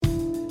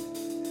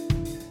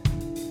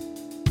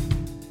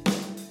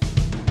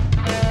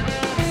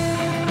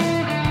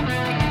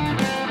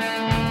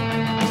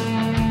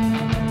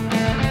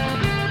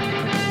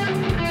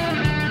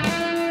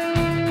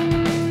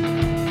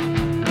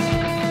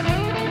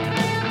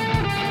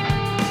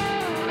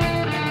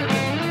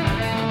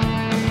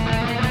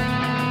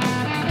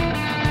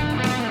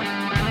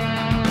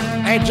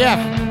Hey, Jeff.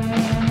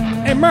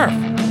 Hey, Murph.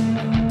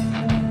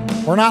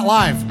 We're not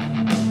live.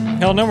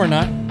 Hell no, we're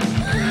not.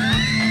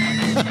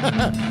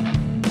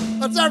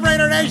 What's up,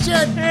 Raider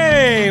Nation?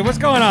 Hey, what's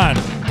going on?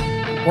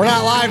 We're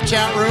not live,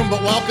 chat room,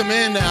 but welcome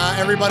in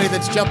everybody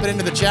that's jumping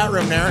into the chat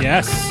room there.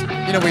 Yes.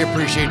 You know we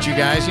appreciate you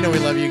guys. You know we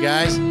love you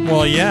guys.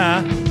 Well,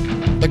 yeah.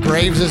 The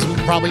Graves is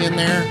probably in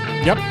there.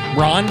 Yep.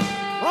 Ron.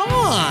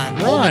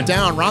 Ron it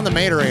down. Ron the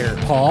Materator.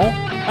 Paul.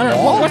 I don't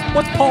know.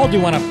 What's Paul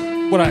do on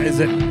is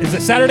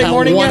it Saturday At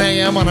morning 1 yet?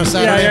 a.m. on a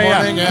Saturday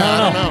morning? Yeah. I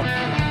don't know.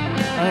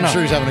 I don't know. I'm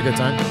sure he's having a good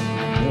time.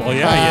 Well,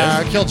 yeah,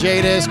 he is. Kill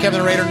Jade is,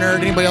 Kevin the Raider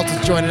Nerd, anybody else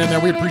that's joining in there.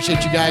 We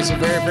appreciate you guys so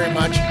very, very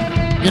much.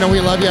 You know,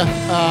 we love you.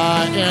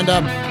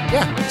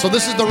 Yeah, so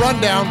this is the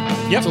rundown.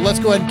 Yep. So let's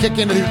go ahead and kick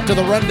into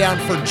the rundown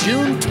for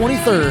June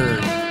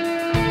 23rd.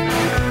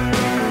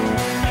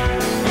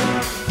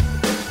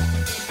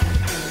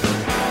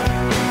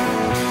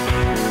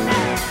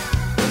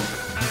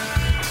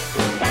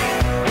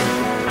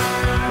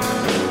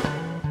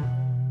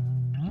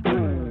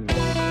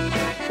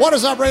 What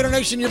is up, Raider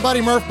Nation? Your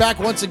buddy Murph back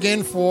once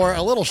again for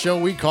a little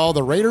show we call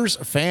the Raiders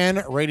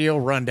Fan Radio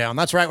Rundown.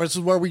 That's right. This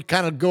is where we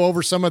kind of go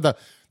over some of the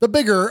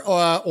bigger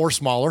or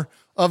smaller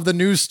of the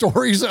news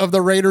stories of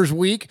the Raiders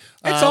week.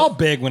 It's all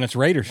big when it's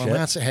Raider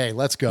shit. Hey,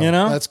 let's go. You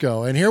know? Let's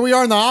go. And here we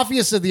are in the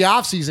obvious of the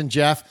off season,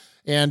 Jeff.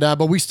 And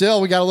but we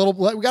got a little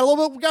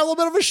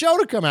bit of a show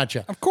to come at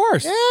you. Of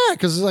course. Yeah,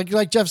 because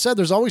like Jeff said,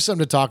 there's always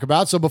something to talk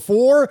about. So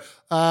before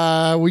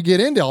we get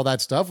into all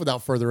that stuff,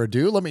 without further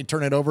ado, let me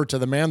turn it over to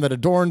the man that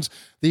adorns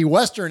the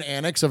Western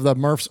annex of the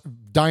Murph's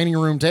dining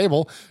room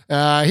table.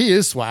 He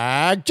is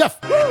Swag Jeff.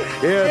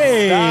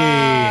 Hey.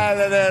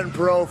 Styling and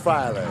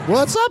profiling.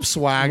 What's up,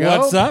 Swaggo?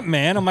 What's up,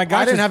 man? Oh my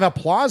gosh. I didn't have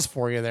applause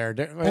for you there.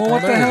 Well,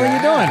 what the hell are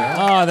you doing?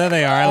 Oh, there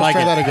they are. I like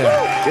Let's try it. that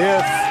again.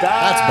 It's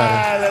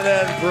styling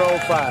and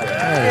profiling.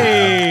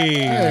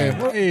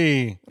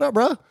 Hey. What up,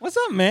 bro? What's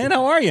up, man?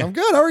 How are you? I'm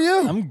good. How are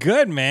you? I'm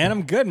good,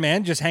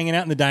 man. Just hanging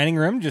out in the dining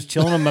room, just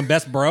chilling with my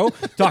best bro,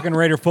 talking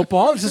Raider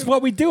football. This is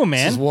what we do,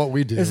 man. This is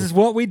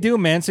what we do.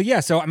 Man. So,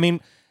 yeah. I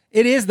mean,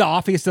 it is the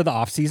offiest of the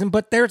offseason,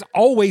 but there's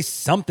always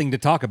something to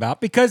talk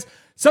about because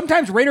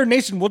sometimes Raider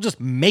Nation will just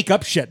make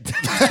up shit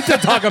to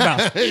talk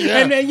about. Yeah.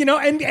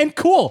 And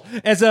cool.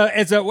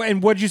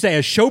 And what did you say?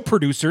 As show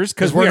producers,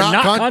 because we are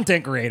not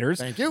content creators.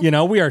 Thank you. You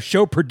know, we are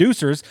show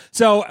producers.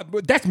 So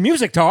that's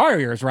music to our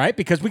ears, right?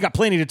 Because we got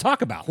plenty to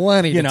talk about.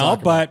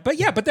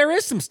 But there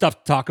is some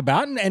stuff to talk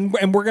about, and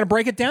we're going to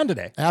break it down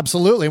today.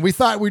 Absolutely. And we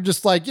thought we'd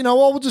just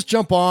we'll just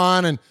jump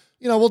on and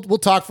we'll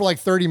talk for like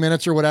 30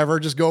 minutes or whatever,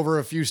 just go over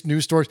a few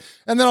news stories.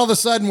 And then all of a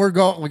sudden we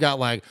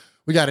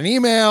got an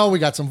email, we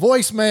got some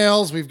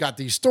voicemails, we've got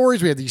these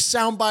stories, we had these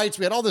sound bites,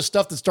 we had all this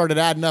stuff that started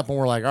adding up, and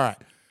we're like, all right,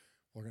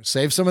 we're going to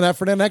save some of that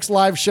for the next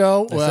live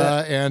show.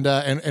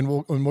 And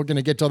we're going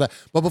to get to all that.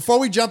 But before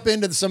we jump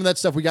into some of that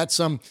stuff, we got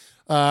some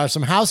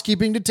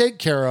housekeeping to take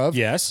care of.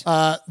 Yes.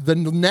 The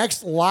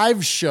next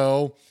live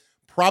show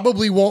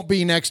probably won't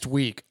be next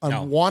week.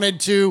 No.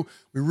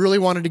 We really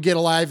wanted to get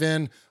a live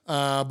in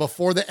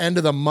before the end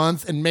of the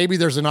month, and maybe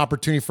there's an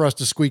opportunity for us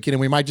to squeak it in.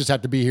 We might just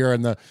have to be here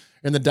in the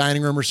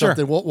dining room or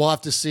something. Sure. We'll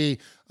have to see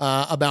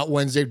about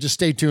Wednesday. Just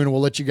stay tuned, and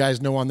we'll let you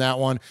guys know on that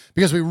one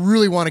because we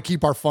really want to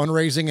keep our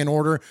fundraising in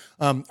order.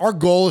 Our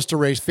goal is to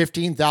raise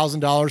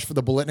 $15,000 for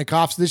the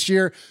Bolitnikoffs this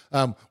year.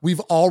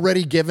 We've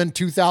already given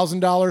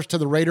 $2,000 to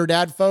the Raider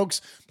Dad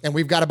folks, and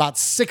we've got about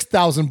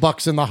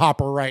 $6,000 in the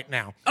hopper right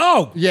now.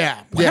 Oh,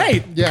 Yeah.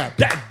 Hey, Yeah.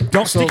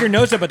 Don't stick your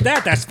nose up at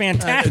that. That's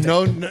fantastic.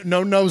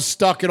 No nose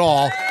stuck at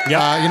all.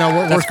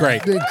 Yep. We're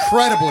great.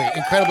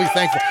 Incredibly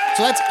thankful.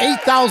 So that's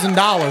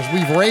 $8,000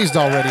 we've raised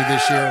already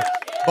this year,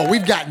 but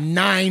we've got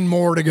 9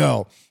 more to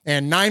go,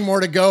 and 9 more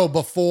to go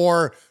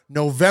before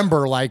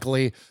November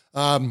likely.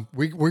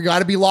 We got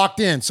to be locked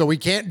in, so we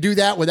can't do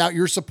that without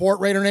your support,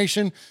 Raider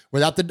Nation,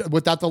 without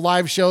the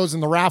live shows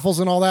and the raffles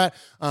and all that.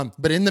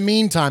 But in the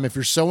meantime, if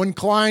you're so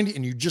inclined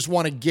and you just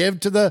want to give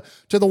to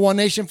the One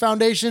Nation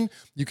Foundation,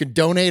 you can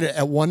donate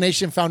at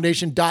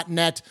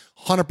onenationfoundation.net.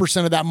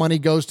 100% of that money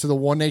goes to the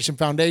One Nation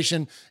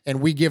Foundation,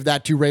 and we give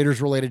that to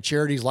Raiders-related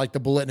charities like the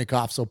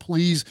Bolitnikoff. So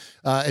please,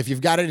 if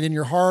you've got it in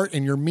your heart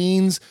and your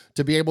means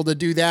to be able to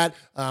do that,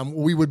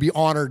 we would be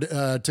honored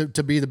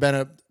to be the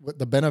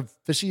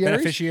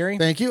beneficiary.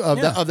 Thank you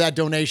of that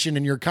donation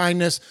and your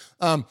kindness.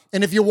 And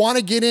if you want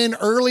to get in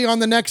early on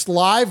the next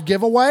live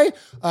giveaway,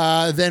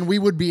 then we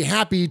would be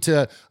happy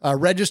to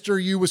register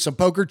you with some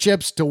poker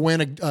chips to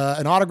win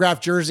an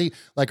autographed jersey,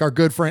 like our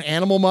good friend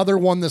Animal Mother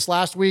won this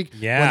last week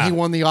when he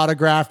won the autographed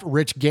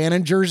Rich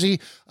Gannon jersey.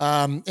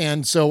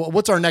 And so,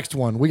 what's our next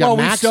one? We got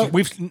Max.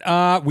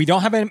 We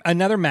don't have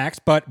another Max,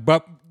 but.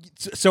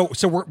 So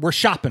we're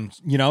shopping,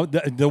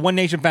 the One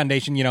Nation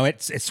Foundation,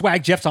 it's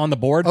Swag Jeff's on the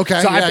board. Okay.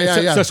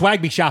 So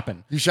Swag be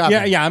shopping. You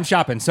shopping? Yeah, I'm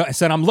shopping. So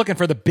I'm looking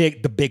for the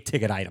big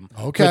ticket item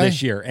for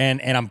this year. And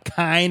I'm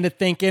kind of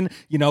thinking,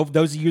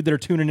 those of you that are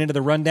tuning into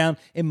the rundown,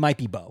 it might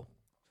be Bo.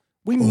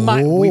 We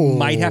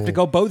might have to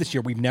go Bo this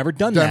year. We've never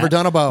done that. Never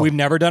done a Bo. We've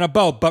never done a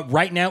Bo. But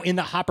right now in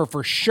the hopper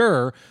for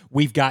sure,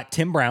 we've got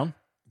Tim Brown.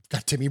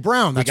 Got Timmy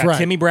Brown. That's we got right.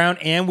 Timmy Brown,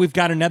 and we've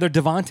got another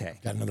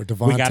Devontae. Got another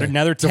Devontae. We got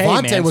another Tay,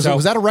 Devontae man. was So-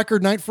 that a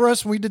record night for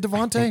us when we did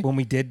Devontae? When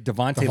we did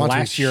Devontae Devontae last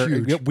was year,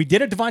 huge. we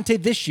did a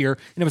Devontae this year,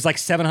 and it was like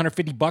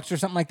 $750 or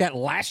something like that.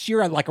 Last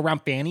year, like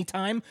around Fanny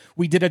time,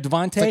 we did a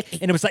Devontae,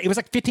 and it was like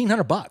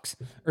 $1,500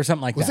 or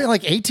something like Was that. it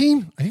like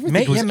 18? I think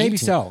it was Maybe 18.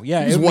 so.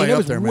 Yeah, It was way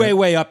up there, man.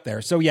 way up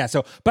there. So yeah,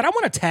 but I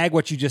want to tag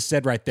what you just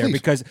said right there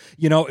Please.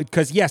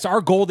 because yes,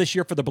 our goal this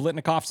year for the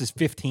Bolitnikovs is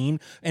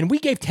 15, and we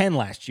gave 10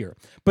 last year.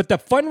 But the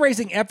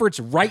fundraising efforts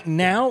right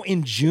now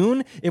in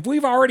June, if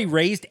we've already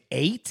raised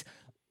 8.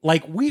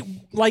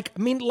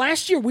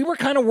 Last year we were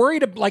kind of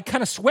worried,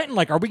 kind of sweating,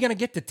 are we going to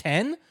get to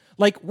 10?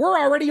 We're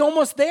already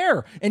almost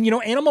there. And,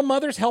 Animal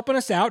Mother's helping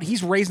us out.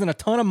 He's raising a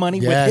ton of money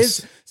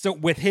Yes.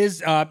 with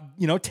his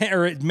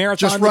marathon.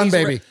 Just Run,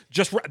 baby.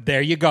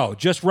 There you go.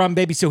 Just Run,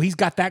 baby. So he's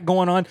got that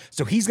going on.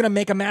 So he's going to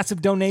make a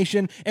massive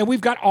donation. And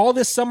we've got all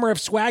this summer of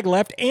swag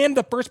left and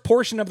the first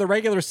portion of the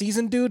regular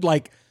season, dude.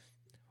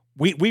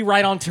 We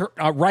right on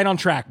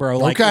track, bro.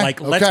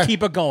 Let's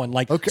keep it going.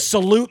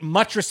 Salute,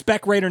 much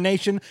respect, Raider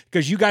Nation,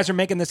 because you guys are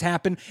making this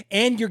happen,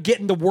 and you're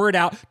getting the word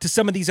out to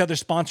some of these other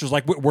sponsors.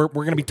 We're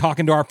going to be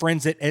talking to our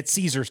friends at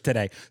Caesars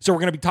today, so we're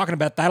going to be talking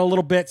about that a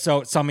little bit.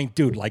 So I mean,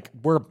 dude,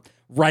 we're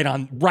right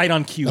on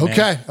cue.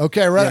 Okay,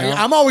 man. right.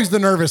 I'm always the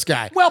nervous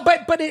guy. Well,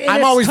 but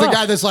I'm always the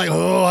guy that's like,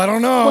 oh, I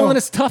don't know. Well, and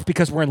it's tough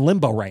because we're in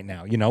limbo right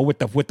now, with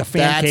the fan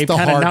That's cave the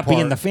kind of hard not being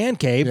part. the fan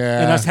cave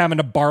Yeah. and us having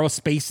to borrow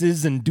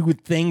spaces and do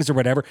things or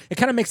whatever. It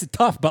kind of makes it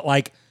tough, but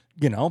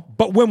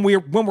but when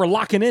we're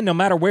locking in, no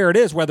matter where it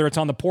is, whether it's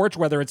on the porch,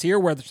 whether it's here,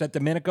 whether it's at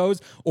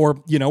Domenico's,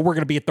 or we're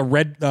going to be at the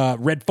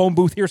red phone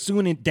booth here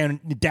soon in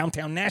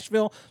downtown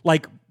Nashville,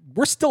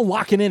 we're still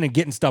locking in and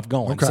getting stuff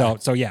going. Okay.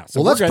 So yeah.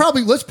 Well,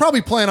 let's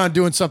probably plan on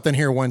doing something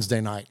here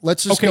Wednesday night.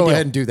 Let's just go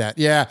ahead and do that.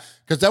 Yeah,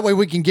 because that way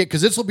we can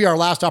because this will be our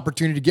last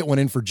opportunity to get one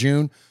in for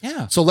June.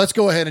 Yeah. So let's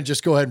go ahead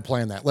and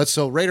plan that.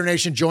 So Raider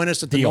Nation, join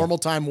us at the normal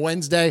time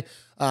Wednesday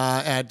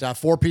at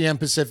 4 p.m.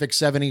 Pacific,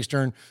 7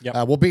 Eastern.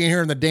 Yep. We'll be in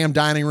here in the damn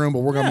dining room, but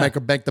we're gonna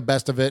make the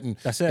best of it, and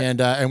that's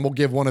it. And we'll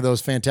give one of those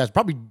fantastic,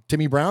 probably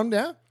Timmy Brown.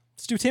 Yeah.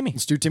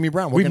 Let's do Timmy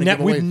Brown. We've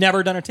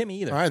never done a Timmy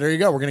either. All right, there you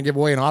go. We're going to give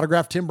away an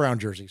autographed Tim Brown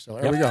jersey. So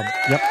there we go.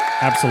 Yep,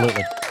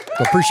 absolutely.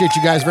 So appreciate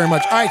you guys very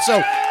much. All right,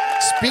 so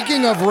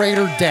speaking of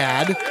Raider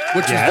Dad,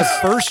 which is the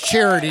first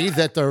charity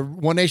that the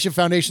One Nation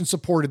Foundation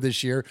supported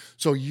this year.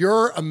 So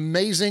your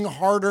amazing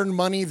hard-earned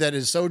money that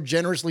is so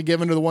generously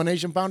given to the One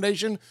Nation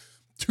Foundation,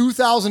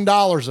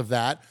 $2,000 of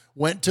that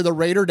went to the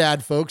Raider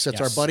Dad folks.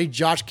 That's our buddy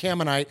Josh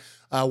Camonite.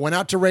 Went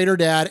out to Raider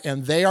Dad,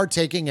 and they are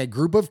taking a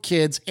group of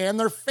kids and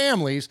their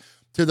families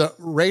to the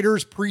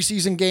Raiders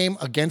preseason game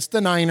against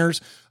the Niners.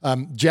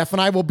 Jeff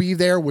and I will be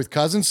there with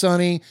Cousin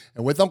Sonny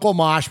and with Uncle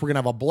Mosh. We're going to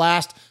have a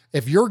blast.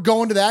 If you're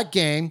going to that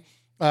game,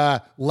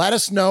 let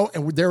us know.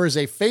 And there is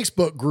a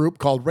Facebook group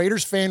called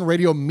Raiders Fan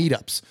Radio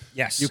Meetups.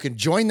 Yes. You can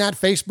join that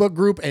Facebook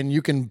group and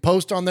you can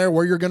post on there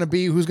where you're going to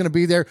be, who's going to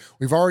be there.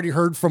 We've already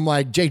heard from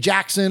Jay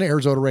Jackson,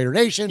 Arizona Raider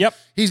Nation. Yep.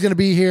 He's going to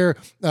be here,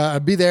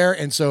 be there.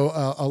 And so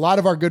a lot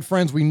of our good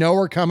friends we know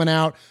are coming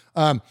out.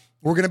 We're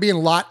going to be in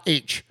Lot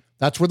H.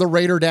 That's where the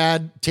Raider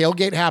Dad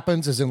tailgate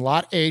happens, is in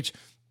Lot H.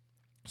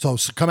 So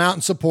come out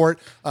and support.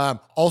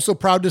 Also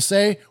proud to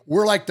say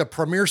we're like the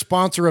premier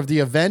sponsor of the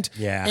event.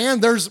 Yeah.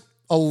 And there's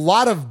a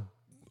lot of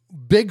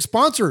big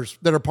sponsors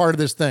that are part of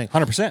this thing.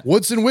 100%.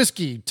 Woodson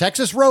Whiskey,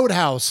 Texas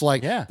Roadhouse.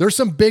 There's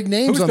some big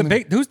names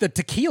Who's the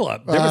tequila?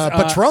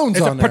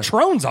 Patron's on there.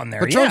 Patron's on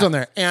there. Patron's on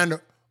there.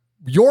 And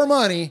your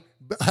money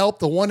help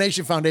the One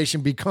Nation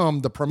Foundation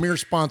become the premier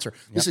sponsor.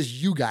 This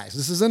is you guys.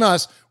 This isn't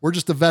us. We're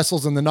just the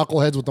vessels and the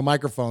knuckleheads with the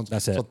microphones.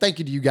 That's it. So thank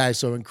you to you guys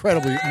so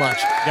incredibly much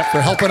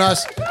for helping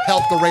us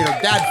help the Raider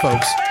Dad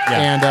folks.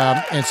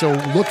 Yeah. And so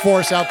look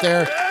for us out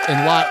there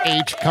in Lot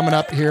H coming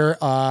up here.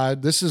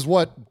 This is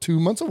 2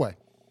 months away.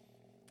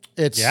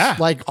 It's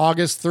like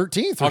August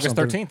 13th or August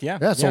something. 13th, yeah.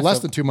 Yeah, so less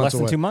than 2 months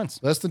away. Less than 2 months.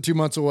 Less than 2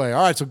 months away.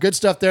 All right, so good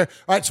stuff there.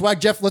 All right, Swag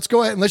Jeff, let's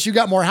go ahead. Unless you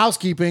got more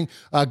housekeeping,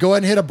 go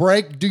ahead and hit a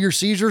break, do your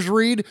Caesars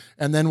read,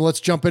 and then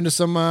let's jump into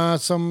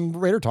some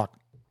Raider talk.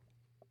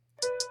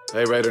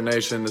 Hey, Raider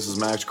Nation, this is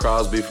Max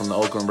Crosby from the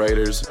Oakland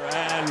Raiders.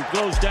 And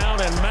goes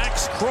down, and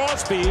Max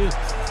Crosby,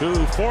 who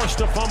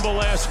forced a fumble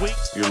last week.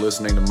 You're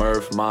listening to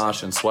Murph,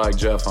 Mosh, and Swag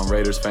Jeff on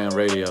Raiders Fan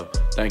Radio.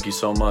 Thank you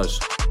so much.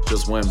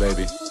 Just win,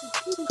 baby.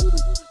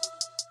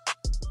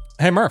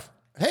 Hey, Murph.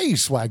 Hey,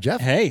 Swag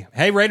Jeff. Hey,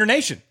 Raider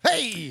Nation.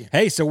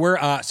 Hey. So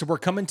we're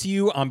coming to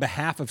you on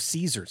behalf of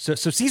Caesars.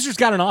 So Caesars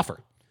got an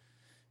offer.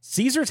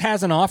 Caesars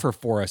has an offer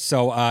for us.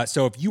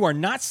 So if you are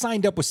not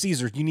signed up with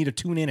Caesars, you need to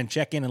tune in and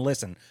check in and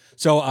listen.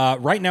 So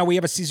right now we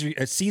have a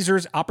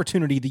Caesars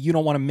opportunity that you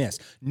don't want to miss.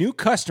 New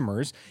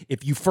customers,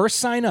 if you first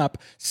sign up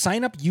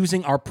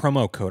using our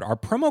promo code. Our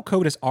promo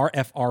code is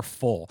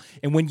RFRFull.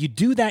 And when you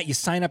do that, you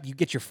sign up, you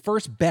get your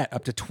first bet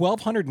up to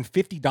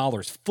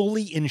 $1,250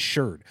 fully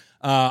insured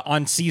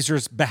on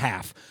Caesars'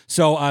 behalf.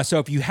 So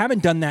if you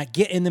haven't done that,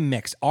 get in the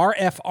mix.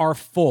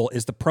 RFRFull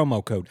is the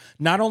promo code.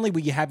 Not only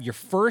will you have your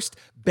first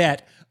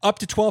bet up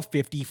to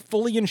 $1,250,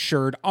 fully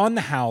insured on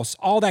the house,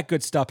 all that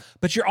good stuff,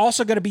 but you're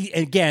also going to be,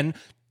 again,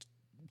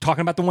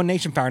 talking about the One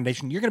Nation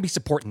Foundation, you're going to be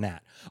supporting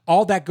that.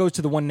 All that goes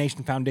to the One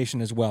Nation Foundation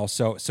as well.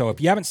 So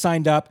if you haven't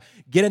signed up,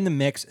 get in the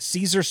mix.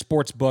 Caesar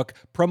Sportsbook,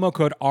 promo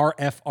code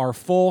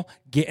RFRFull.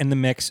 Get in the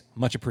mix.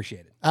 Much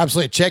appreciated.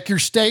 Absolutely. Check your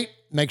state.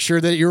 Make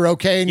sure that you're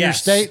okay in your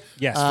state.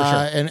 Yes, for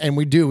sure. And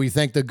we do. We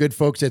thank the good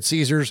folks at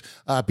Caesars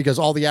because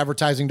all the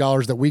advertising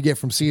dollars that we get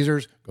from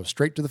Caesars go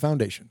straight to the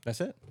foundation. That's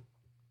it.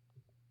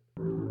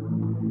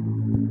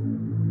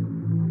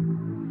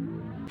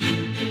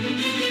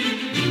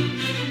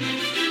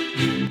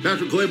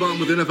 Patrick Claybon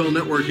with NFL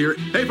Network here.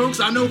 Hey folks,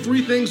 I know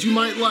 3 things you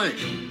might like.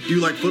 Do you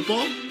like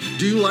football?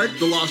 Do you like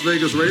the Las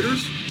Vegas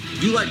Raiders?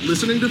 Do you like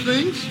listening to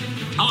things?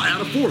 I'll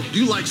add a 4th.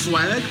 Do you like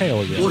swag?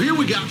 Hell yeah. Well, here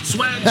we got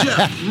Swag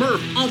Jeff,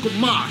 Murph, Uncle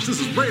Mosh. This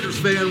is Raiders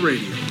Fan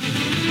Radio.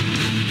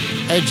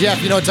 Hey,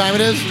 Jeff, you know what time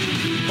it is?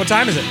 What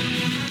time is it?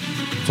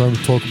 Time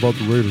to talk about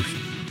the Raiders.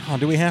 Oh,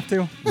 do we have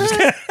to?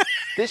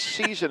 This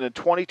season in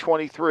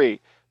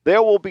 2023,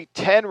 there will be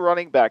 10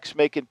 running backs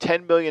making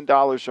 $10 million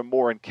or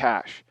more in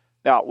cash.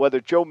 Now, whether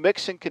Joe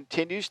Mixon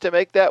continues to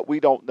make that, we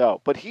don't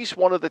know. But he's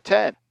one of the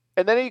 10.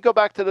 And then you go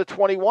back to the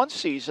 21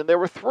 season, there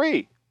were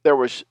 3. There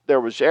was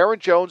Aaron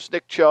Jones,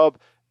 Nick Chubb,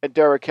 and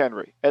Derrick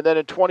Henry. And then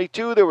in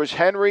 22, there was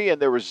Henry,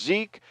 and there was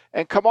Zeke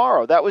and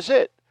Kamara. That was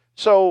it.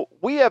 So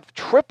we have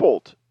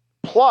tripled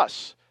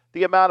plus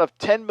the amount of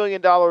 $10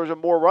 million or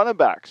more running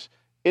backs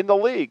in the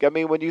league. I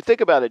mean, when you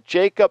think about it,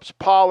 Jacobs,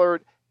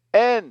 Pollard,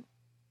 and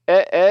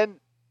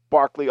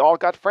Barkley all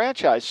got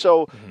franchised.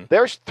 So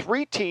there's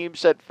 3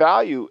 teams that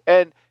value,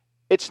 and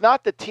it's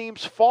not the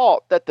team's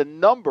fault that the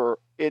number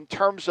in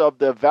terms of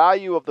the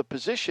value of the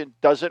position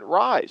doesn't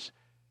rise,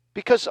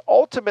 because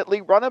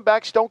ultimately running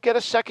backs don't get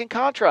a second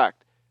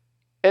contract,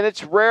 and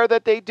it's rare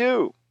that they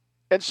do.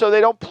 And so they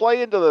don't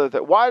play into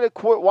why are the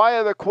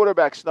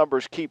quarterbacks'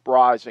 numbers keep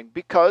rising?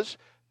 Because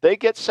they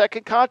get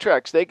second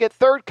contracts, they get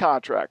third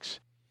contracts.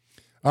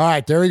 All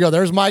right, there we go.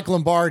 There's Mike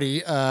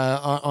Lombardi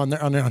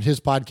on his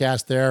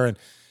podcast there, and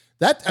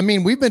that, I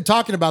mean, we've been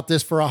talking about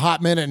this for a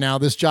hot minute now,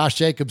 this Josh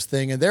Jacobs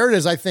thing, and there it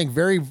is. I think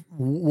very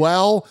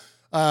well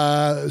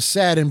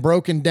said and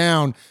broken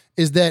down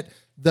is that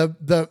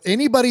the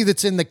anybody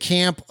that's in the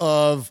camp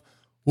of,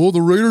 well,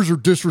 the Raiders are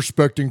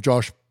disrespecting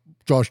Josh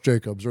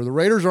Jacobs, or the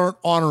Raiders aren't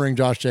honoring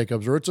Josh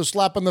Jacobs, or it's a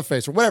slap in the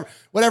face, or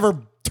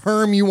whatever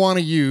term you want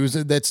to use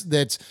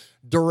that's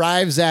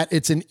derives at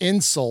it's an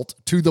insult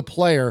to the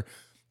player.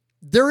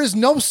 There is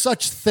no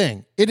such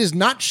thing. It is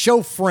not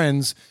show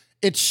friends.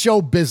 It's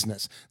show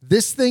business.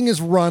 This thing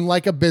is run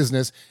like a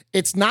business.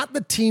 It's not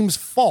the team's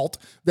fault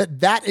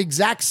that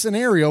exact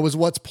scenario is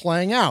what's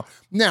playing out.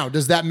 Now,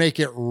 does that make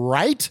it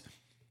right?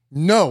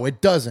 No,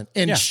 it doesn't.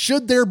 And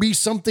should there be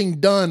something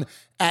done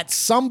at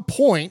some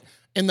point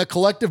in the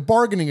collective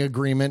bargaining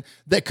agreement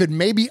that could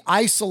maybe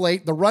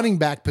isolate the running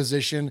back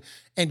position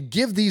and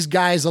give these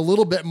guys a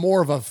little bit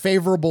more of a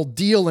favorable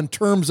deal in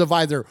terms of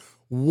either,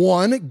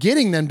 one,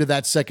 getting them to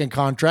that second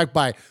contract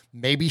by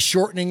maybe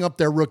shortening up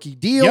their rookie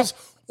deals,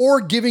 or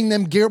giving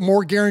them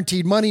more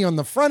guaranteed money on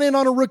the front end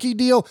on a rookie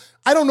deal?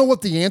 I don't know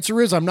what the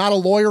answer is. I'm not a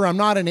lawyer. I'm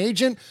not an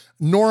agent,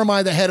 nor am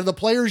I the head of the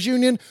players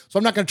union. So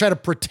I'm not going to try to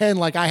pretend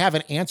like I have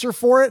an answer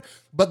for it.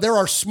 But there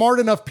are smart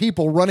enough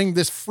people running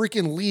this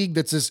freaking league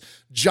that's this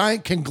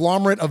giant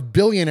conglomerate of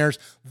billionaires.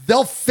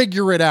 They'll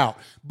figure it out.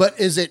 But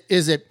is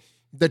it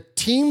the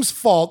team's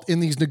fault in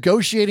these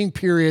negotiating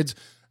periods?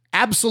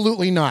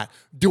 Absolutely not.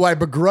 Do I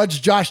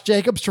begrudge Josh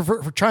Jacobs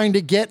for trying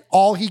to get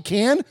all he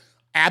can?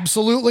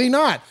 Absolutely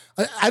not.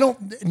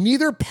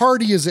 Neither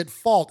party is at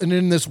fault. And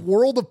in this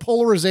world of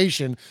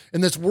polarization,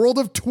 in this world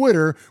of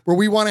Twitter, where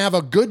we want to have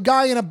a good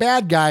guy and a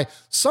bad guy,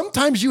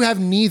 sometimes you have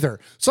neither.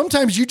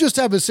 Sometimes you just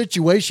have a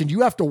situation you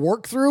have to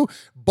work through.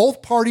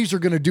 Both parties are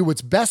going to do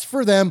what's best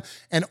for them.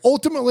 And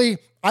ultimately,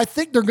 I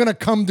think they're going to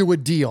come to a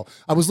deal.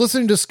 I was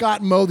listening to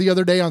Scott and Mo the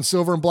other day on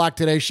Silver and Black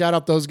Today. Shout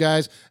out those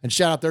guys and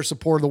shout out their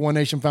support of the One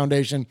Nation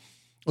Foundation.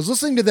 I was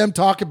listening to them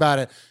talk about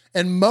it.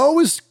 And Mo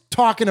is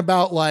talking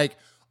about like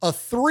a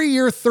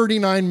 3-year,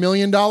 $39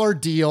 million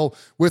deal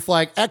with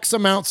like X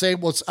amount, say,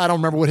 I don't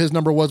remember what his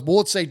number was, but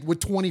let's say with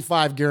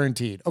 25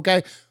 guaranteed.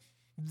 Okay.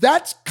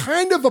 That's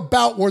kind of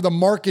about where the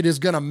market is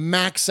going to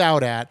max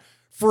out at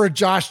for a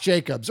Josh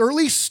Jacobs, or at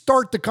least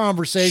start the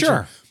conversation.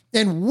 Sure.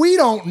 And we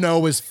don't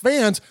know as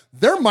fans,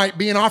 there might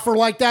be an offer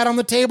like that on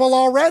the table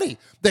already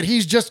that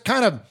he's just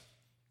kind of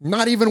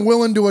not even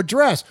willing to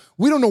address.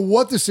 We don't know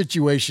what the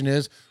situation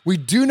is. We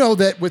do know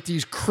that with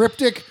these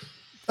cryptic,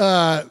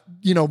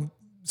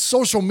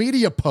 social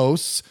media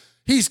posts,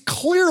 he's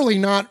clearly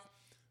not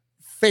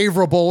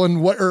favorable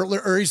in what,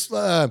 or he's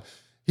not.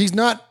 He's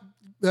not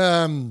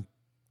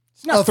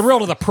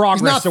thrilled with the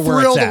progress. He's not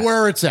thrilled at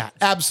where it's at.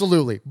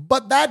 Absolutely.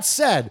 But that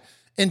said,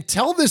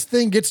 until this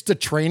thing gets to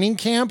training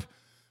camp,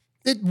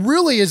 it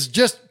really is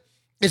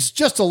it's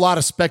just a lot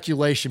of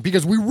speculation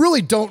because we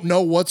really don't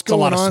know what's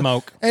going on. It's a lot of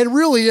smoke. It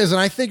really is.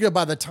 And I think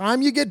by the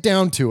time you get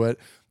down to it,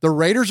 the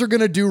Raiders are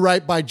going to do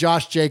right by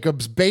Josh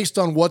Jacobs based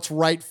on what's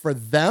right for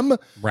them.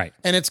 Right.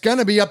 And it's going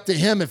to be up to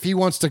him if he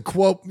wants to,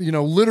 quote,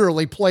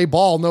 literally play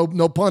ball,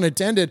 no pun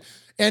intended.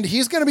 And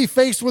he's going to be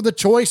faced with a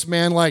choice,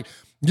 man. Like,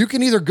 You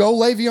can either go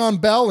Le'Veon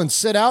Bell and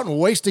sit out and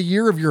waste a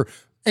year of your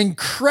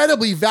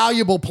incredibly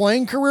valuable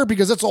playing career,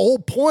 because that's the whole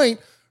point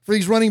for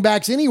these running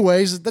backs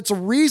anyways. That's a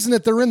reason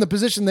that they're in the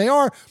position they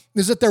are,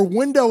 is that their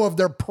window of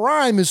their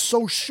prime is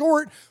so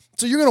short.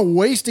 So you're going to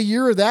waste a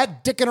year of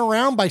that dicking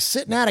around by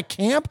sitting out of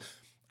camp?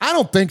 I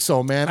don't think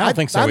so, man. I don't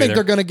think so I think either.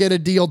 they're going to get a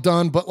deal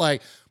done, but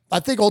like, I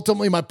think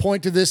ultimately my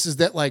point to this is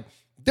that like,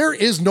 there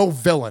is no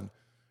villain.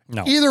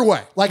 No. Either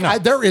way. Like No.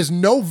 there is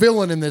no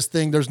villain in this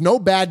thing. There's no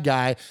bad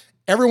guy.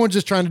 Everyone's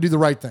just trying to do the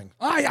right thing.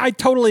 I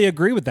totally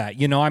agree with that.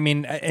 I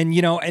mean,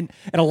 and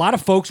a lot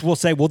of folks will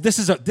say, well, this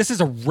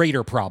is a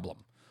Raider problem.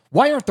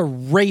 Why aren't the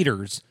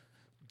Raiders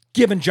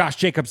giving Josh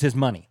Jacobs his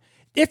money?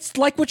 It's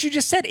like what you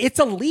just said. It's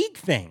a league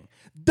thing.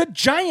 The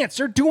Giants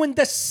are doing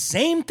the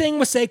same thing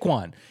with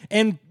Saquon,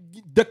 and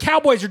the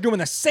Cowboys are doing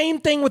the same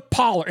thing with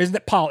Pollard. Isn't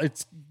it Pollard?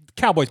 It's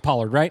Cowboys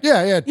Pollard, right?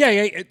 Yeah.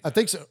 Yeah. I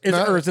think so.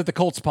 Or is it the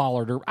Colts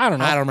Pollard? Or I don't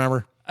know. I don't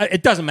remember.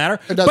 It doesn't matter.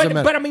 It doesn't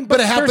matter. But I mean, but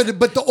it happened.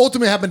 But the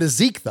ultimate happened to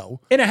Zeke, though.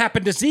 And it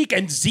happened to Zeke,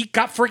 and Zeke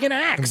got freaking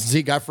axed.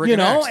 Zeke got freaking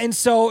axed. And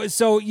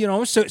so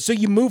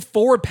you move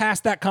forward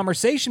past that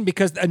conversation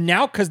because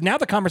now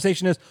the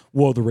conversation is,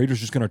 well, the Raiders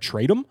just going to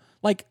trade him.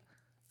 Like,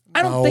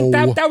 I don't think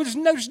that was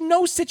there's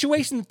no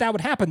situation that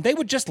would happen. They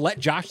would just let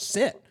Josh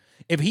sit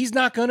if he's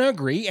not going to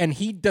agree and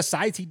he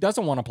decides he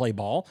doesn't want to play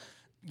ball.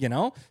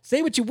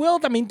 Say what you will.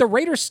 I mean, the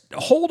Raiders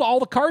hold all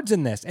the cards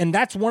in this. And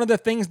that's one of the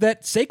things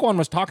that Saquon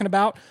was talking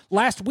about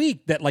last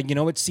week, that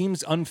it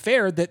seems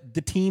unfair that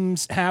the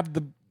teams have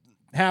the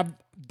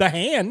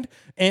hand.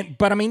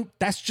 But I mean,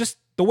 that's just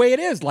the way it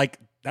is. Like,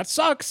 that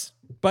sucks,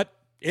 but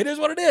it is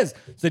what it is.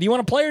 So do you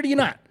want to play or do you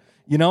not?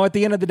 At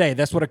the end of the day,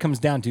 that's what it comes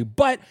down to.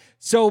 But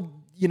some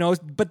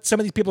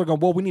of these people are going,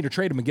 well, we need to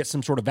trade him and get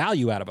some sort of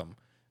value out of him.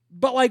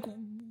 But like,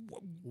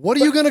 what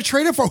are you going to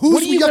trade it for?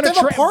 You got to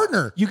have a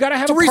partner. You got to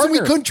have a partner. It's the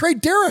reason we couldn't trade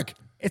Derek.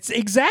 It's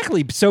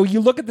exactly. So you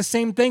look at the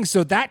same thing.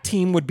 So that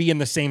team would be in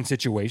the same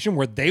situation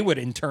where they would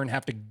in turn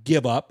have to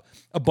give up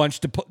a bunch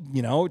to put,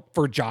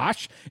 for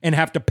Josh and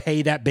have to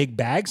pay that big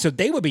bag. So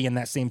they would be in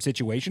that same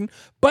situation.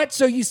 But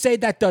so you say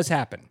that does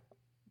happen.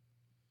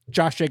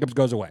 Josh Jacobs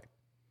goes away.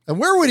 And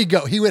where would he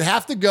go? He would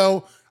have to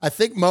go. I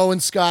think Mo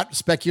and Scott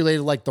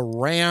speculated like the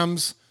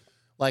Rams.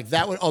 Like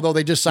that would, although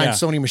they just signed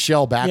Sony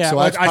Michel back. Yeah, so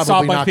that's I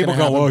saw a bunch of people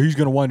go, well, he's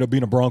going to wind up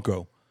being a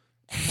Bronco.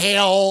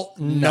 Hell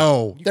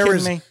no. There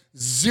is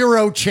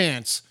zero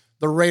chance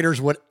the Raiders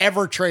would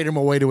ever trade him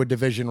away to a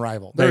division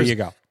rival. There you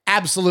go.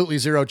 Absolutely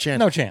zero chance.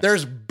 No chance.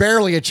 There's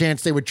barely a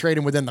chance they would trade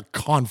him within the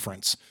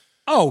conference.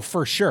 Oh,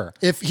 for sure.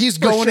 If he's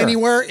going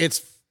anywhere,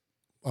 it's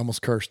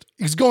almost cursed.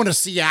 He's going to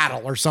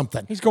Seattle or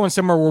something. He's going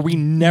somewhere where we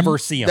never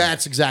see him.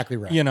 That's exactly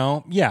right.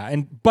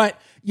 Yeah.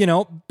 But you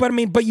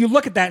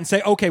look at that and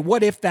say, okay,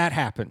 what if that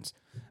happens?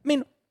 I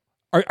mean,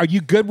 are you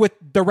good with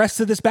the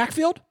rest of this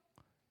backfield?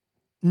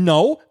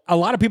 No. A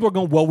lot of people are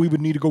going, well, we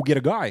would need to go get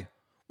a guy.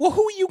 Well,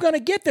 who are you going to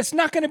get that's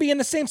not going to be in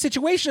the same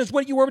situation as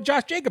what you were with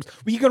Josh Jacobs?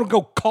 Were you going to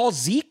go call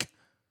Zeke?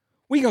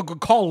 Were you going to go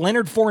call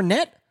Leonard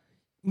Fournette?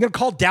 You going to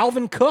call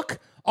Dalvin Cook?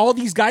 All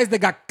these guys that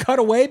got cut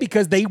away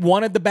because they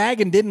wanted the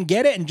bag and didn't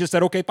get it and just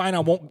said, okay, fine, I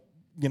won't,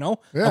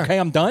 okay,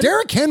 I'm done.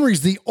 Derrick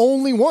Henry's the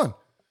only one.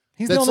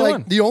 He's the only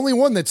one. The only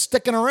one that's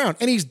sticking around.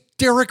 And he's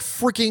Derrick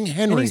freaking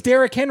Henry. And he's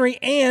Derrick Henry.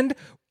 And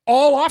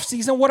all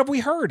offseason, what have we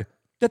heard?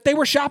 That they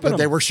were shopping him.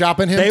 They were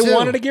shopping him They too.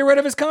 wanted to get rid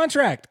of his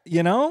contract,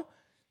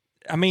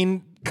 I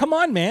mean, come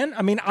on, man.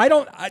 I mean,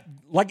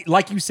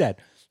 like you said,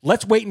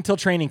 let's wait until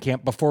training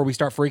camp before we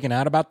start freaking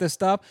out about this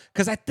stuff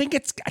because I think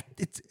it's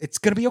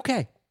going to be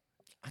okay.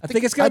 I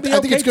think it's going to be okay.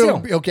 I think it's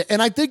going to be okay. And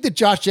I think that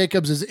Josh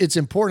Jacobs it's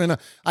important.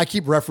 And I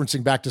keep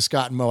referencing back to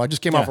Scott and Mo. I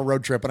just came off a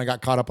road trip and I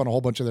got caught up on a whole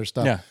bunch of their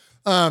stuff.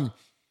 Yeah.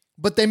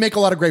 But they make a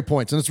lot of great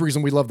points. And that's the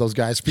reason we love those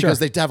guys because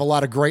they have a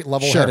lot of great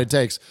level-headed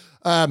takes.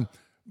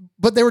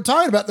 But they were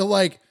talking about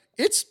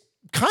it's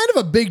kind of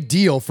a big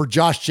deal for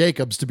Josh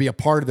Jacobs to be a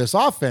part of this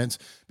offense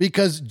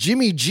because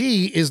Jimmy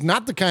G is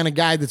not the kind of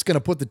guy that's going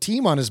to put the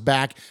team on his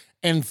back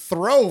and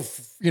throw,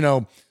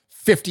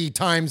 50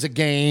 times a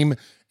game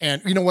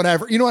and,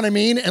 whatever. You know what I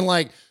mean?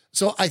 And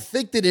so I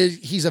think that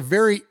he's a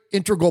very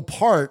integral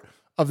part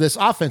of this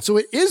offense. So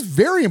it is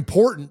very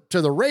important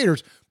to the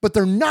Raiders, but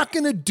they're not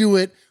going to do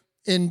it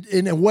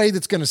in a way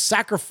that's going to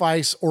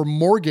sacrifice or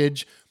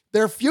mortgage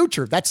their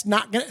future. That's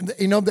not going to, the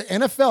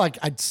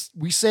NFL,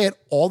 we say it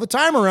all the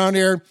time around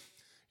here.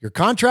 Your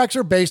contracts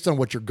are based on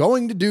what you're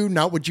going to do,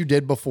 not what you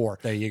did before.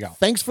 There you go.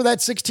 Thanks for that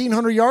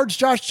 1,600 yards,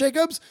 Josh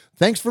Jacobs.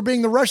 Thanks for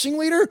being the rushing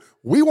leader.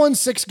 We won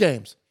 6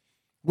 games.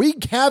 We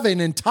have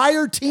an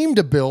entire team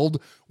to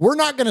build. We're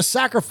not going to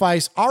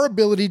sacrifice our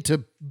ability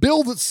to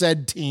build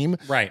said team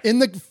in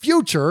the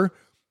future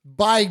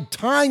by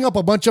tying up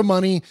a bunch of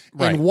money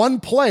in one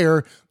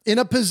player in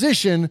a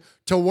position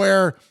to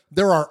where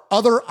there are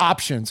other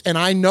options. And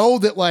I know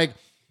that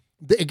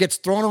it gets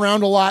thrown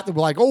around a lot. They're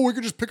like, oh, we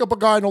could just pick up a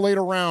guy in a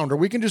later round, or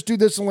we can just do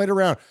this in a later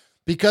round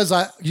because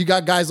you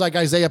got guys like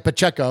Isaiah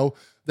Pacheco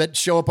that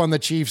show up on the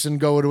Chiefs and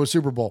go to a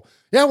Super Bowl.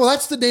 Yeah, well,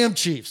 that's the damn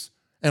Chiefs,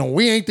 and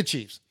we ain't the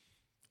Chiefs.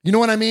 You know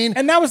what I mean?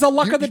 And that was the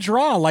luck of the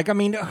draw.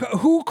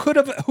 Who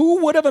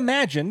would have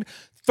imagined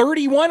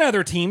 31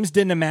 other teams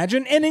didn't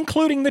imagine, and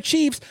including the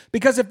Chiefs,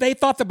 because if they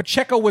thought that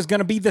Pacheco was going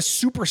to be the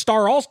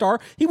superstar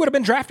all-star, he would have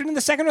been drafted in the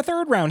 2nd or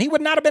 3rd round. He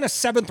would not have been a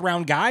 7th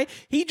round guy.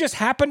 He just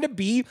happened to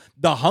be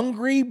the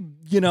hungry,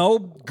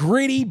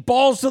 gritty,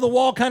 balls to the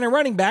wall kind of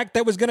running back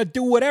that was going to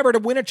do whatever to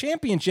win a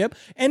championship.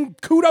 And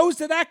kudos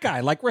to that guy.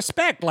 Like,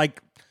 respect.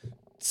 Like,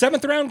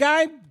 7th round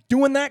guy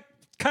doing that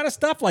kind of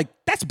stuff. Like,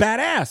 that's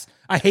badass.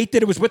 I hate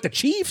that it was with the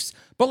Chiefs,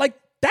 but like,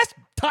 that's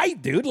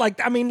tight, dude. Like,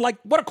 I mean, like,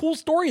 what a cool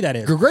story that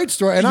is. Great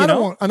story. And I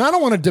don't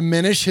want to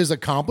diminish his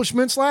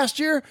accomplishments last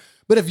year,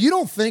 but if you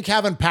don't think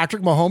having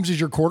Patrick Mahomes as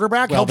your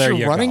quarterback helps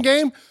your running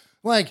game,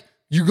 like,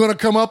 you going to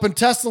come up and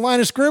test the line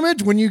of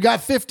scrimmage when you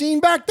got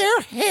 15 back there?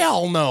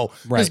 Hell no.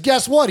 Because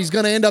guess what? He's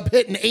going to end up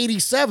hitting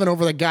 87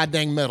 over the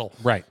goddamn middle.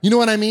 Right. You know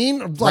what I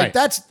mean? Like,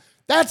 that's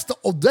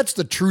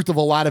the truth of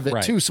a lot of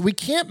it too. So we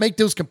can't make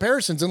those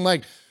comparisons.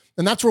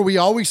 And that's where we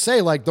always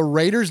say, like, the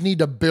Raiders need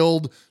to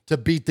build to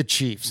beat the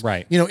Chiefs.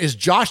 Right. Is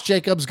Josh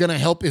Jacobs going to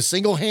help us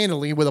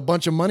single-handedly with a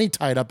bunch of money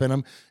tied up in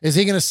him? Is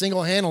he going to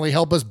single-handedly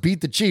help us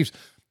beat the Chiefs?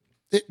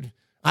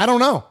 I don't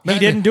know. He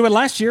didn't do it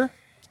last year.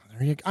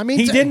 I mean,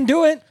 he didn't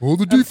do it. Well,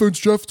 the defense,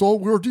 Jeff, it's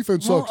all our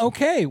defense sucks. Well,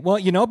 okay.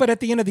 Well, but at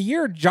the end of the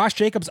year, Josh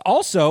Jacobs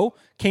also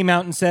came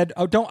out and said,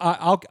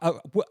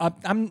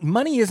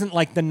 money isn't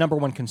like the number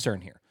one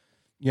concern here.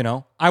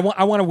 I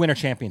want to win a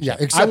championship.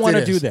 Yeah, I want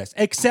to do this,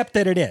 except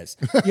that it is.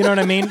 You know what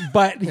I mean?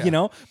 But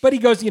but he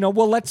goes,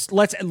 well,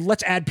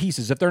 let's add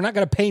pieces. If they're not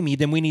going to pay me,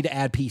 then we need to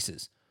add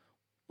pieces.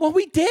 Well,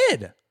 we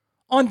did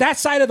on that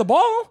side of the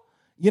ball.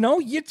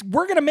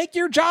 We're going to make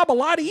your job a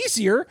lot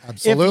easier.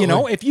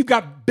 Absolutely. If you've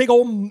got big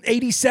old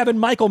 87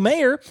 Michael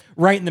Mayer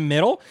right in the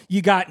middle,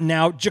 you got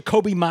now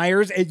Jacoby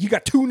Myers, and you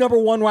got 2 number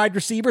 1 wide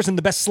receivers and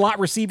the best slot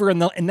receiver in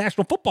the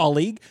National Football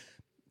League.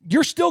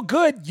 You're still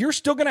good. You're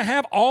still going to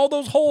have all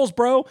those holes,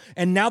 bro.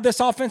 And now this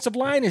offensive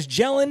line is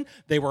gelling.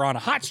 They were on a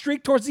hot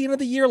streak towards the end of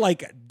the year.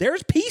 Like,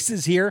 there's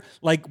pieces here.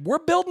 Like, we're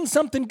building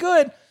something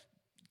good.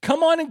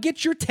 Come on and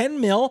get your 10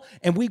 mil,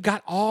 and we've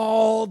got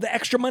all the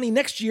extra money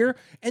next year,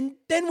 and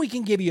then we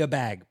can give you a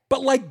bag.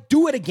 But, like,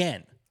 do it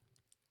again.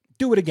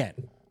 Do it again.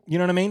 You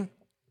know what I mean?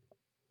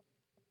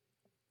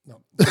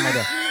 No.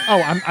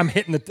 Oh, I'm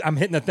hitting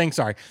the thing.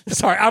 Sorry.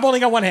 I've only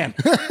got one hand.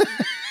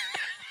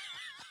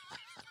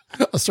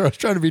 Sorry, I was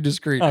trying to be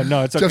discreet. Oh,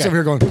 no, it's okay. Jeff's over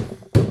here going,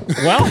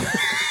 well,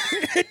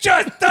 it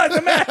just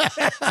doesn't matter.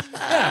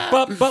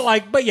 Yeah,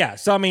 but yeah.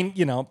 So, I mean,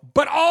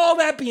 but all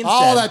that being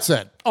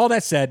said. All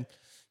that said,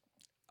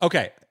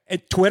 okay,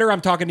 at Twitter,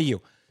 I'm talking to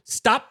you.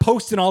 Stop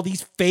posting all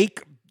these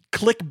fake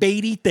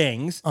clickbaity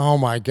things. Oh,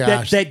 my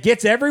gosh. That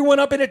gets everyone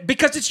up in it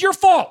because it's your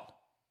fault.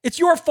 It's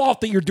your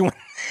fault that you're doing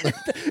it.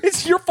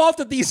 It's your fault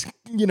that these,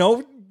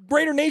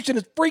 Raider Nation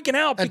is freaking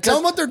out. And tell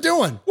them what they're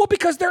doing. Well,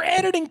 because they're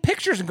editing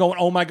pictures and going,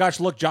 oh my gosh,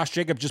 look, Josh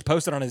Jacobs just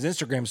posted on his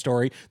Instagram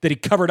story that he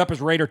covered up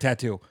his Raider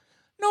tattoo.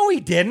 No,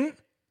 he didn't.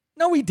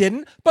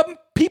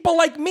 But people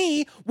like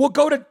me will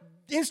go to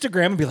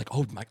Instagram and be like,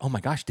 oh my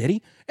gosh, did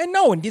he? And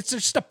no, and it's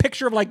just a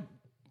picture of like,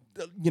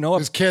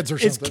 his kids or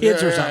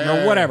something.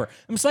 Or whatever.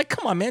 I'm just like,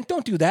 come on, man,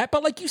 don't do that.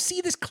 But like, you see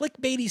this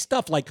clickbaity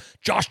stuff like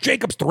Josh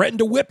Jacobs threatened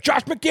to whip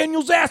Josh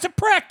McDaniels' ass at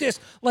practice.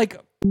 Like,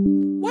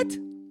 what?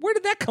 Where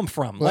did that come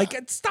from? Well,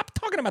 like, stop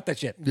talking about that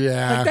shit.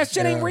 Yeah. Like, that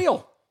shit ain't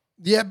real.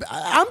 Yeah,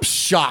 I'm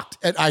shocked.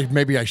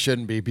 Maybe I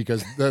shouldn't be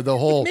because the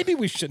whole... Maybe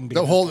we shouldn't be.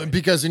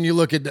 Because when you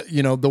look at,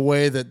 the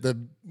way that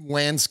the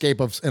landscape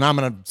of... And I'm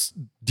going to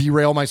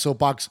derail my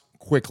soapbox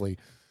quickly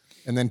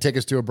and then take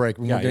us to a break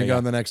when we're going to go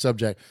on the next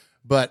subject.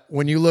 But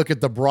when you look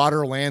at the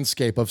broader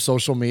landscape of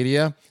social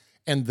media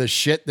and the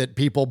shit that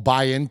people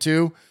buy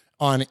into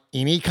on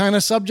any kind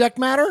of subject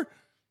matter,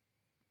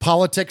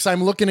 politics,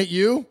 I'm looking at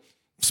you.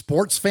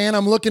 Sports fan,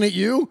 I'm looking at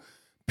you.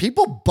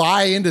 People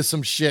buy into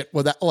some shit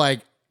with that,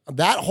 like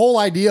that whole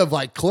idea of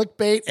like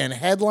clickbait and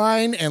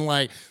headline and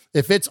like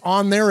if it's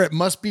on there, it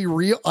must be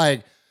real.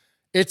 Like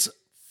it's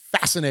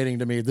fascinating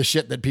to me the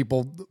shit that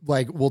people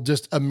like will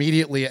just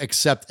immediately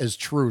accept as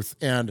truth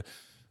and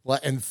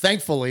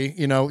thankfully,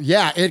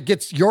 it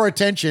gets your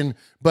attention.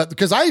 But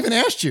because I even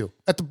asked you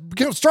at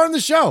the starting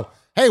the show,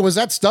 hey, was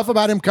that stuff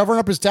about him covering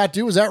up his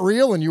tattoo? Was that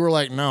real? And you were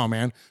like, no,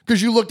 man,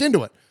 because you looked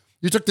into it.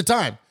 You took the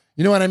time.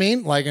 You know what I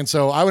mean? Like, and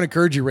so I would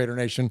encourage you, Raider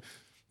Nation.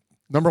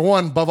 Number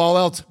one, above all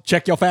else,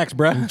 check your facts,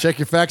 bruh. Check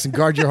your facts and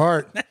guard your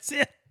heart. That's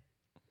it.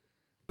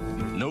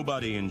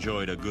 Nobody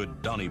enjoyed a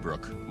good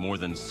Donnybrook more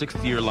than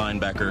sixth-year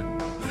linebacker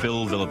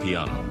Phil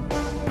Villapiano.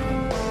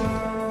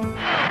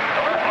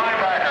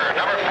 Linebacker,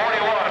 number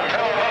 41,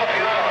 Phil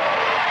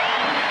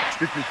Villapiano.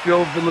 This is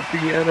Phil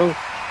Villapiano,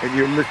 and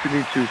you're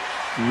listening to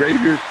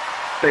Raiders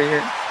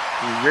Fan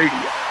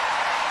Radio.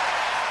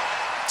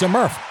 To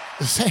Murph.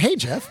 Hey,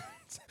 Jeff.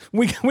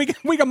 We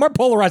got more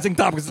polarizing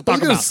topics to talk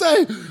about. I was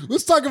going to say,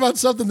 let's talk about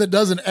something that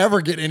doesn't ever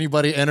get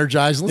anybody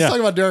energized. Let's talk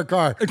about Derek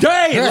Carr.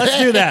 Okay, let's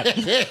do that.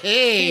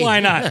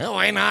 Why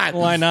not?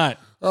 Why not?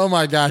 Oh,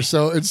 my gosh.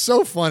 So it's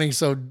so funny.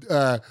 So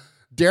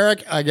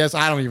Derek, I guess,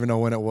 I don't even know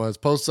when it was,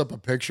 posts up a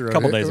picture a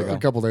couple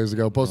days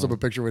ago. Posts up a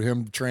picture with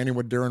him training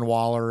with Darren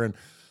Waller. And,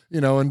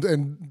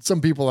 and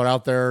some people are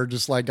out there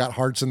just like got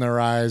hearts in their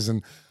eyes.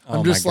 And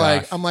I'm just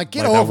like,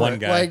 get over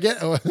it. Like,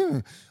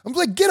 I'm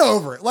like, get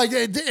over it. Like,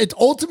 it's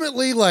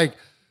ultimately like,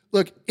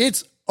 look,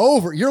 it's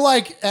over. You're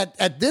like,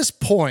 at this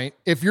point,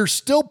 if you're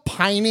still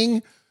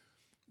pining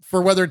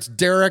for whether it's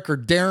Derek or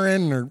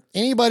Darren or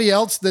anybody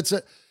else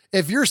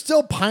if you're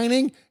still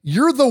pining,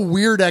 you're the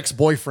weird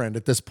ex-boyfriend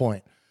at this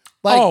point.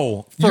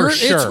 Like, for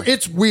sure.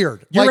 It's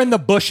weird. You're like, in the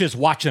bushes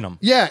watching them.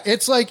 Yeah,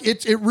 it's like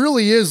it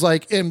really is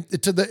like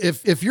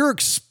if you're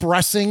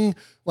expressing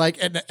like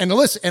and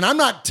listen, and I'm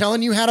not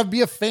telling you how to be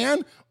a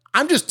fan.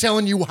 I'm just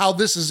telling you how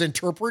this is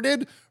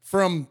interpreted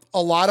from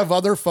a lot of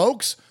other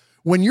folks.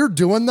 When you're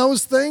doing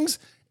those things,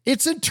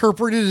 it's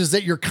interpreted as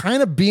that you're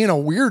kind of being a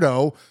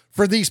weirdo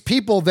for these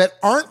people that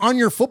aren't on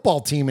your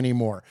football team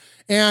anymore.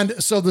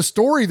 And so the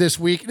story this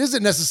week, it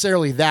isn't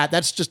necessarily that.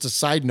 That's just a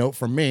side note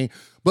from me.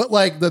 But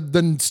like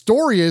the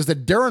story is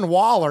that Darren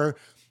Waller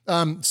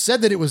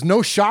said that it was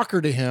no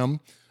shocker to him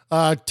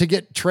to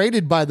get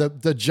traded by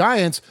the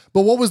Giants.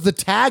 But what was the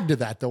tag to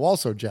that though?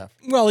 Also, Jeff.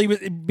 Well, he was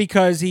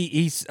because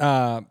he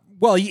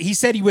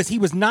said he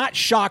was not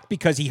shocked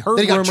because he heard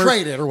that he got rumors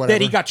traded or whatever.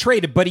 That he got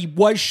traded, but he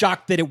was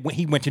shocked that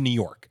he went to New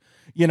York.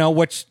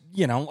 Which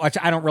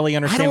I don't really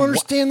understand. I don't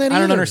understand that. I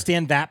don't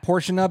understand that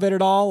portion of it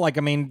at all. Like,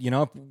 I mean,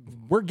 if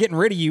we're getting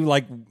rid of you,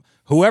 like.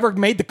 Whoever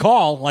made the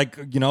call, like,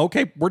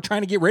 okay, we're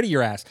trying to get rid of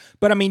your ass.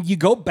 But I mean, you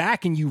go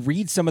back and you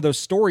read some of those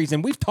stories,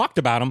 and we've talked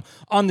about them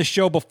on the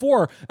show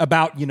before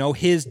about,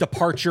 his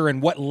departure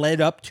and what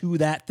led up to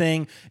that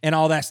thing and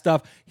all that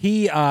stuff.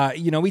 He,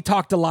 we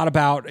talked a lot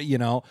about,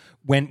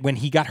 when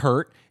he got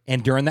hurt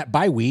and during that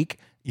bye week,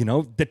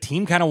 the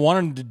team kind of wanted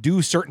him to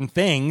do certain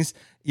things,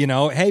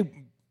 hey,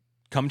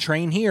 come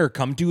train here,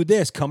 come do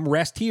this, come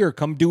rest here,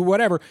 come do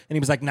whatever. And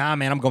he was like, nah,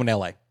 man, I'm going to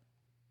LA.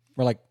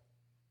 We're like,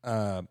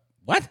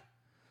 what?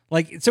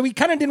 Like, so he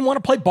kind of didn't want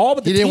to play ball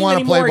with the team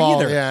anymore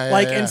either.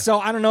 And so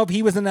I don't know if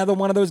he was another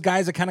one of those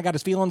guys that kind of got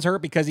his feelings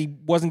hurt because he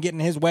wasn't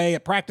getting his way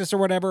at practice or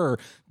whatever, or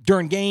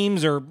during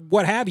games or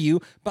what have you.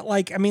 But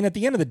like, I mean, at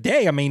the end of the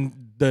day, I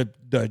mean,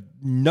 the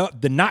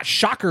not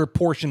shocker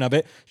portion of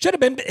it should have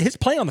been his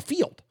play on the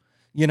field.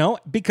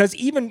 Because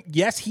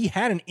yes, he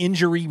had an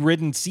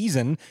injury-ridden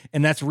season,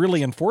 and that's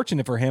really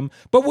unfortunate for him.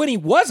 But when he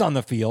was on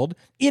the field,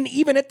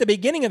 even at the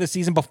beginning of the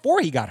season before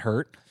he got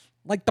hurt,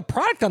 like the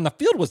product on the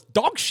field was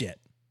dog shit.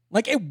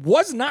 Like, it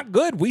was not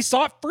good. We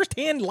saw it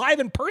firsthand live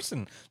in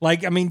person.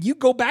 Like, I mean, you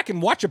go back and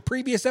watch a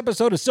previous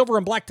episode of Silver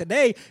and Black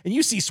today, and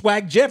you see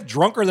Swag Jeff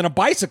drunker than a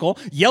bicycle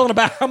yelling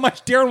about how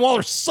much Darren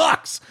Waller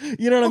sucks.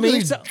 You know what I mean?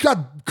 He's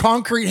got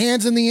concrete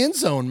hands in the end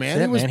zone,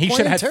 man. He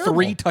should have had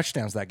 3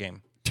 touchdowns that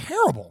game.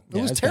 Terrible.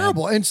 It was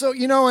terrible. Bad. And so,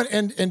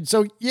 and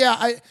so,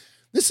 yeah,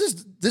 this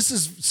is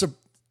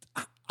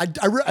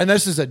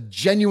a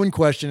genuine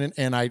question,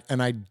 and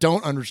I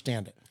don't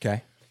understand it.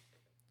 Okay.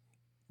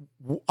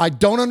 I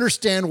don't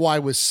understand why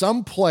with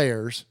some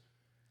players,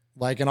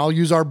 and I'll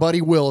use our buddy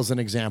Will as an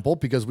example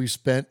because we've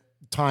spent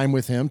time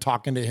with him,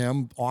 talking to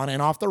him on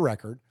and off the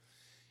record.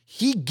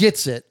 He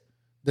gets it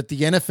that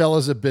the NFL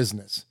is a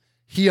business.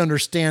 He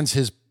understands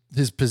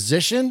his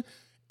position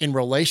in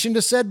relation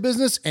to said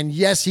business. And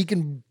yes, he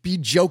can be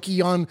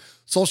jokey on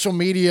social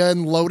media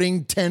and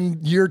loading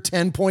year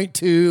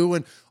 10.2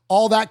 and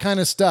all that kind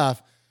of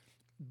stuff.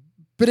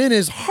 But in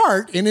his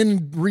heart and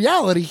in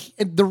reality,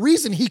 the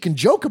reason he can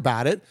joke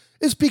about it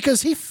is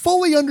because he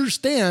fully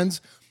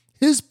understands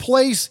his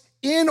place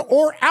in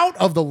or out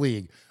of the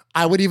league.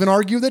 I would even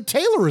argue that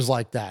Taylor is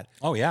like that.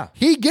 Oh, yeah.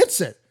 He gets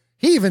it.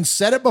 He even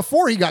said it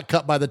before he got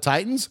cut by the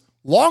Titans.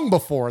 Long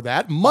before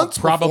that, months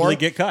before. Probably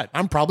get cut.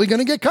 I'm probably going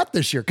to get cut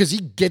this year because he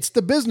gets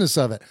the business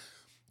of it.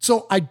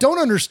 So I don't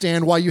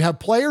understand why you have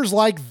players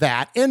like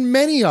that and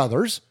many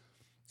others,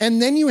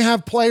 and then you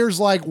have players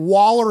like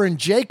Waller and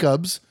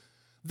Jacobs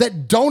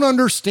that don't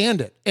understand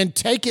it and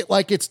take it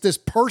like it's this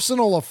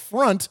personal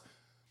affront.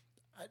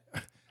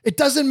 It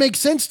doesn't make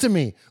sense to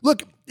me.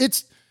 Look,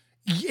 it's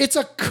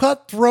a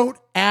cutthroat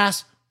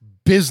ass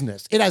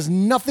business. It has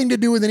nothing to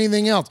do with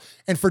anything else.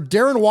 And for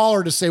Darren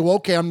Waller to say, well,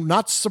 okay, I'm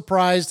not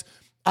surprised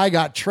I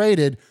got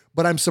traded,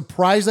 but I'm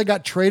surprised I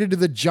got traded to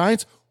the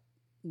Giants.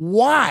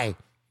 Why?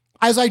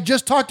 As I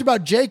just talked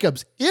about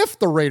Jacobs, if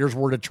the Raiders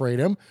were to trade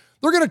him,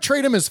 they're going to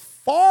trade him as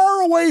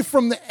far away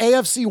from the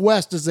AFC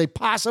West as they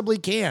possibly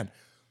can.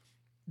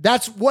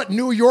 That's what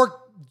New York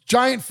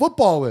Giant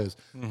football is.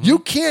 Mm-hmm. You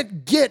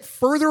can't get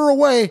further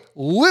away,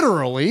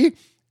 literally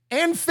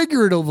and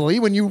figuratively,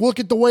 when you look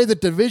at the way that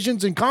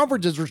divisions and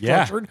conferences are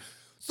structured. Yeah.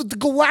 So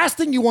the last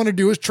thing you want to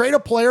do is trade a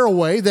player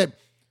away that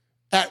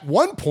at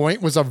one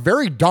point was a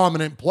very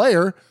dominant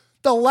player.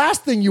 The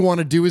last thing you want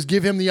to do is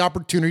give him the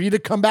opportunity to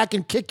come back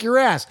and kick your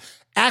ass.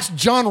 Ask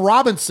John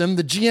Robinson,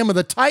 the GM of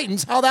the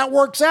Titans, how that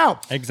works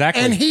out.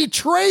 Exactly. And he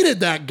traded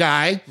that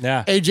guy,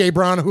 A.J.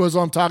 Brown, who is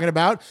what I'm talking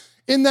about,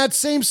 in that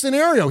same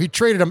scenario. He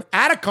traded him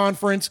at a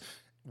conference,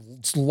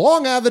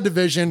 long out of the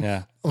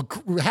division,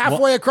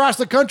 halfway across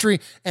the country,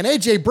 and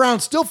A.J. Brown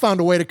still found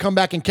a way to come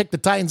back and kick the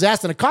Titans'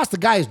 ass, and it cost the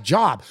guy his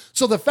job.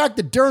 So the fact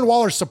that Darren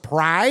Waller's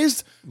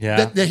surprised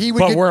that he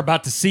would we're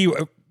about to see,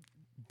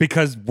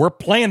 because we're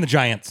playing the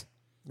Giants.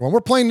 Well,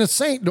 we're playing the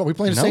Saints. No, we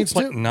playing the Saints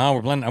too? No,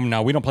 we're playing.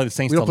 No, we don't play the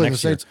Saints We don't till play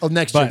next the year. Saints. Oh,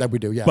 next year that we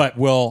do, yeah. But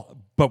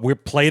we're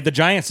playing the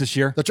Giants this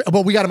year.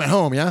 But we got them at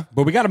home, yeah?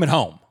 But we got them at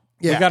home.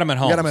 Yeah, we got him at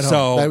home. We got him at home.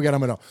 So We got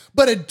him at home.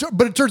 But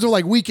in terms of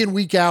like week in,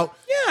 week out,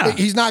 Yeah.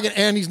 he's not going to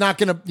end. He's not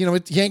going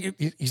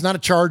to, he's not a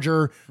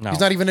Charger. No. He's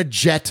not even a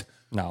Jet.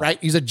 No. Right?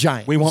 He's a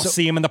Giant. we won't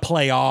see him in the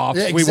playoffs.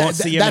 Yeah, We won't exact-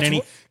 see him in that's any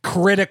what-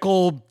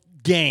 critical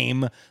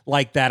game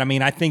like that. I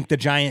mean, I think the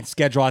Giants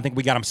schedule, I think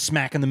we got them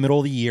smack in the middle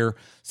of the year,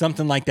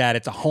 something like that.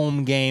 It's a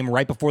home game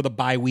right before the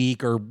bye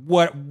week or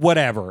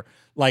whatever.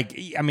 Like,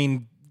 I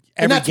mean,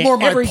 And that's more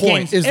my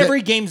point, is that-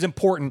 every game's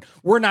important.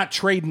 We're not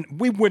trading.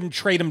 We wouldn't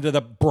trade him to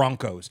the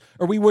Broncos,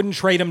 or we wouldn't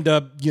trade him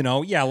to,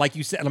 like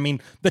you said, I mean,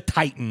 the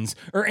Titans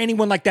or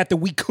anyone like that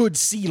we could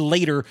see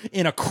later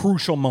in a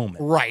crucial moment.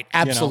 Right.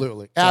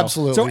 Absolutely.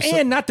 Absolutely. So,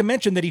 and not to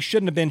mention that he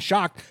shouldn't have been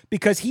shocked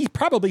because he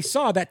probably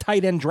saw that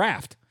tight end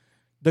draft,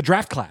 the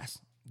draft class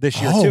this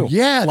year Oh, too.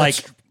 yeah, Like,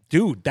 that's-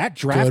 dude, that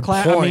draft Good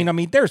class. point. I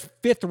mean, there's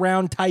 5th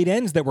round tight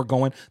ends that were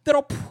going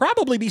that'll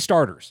probably be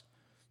starters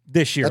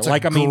this year. That's a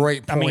like,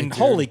 great I mean, point, dude.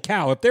 holy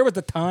cow! If there was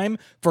a time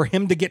for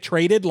him to get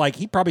traded, like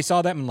he probably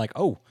saw that and like,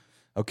 oh,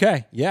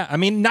 okay, yeah. I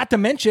mean, not to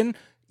mention,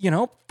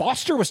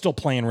 Foster was still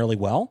playing really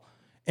well.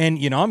 And,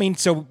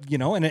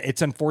 and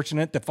it's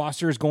unfortunate that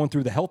Foster is going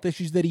through the health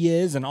issues that he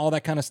is and all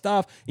that kind of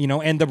stuff,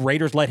 and the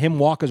Raiders let him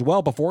walk as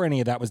well before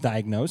any of that was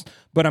diagnosed.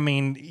 But I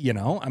mean,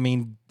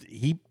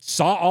 he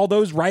saw all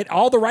the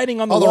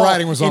writing on the wall. All the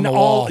writing was on the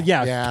wall.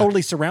 Yeah,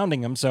 totally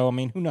surrounding him. So, I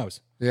mean, who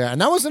knows? Yeah.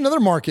 And that was another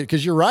market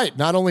because you're right.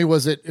 Not only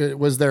was it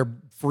was their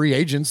free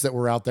agents that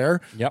were out there,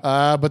 Yep.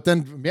 but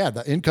then,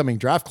 the incoming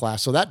draft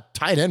class. So that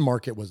tight end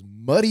market was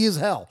muddy as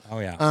hell. Oh,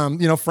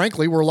 yeah.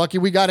 Frankly, we're lucky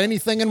we got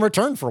anything in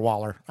return for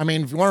Waller. I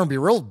mean, if you want to be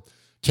real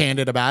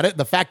candid about it,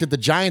 the fact that the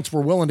Giants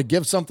were willing to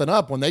give something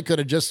up when they could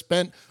have just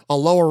spent a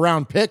lower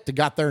round pick to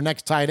got their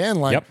next tight end,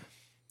 like, Yep.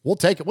 we'll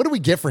take it. What did we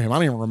get for him? I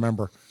don't even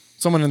remember.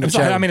 Someone in the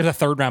chat. I mean, it was a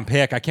 3rd round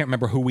pick. I can't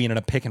remember who we ended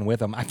up picking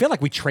with him. I feel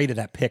like we traded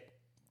that pick.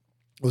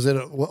 Was it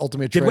an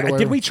ultimate Did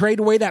trade? we trade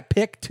away that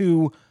pick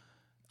to?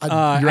 You're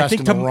I asking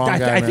think the wrong guy,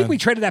 I think man. we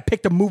traded that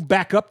pick to move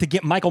back up to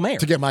get Michael Mayer.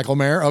 To get Michael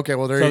Mayer. Okay,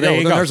 well, there So you there go.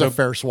 you Then go. there's So a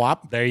fair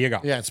swap. There you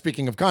go. Yeah, and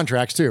speaking of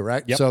contracts too,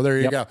 right? Yep. So there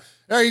you Yep. go.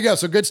 There you go.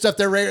 So good stuff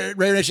there, Raider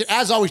Nation.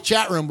 As always,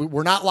 chat room.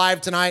 We're not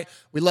live tonight.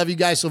 We love you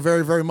guys so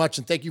very, very much,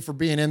 and thank you for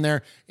being in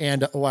there.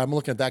 And I'm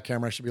looking at that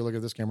camera. I should be looking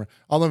at this camera.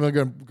 I'm going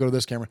to go to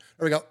this camera.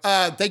 There we go.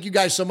 Thank you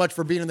guys so much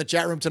for being in the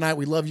chat room tonight.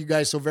 We love you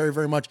guys so very,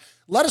 very much.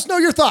 Let us know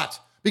your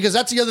thoughts because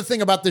that's the other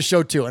thing about this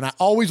show too. And I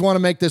always want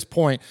to make this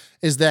point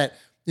is that,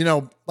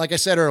 like I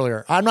said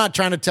earlier, I'm not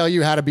trying to tell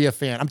you how to be a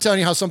fan. I'm telling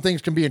you how some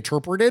things can be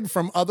interpreted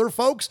from other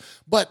folks,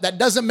 but that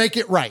doesn't make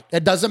it right.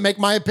 It doesn't make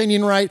my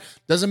opinion right.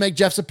 Doesn't make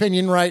Jeff's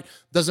opinion right.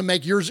 Doesn't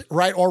make yours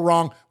right or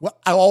wrong. Well,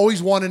 I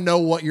always want to know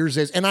what yours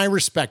is, and I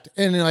respect it.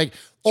 And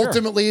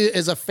ultimately,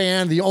 as a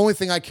fan, the only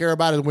thing I care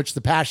about is which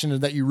the passion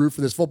is that you root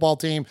for this football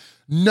team.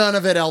 None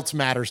of it else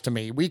matters to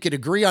me. We could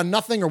agree on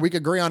nothing or we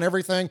could agree on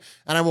everything,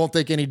 and I won't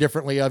think any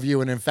differently of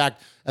you. And in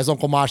fact, as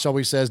Uncle Mosh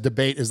always says,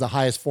 debate is the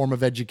highest form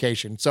of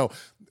education. So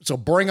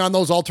bring on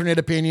those alternate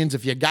opinions.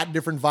 If you got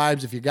different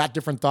vibes, if you got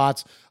different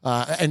thoughts,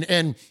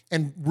 and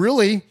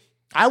really,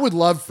 I would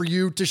love for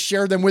you to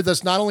share them with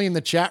us, not only in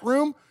the chat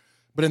room,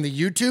 but in the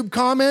YouTube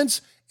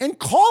comments, and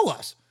call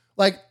us.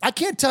 Like, I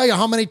can't tell you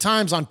how many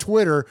times on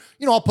Twitter,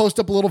 I'll post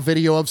up a little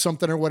video of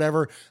something or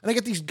whatever, and I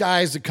get these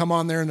guys that come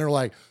on there and they're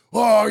like,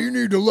 oh, you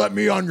need to let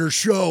me on your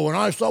show, and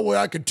I thought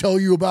I could tell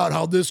you about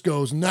how this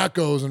goes and that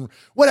goes and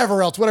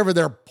whatever else, whatever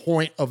their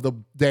point of the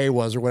day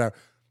was or whatever.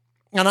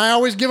 And I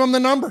always give them the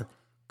number.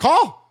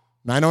 Call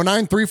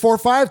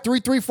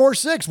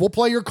 909-345-3346. We'll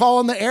play your call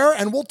on the air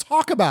and we'll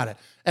talk about it,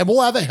 and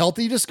we'll have a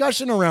healthy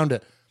discussion around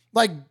it.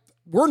 Like,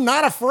 we're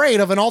not afraid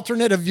of an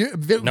alternative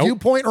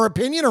viewpoint or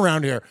opinion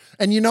around here.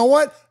 And you know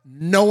what?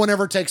 No one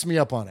ever takes me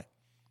up on it.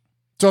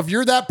 So if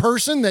you're that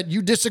person that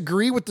you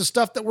disagree with the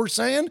stuff that we're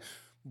saying,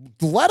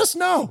 let us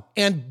know.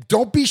 And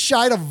don't be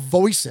shy to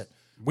voice it.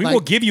 We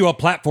will give you a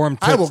platform.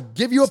 I will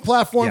give you a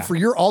platform Yeah. for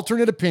your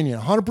alternate opinion.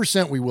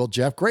 100% we will,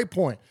 Jeff. Great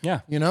point.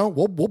 Yeah.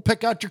 We'll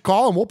pick out your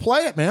call and we'll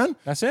play it, man.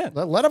 That's it.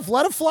 Let it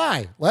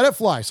fly. Let it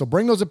fly. So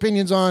bring those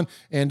opinions on,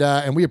 and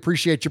we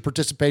appreciate your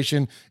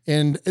participation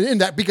in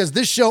that, because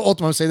this show,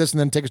 ultimately, I'll say this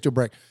and then take us to a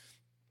break.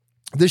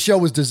 This show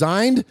was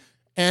designed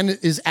and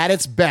is at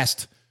its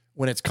best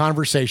when it's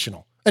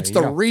conversational. It's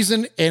the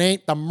reason it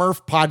ain't the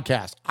Murph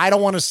podcast. I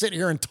don't want to sit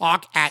here and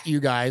talk at you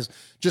guys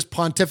just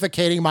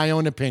pontificating my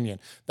own opinion.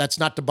 That's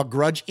not to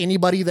begrudge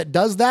anybody that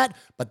does that,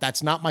 but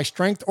that's not my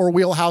strength or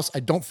wheelhouse.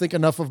 I don't think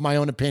enough of my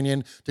own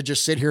opinion to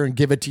just sit here and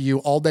give it to you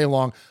all day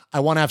long.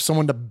 I want to have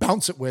someone to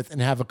bounce it with and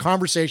have a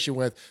conversation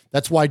with.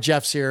 That's why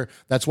Jeff's here.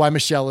 That's why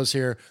Michelle is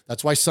here.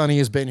 That's why Sonny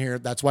has been here.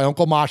 That's why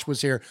Uncle Mosh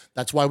was here.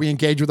 That's why we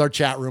engage with our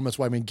chat room. That's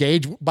why we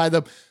engage by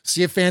the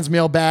CF Fans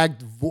mailbag,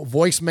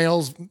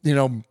 voicemails,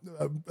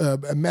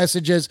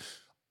 messages,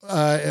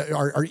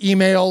 our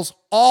emails,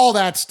 all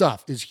that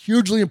stuff is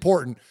hugely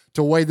important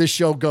to the way this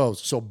show goes.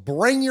 So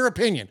bring your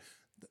opinion.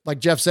 Like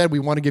Jeff said, we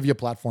want to give you a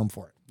platform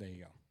for it. There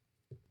you go.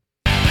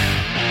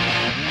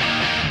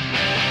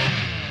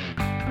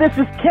 This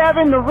is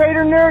Kevin, the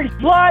Raider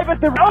Nerd, live at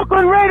the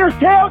Oakland Raiders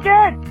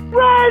tailgate.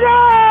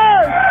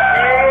 Raiders!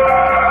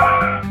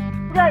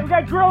 We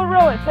got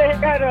Gorilla. Say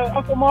hi to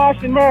Uncle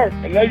Mosh and Murph.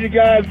 I love you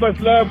guys. Much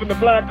love from the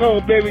black hole,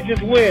 baby.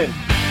 Just win.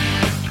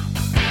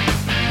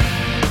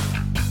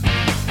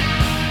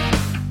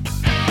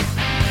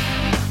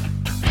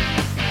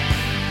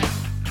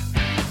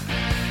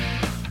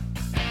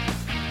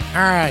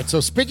 All right. So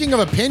speaking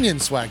of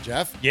opinions, Swag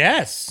Jeff.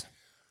 Yes.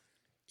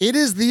 It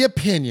is the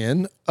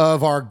opinion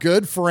of our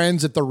good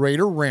friends at the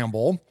Raider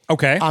Ramble.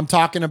 Okay. I'm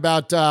talking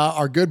about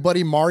our good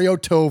buddy Mario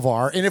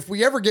Tovar. And if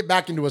we ever get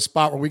back into a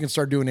spot where we can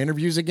start doing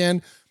interviews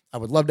again, I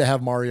would love to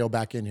have Mario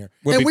back in here.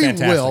 Would be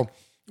fantastic. Will.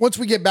 Once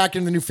we get back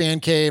into the new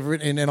fan cave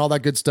and all that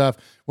good stuff,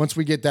 once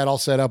we get that all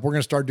set up, we're going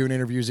to start doing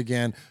interviews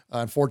again,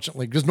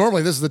 unfortunately, because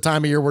normally this is the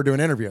time of year we're doing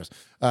interviews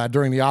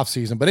during the off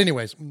season. But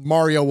anyways,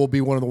 Mario will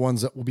be one of the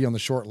ones that will be on the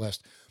short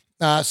list.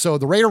 So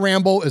the Raider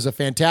Ramble is a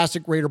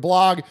fantastic Raider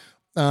blog.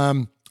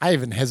 I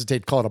even hesitate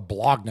to call it a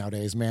blog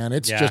nowadays, man.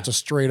 It's just a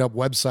straight up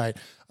website.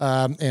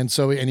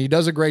 And he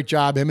does a great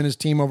job, him and his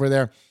team over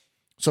there.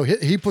 So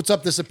he puts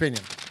up this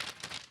opinion.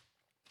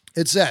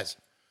 It says,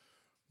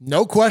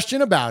 no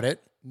question about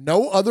it,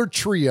 no other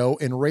trio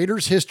in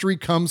Raiders history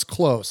comes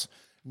close.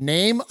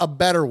 Name a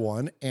better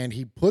one. And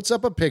he puts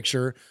up a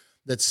picture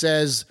that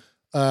says,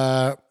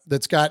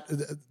 that's got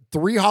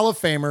 3 Hall of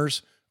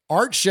Famers,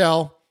 Art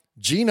Shell,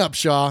 Gene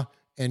Upshaw,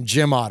 and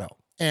Jim Otto.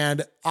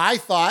 And I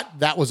thought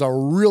that was a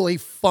really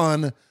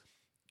fun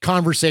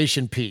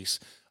conversation piece.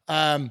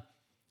 I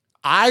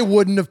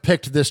wouldn't have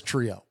picked this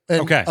trio.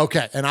 And,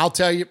 okay. And I'll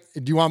tell you,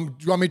 do you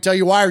want me to tell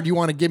you why, or do you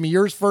want to give me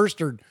yours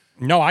first? Or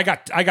no, I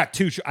got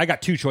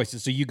two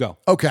choices. So you go.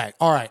 Okay.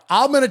 All right.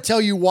 I'm going to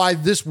tell you why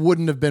this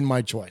wouldn't have been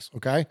my choice.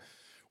 Okay.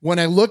 When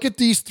I look at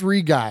these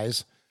 3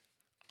 guys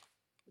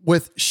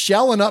with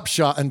Shell and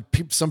Upshaw, and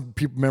some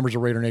people, members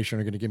of Raider Nation,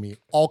 are going to give me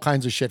all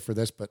kinds of shit for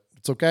this, but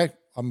it's okay.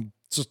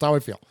 It's just how I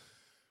feel.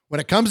 When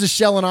it comes to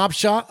Shell and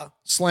Upshaw,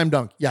 slam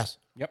dunk. Yes.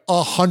 Yep.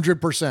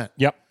 100%.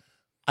 Yep.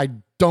 I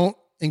don't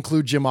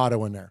include Jim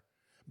Otto in there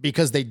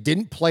because they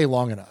didn't play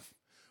long enough.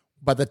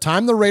 By the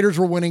time the Raiders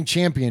were winning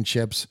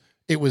championships,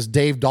 it was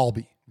Dave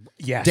Dalby.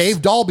 Yes.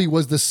 Dave Dalby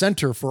was the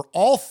center for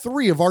all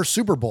 3 of our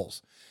Super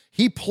Bowls.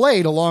 He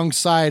played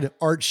alongside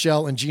Art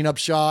Shell and Gene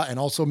Upshaw and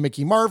also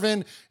Mickey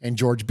Marvin and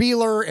George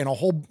Beeler and a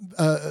whole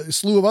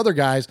slew of other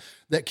guys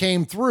that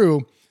came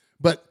through.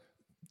 But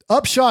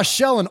Upshaw,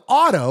 Shell, and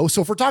Otto,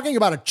 so if we're talking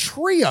about a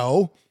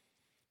trio,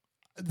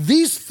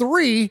 these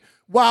 3,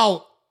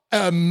 while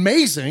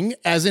amazing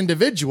as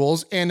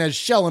individuals and as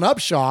Shell and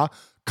Upshaw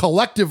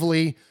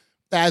collectively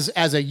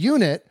as a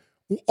unit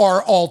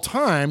are all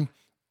time,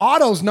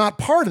 Otto's not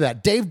part of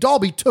that. Dave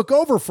Dalby took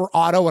over for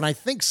Otto in, I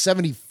think,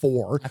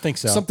 74. I think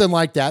so. Something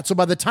like that. So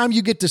by the time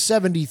you get to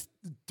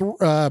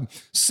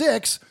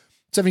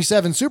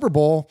 77 Super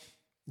Bowl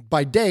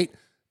by date,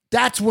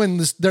 that's when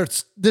this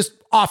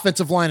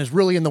offensive line is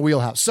really in the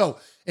wheelhouse. So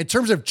in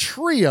terms of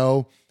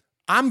trio,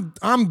 I'm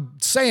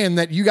saying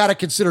that you got to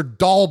consider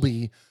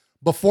Dalby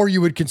before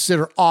you would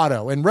consider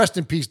Otto. And rest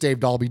in peace, Dave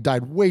Dalby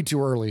died way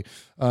too early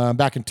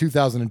back in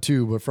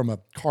 2002, but from a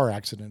car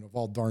accident of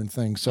all darn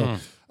things. So,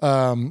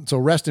 so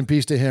rest in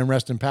peace to him.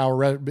 Rest in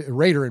power.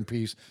 Raider in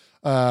peace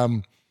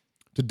to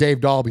Dave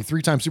Dalby,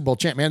 3-time Super Bowl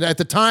champ. Man, at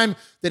the time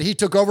that he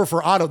took over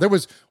for Otto,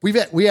 we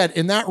had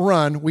in that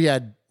run we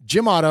had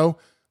Jim Otto.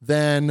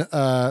 Then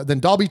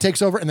Dalby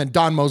takes over, and then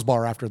Don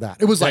Mosbar after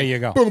that. It was like, there you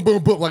go. Boom,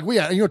 boom, boom. Like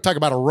talk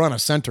about a run of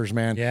centers,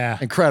 man. Yeah.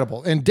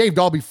 Incredible. And Dave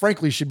Dalby,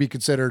 frankly, should be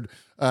considered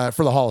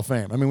for the Hall of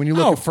Fame. I mean, when you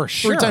look at for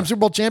sure. 3-time Super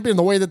Bowl champion,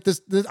 the way that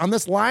this on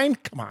this line,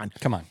 come on.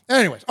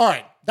 Anyways, all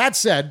right. That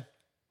said,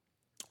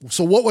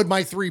 so what would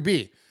my 3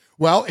 be?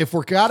 Well, if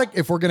we're going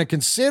to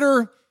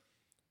consider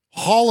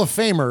Hall of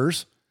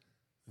Famers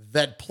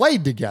that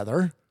played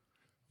together,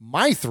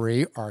 my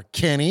 3 are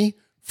Kenny,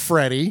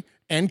 Freddie,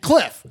 and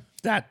Cliff.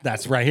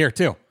 That's right here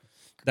too.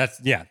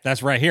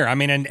 That's right here. I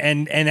mean,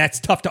 and that's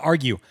tough to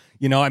argue.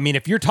 You know, I mean,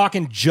 if you're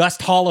talking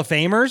just Hall of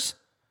Famers,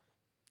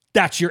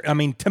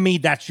 to me,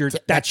 that's your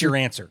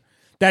answer.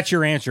 That's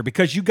your answer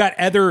because you got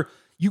other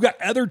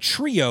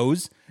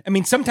trios. I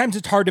mean, sometimes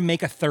it's hard to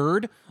make a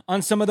third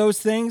on some of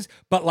those things,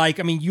 but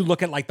you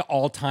look at the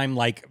all-time,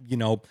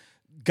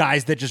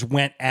 guys that just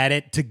went at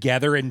it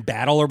together in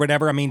battle or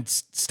whatever. I mean,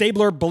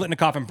 Stabler,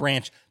 Biletnikoff, and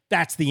Branch,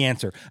 that's the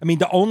answer. I mean,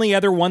 the only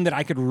other one that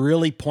I could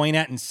really point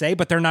at and say,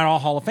 but they're not all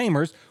Hall of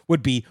Famers,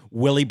 would be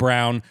Willie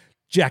Brown,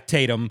 Jack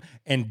Tatum,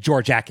 and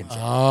George Atkinson.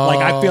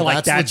 I feel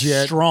like that's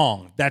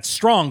strong. That's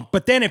strong.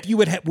 But then if you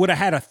would have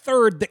had a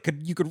third that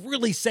you could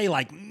really say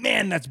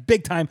man, that's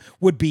big time,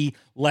 would be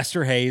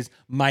Lester Hayes,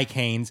 Mike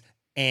Haynes,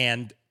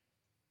 and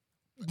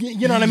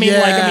you know what I mean?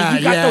 Yeah,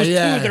 you got those two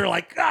that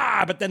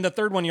are but then the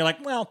third one, you're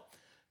like, well.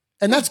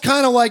 And that's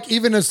kind of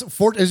even as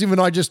even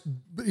though I just,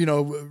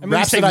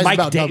 rhapsodized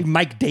about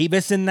Mike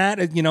Davis in that,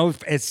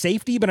 as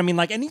safety. But I mean,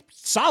 and he's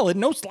solid,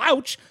 no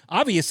slouch,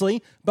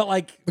 obviously. But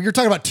but you're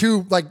talking about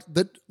 2,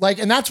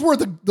 and that's where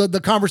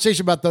the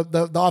conversation about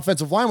the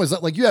offensive line was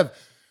that you have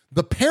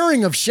the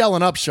pairing of Shell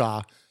and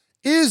Upshaw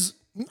is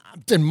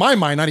in my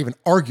mind, not even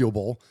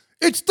arguable.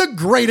 It's the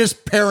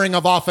greatest pairing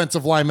of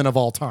offensive linemen of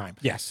all time.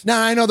 Yes.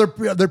 Now, I know there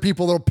are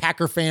people, little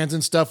Packer fans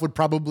and stuff would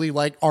probably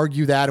like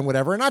argue that and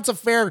whatever, and that's a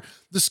fair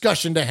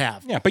discussion to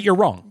have. Yeah, but you're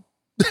wrong.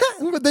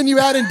 But then you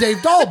add in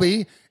Dave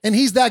Dalby, and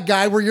he's that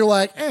guy where you're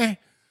like,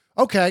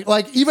 okay.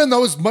 Like, even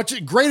though as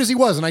much great as he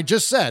was, and I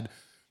just said,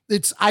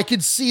 I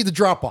could see the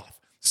drop-off.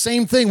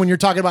 Same thing when you're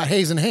talking about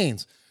Hayes and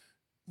Haynes.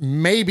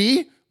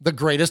 Maybe the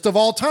greatest of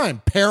all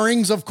time.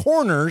 Pairings of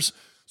corners.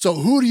 So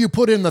who do you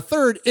put in the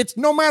third? It's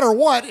no matter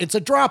what, it's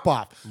a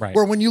drop-off. Right.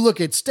 Where when you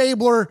look at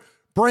Stabler,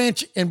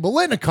 Branch, and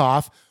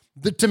Biletnikoff,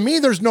 to me,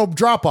 there's no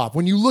drop-off.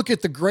 When you look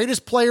at the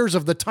greatest players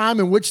of the time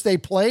in which they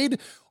played,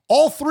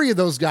 all three of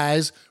those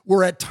guys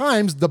were at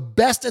times the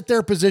best at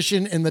their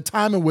position in the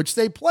time in which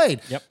they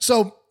played. Yep.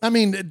 So, I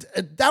mean,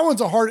 that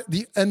one's a hard,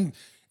 and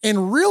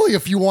really,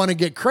 if you want to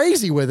get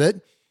crazy with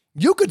it,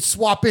 you could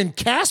swap in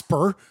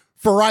Casper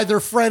for either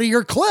Freddie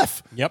or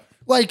Cliff. Yep.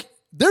 Like,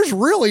 there's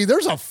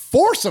a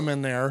foursome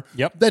in there.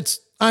 Yep. That's,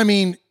 I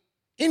mean,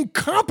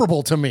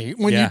 incomparable to me.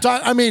 When you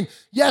talk, I mean,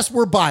 yes,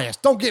 we're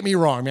biased. Don't get me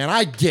wrong, man.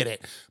 I get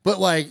it. But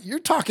like, you're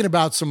talking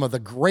about some of the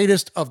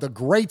greatest of the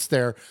greats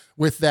there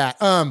with that.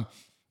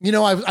 You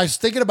know, I was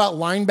thinking about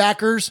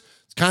linebackers.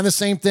 It's kind of the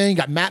same thing. You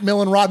got Matt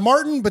Millen, Rod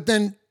Martin, but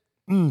then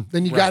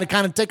you got to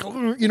kind of take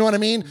you know what I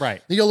mean?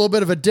 Right. You get a little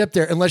bit of a dip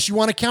there, unless you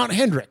want to count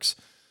Hendricks.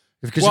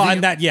 Because Well,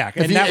 and that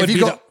would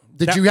be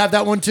did you have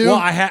that one too? Well,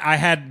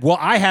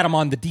 I had him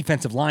on the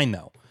defensive line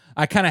though.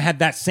 I kind of had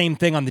that same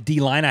thing on the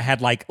D line. I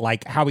had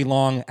like Howie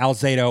Long,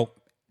 Alzado,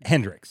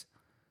 Hendricks.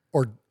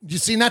 Or you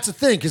see, and that's the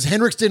thing, because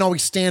Hendricks didn't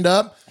always stand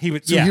up. He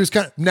was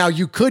kind of, now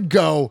you could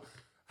go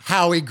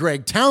Howie,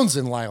 Greg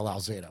Townsend, Lyle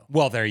Alzado.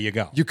 Well, there you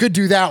go. You could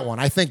do that one.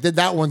 I think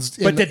that one's.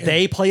 But did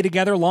they play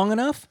together long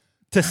enough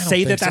to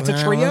say that that's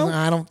a trio?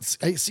 I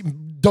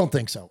don't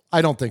think so.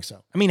 I don't think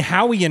so. I mean,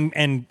 Howie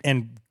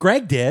and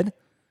Greg did,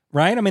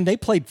 right? I mean, they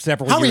played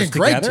several Howie years and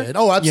Greg together. did.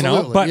 Oh,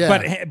 absolutely. You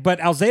know, but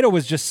Alzado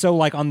was just so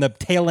like on the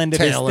tail end of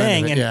his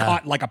thing and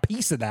caught like a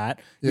piece of that.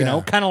 You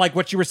know, kind of like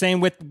what you were saying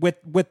with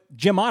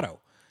Jim Otto.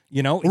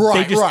 You know,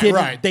 they just didn't.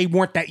 Right. They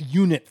weren't that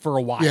unit for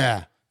a while.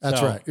 Yeah,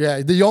 that's right.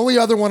 Yeah, the only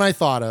other one I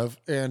thought of,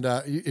 and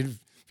you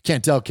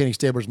can't tell, Kenny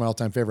Stabler's my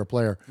all-time favorite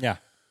player. Yeah,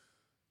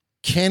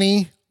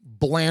 Kenny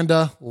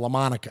Blanda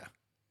LaMonica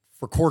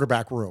for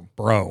quarterback room.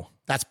 Bro,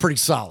 that's pretty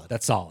solid.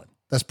 That's solid.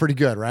 That's pretty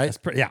good, right? That's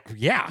pretty.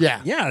 Yeah.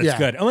 That's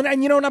good.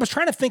 And you know, and I was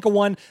trying to think of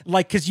one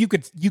like, because you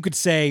could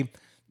say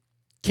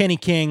Kenny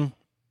King,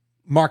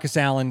 Marcus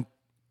Allen.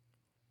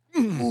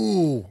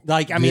 Ooh,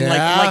 like I mean,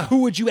 like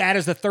who would you add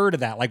as the third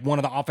of that? Like one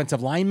of the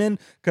offensive linemen?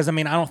 Because I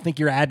mean, I don't think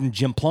you're adding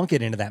Jim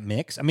Plunkett into that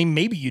mix. I mean,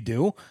 maybe you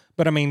do,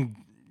 but I mean,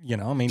 you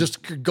know,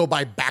 just go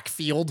by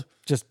backfield.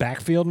 Just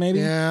backfield,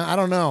 maybe. Yeah, I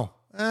don't know.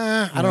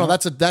 I don't know.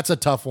 That's a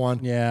tough one.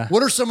 Yeah.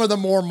 What are some of the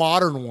more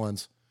modern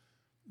ones?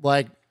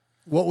 Like,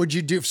 what would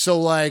you do? So,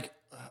 like,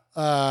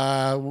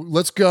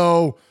 let's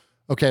go.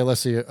 Okay,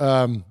 let's see.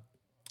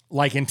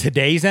 Like in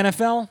today's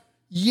NFL.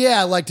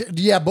 Yeah,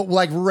 but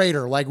like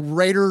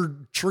Raider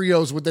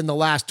trios within the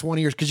last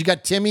 20 years, because you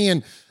got Timmy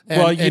and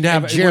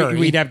Jerry.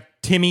 We'd have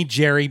Timmy,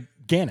 Jerry,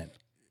 Gannon.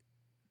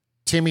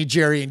 Timmy,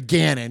 Jerry, and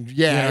Gannon.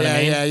 Yeah, you know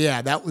I mean?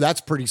 Yeah. That's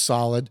pretty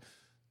solid.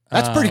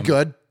 That's pretty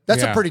good.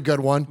 That's a pretty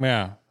good one.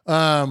 Yeah.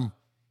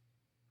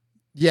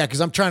 Yeah, because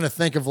I'm trying to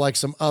think of like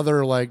some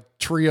other like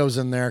trios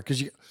in there.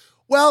 Because you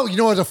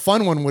know what a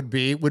fun one would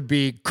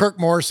be Kirk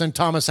Morrison,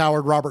 Thomas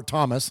Howard, Robert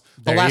Thomas.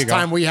 The last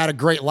time we had a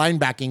great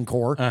linebacking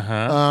core.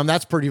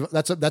 That's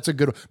a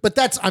good one.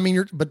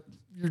 But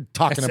you're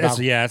talking about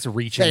it's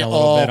reaching a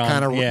little bit.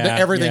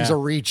 Everything's a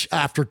reach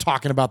after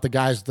talking about the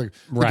guys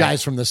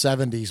guys from the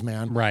 70s,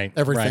 man. Right.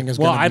 Everything is.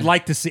 Well, I'd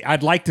like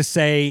to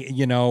say,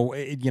 you know,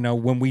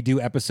 when we do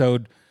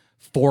episode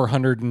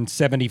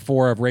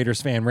 474 of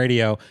Raiders Fan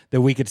Radio,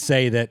 that we could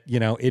say that, you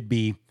know, it'd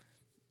be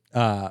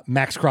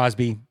Max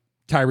Crosby,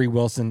 Tyree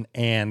Wilson,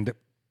 and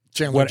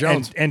Chandler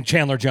Jones. And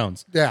Chandler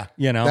Jones. Yeah.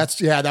 You know?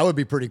 That would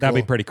be pretty cool.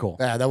 That'd be pretty cool.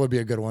 Yeah, that would be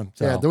a good one.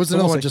 So, there was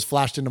another one just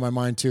flashed into my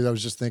mind too that I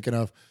was just thinking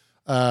of.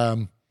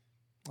 Oh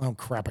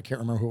crap, I can't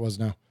remember who it was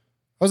now. There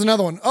was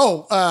another one.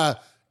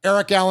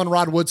 Eric Allen,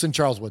 Rod Woodson,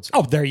 Charles Woodson.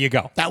 Oh, there you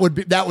go. That'd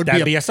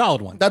be a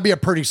solid one. That'd be a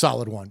pretty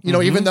solid one. You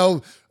know, even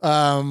though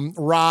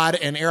Rod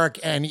and Eric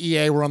and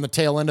EA were on the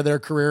tail end of their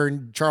career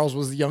and Charles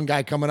was the young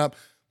guy coming up,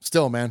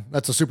 still, man,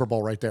 that's a Super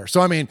Bowl right there.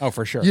 So, I mean,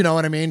 for sure. You know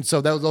what I mean?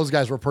 So those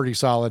guys were pretty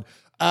solid.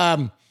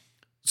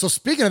 So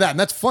speaking of that, and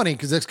that's funny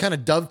because this kind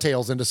of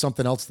dovetails into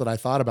something else that I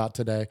thought about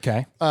today.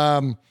 Okay.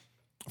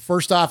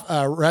 First off,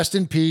 rest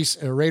in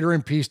peace, Raider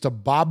in peace to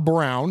Bob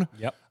Brown.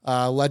 Yep.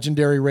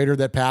 Legendary Raider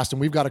that passed. And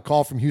we've got a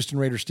call from Houston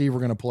Raider Steve we're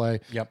going to play.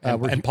 Yep.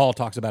 And Paul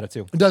talks about it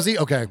too. Does he?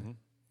 Okay.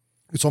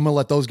 So I'm going to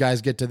let those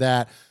guys get to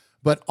that.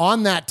 But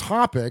on that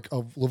topic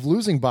of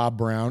losing Bob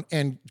Brown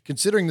and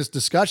considering this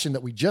discussion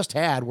that we just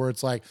had where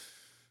it's like,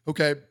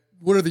 okay,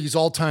 what are these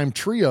all-time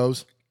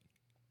trios?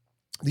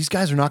 These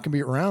guys are not going to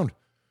be around.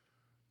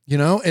 You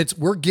know,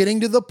 we're getting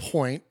to the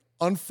point,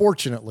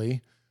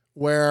 unfortunately,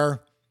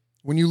 where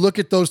when you look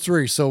at those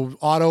three, so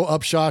Otto,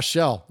 Upshaw,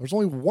 Shell, there's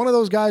only one of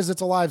those guys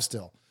that's alive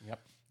still. Yep.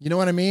 You know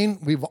what I mean?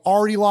 We've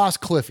already lost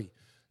Cliffy.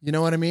 You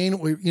know what I mean?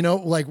 We've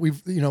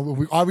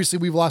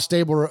lost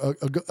Stabler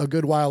a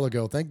good while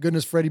ago. Thank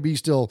goodness Freddie B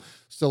still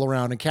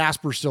around, and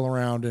Casper's still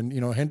around, and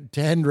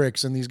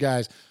Hendricks and these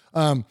guys.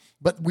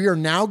 But we are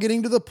now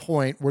getting to the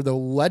point where the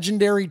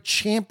legendary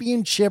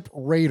championship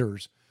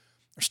Raiders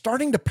are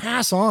starting to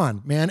pass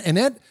on, man. And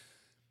I'm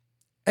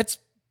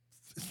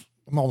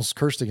almost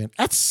cursed again.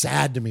 That's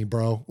sad to me,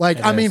 bro.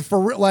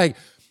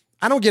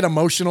 I don't get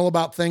emotional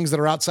about things that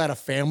are outside of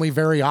family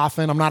very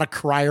often. I'm not a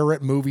crier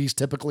at movies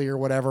typically or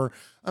whatever.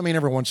 I mean,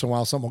 every once in a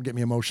while, something will get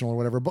me emotional or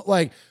whatever.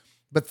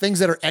 But things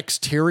that are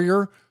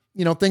exterior,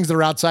 things that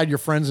are outside your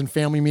friends and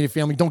family, immediate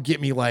family, don't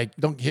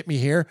hit me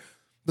here.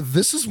 But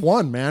this is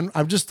one, man.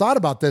 I've just thought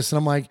about this and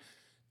I'm like,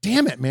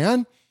 damn it,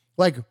 man.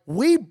 Like,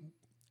 we,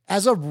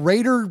 as a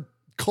Raider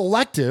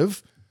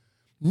collective,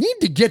 need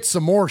to get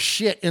some more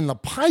shit in the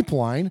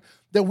pipeline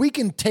that we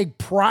can take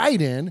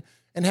pride in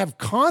and have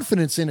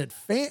confidence in it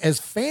as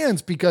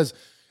fans, because,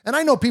 and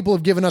I know people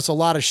have given us a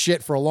lot of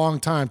shit for a long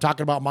time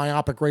talking about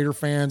myopic Raider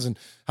fans and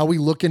how we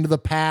look into the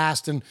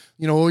past and,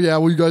 oh yeah,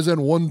 well, you guys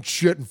hadn't won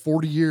shit in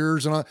 40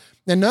 years. And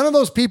none of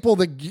those people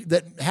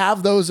that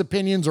have those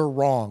opinions are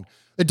wrong.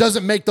 It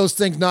doesn't make those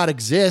things not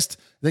exist.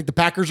 I think the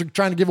Packers are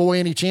trying to give away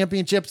any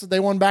championships that they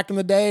won back in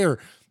the day, or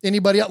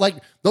anybody else. Like,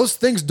 those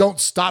things don't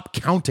stop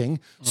counting.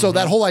 Mm-hmm. So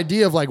that whole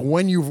idea of like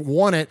when you've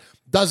won it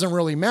doesn't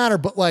really matter.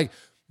 But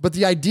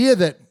the idea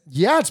that,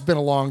 yeah, it's been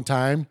a long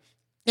time,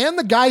 and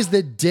the guys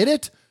that did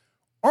it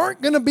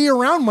aren't going to be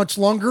around much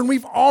longer, and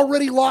we've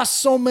already lost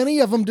so many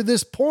of them to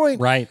this point.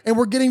 Right. And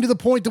we're getting to the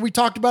point that we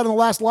talked about in the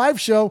last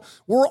live show.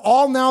 We're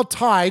all now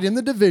tied in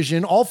the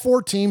division, all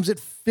 4 teams at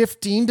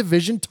 15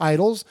 division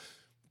titles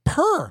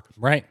per.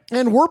 Right.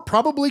 And we're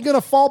probably going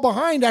to fall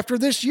behind after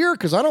this year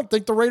because I don't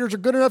think the Raiders are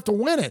good enough to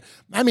win it.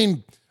 I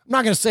mean, I'm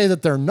not going to say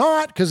that they're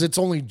not because it's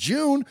only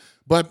June,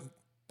 but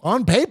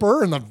on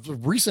paper in the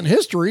recent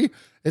history,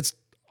 it's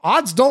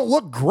odds don't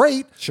look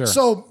great. Sure.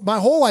 So my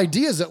whole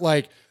idea is that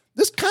like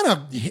this kind of,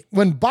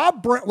 when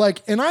Bob Brown,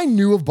 and I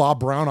knew of Bob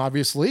Brown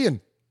obviously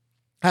and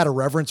had a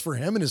reverence for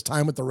him and his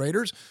time with the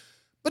Raiders,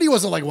 but he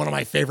wasn't like one of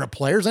my favorite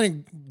players. I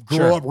didn't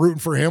grow up rooting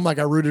for him like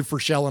I rooted for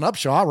Shell and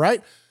Upshaw,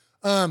 right?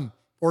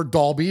 Or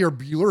Dalby or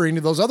Bueller or any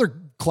of those other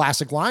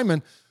classic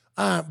linemen.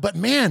 But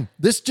man,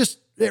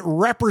 it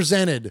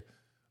represented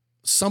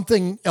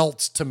something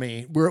else to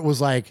me where it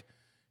was like,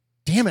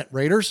 damn it,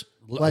 Raiders.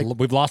 Like,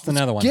 we've lost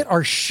another one. Get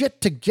our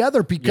shit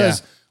together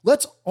because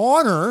let's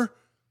honor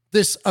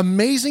this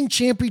amazing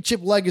championship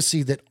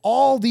legacy that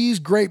all these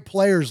great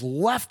players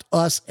left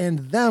us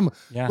and them.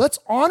 Yeah. Let's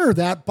honor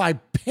that by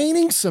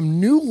painting some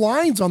new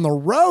lines on the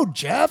road,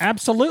 Jeff.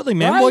 Absolutely,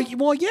 man. Right?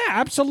 Well, yeah,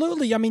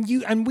 absolutely. I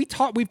mean, we've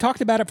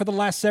talked about it for the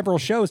last several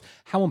shows,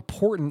 how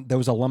important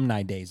those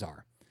alumni days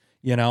are.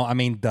 I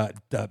mean,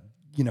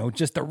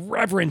 just the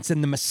reverence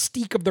and the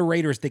mystique of the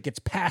Raiders that gets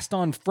passed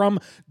on from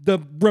the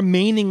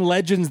remaining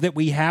legends that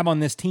we have on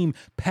this team,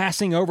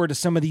 passing over to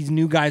some of these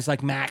new guys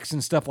like Max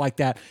and stuff like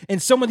that.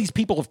 And some of these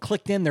people have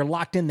clicked in, they're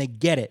locked in, they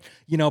get it,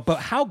 but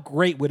how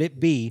great would it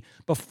be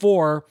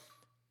before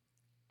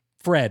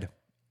Fred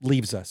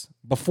leaves us,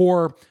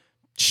 before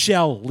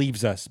Shell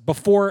leaves us,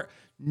 before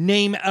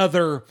name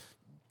other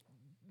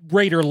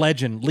Raider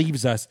legend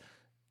leaves us,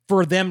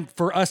 for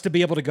us to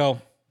be able to go,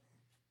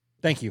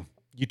 thank you.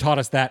 You taught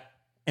us that.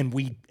 And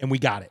we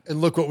got it. And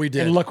look what we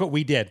did.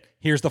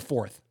 Here's the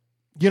 4th.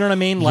 You know what I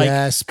mean? Like,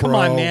 yes, come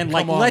on, man.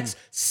 Like, let's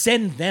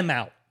send them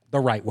out the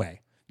right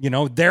way.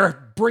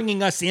 They're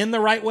bringing us in the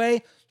right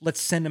way.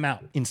 Let's send them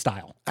out in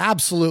style.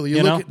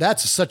 Absolutely.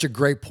 That's such a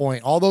great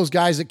point. All those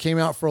guys that came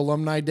out for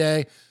Alumni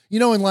Day,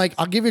 and like,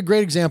 I'll give you a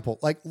great example.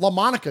 Like,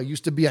 LaMonica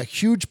used to be a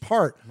huge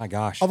part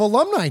of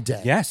Alumni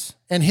Day. Yes.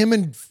 And him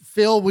and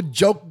Phil would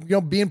joke,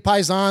 being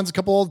paisans, a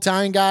couple old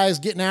Italian guys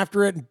getting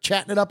after it and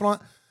chatting it up and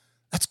all.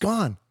 That's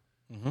gone.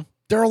 Mm-hmm.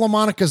 Daryle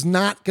Lamonica's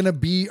not going to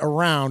be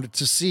around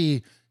to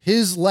see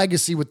his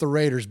legacy with the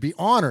Raiders be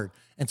honored.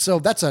 And so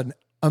that's an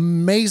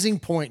amazing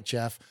point,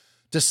 Jeff,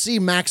 to see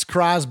Max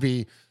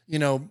Crosby,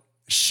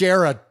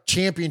 share a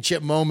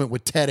championship moment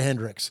with Ted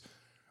Hendricks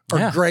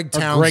or Greg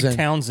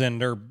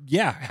Townsend. Or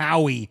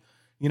Howie,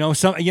 you know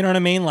what I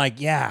mean? Like,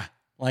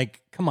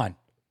 come on,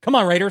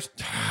 Raiders.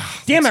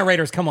 Damn it,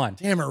 Raiders. Come on.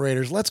 Damn it,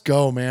 Raiders. Let's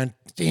go, man.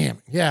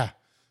 Damn. Yeah.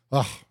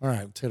 Oh, all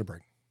right. Let's hit a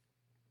break.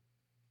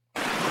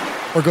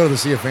 Or go to the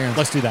Sea of Fans.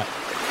 Let's do that.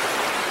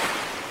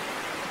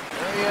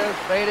 There he is,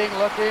 fading,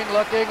 looking.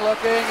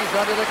 He's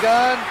under the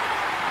gun.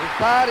 He's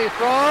tied, he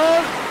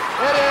throws.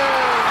 It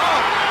is.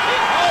 Oh, he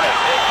caught it.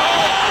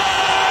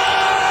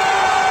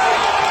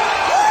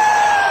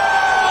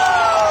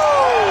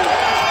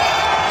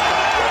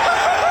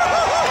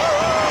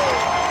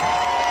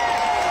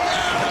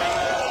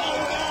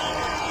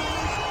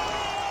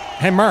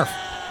 Hey, Murph.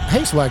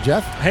 Hey, Swag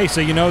Jeff. Hey,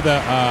 so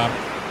the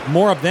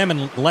more of them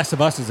and less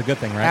of us is a good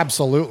thing, right?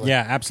 Absolutely.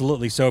 Yeah,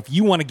 absolutely. So if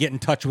you want to get in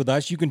touch with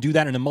us, you can do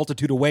that in a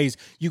multitude of ways.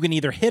 You can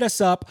either hit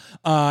us up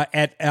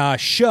at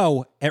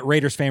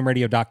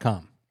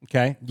show@RaidersFanRadio.com.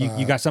 Okay?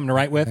 You got something to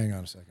write with? Hang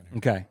on a second.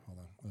 Okay. Hold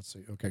on. Let's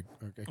see. Okay.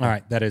 All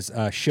right, that is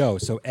show.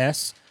 So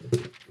S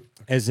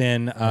as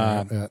in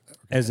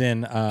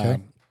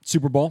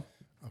Super Bowl.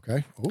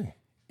 Okay. Ooh.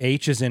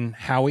 H as in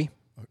Howie.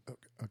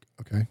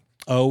 Okay.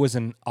 O as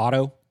in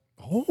Otto.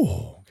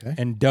 Oh, okay.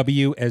 And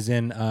W as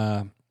in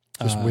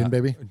just win,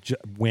 baby.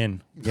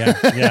 Win. Yeah.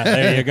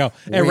 There you go.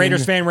 At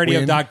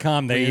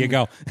RaidersFanRadio.com. There you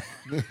go.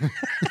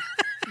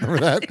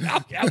 Remember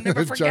that? I'll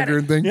never forget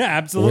it. Thing? Yeah,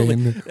 absolutely.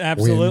 Win,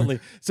 absolutely.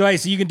 win. So, hey,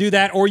 so you can do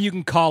that, or you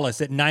can call us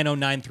at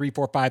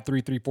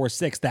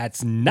 909-345-3346.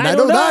 That's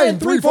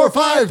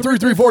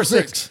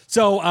 909-345-3346.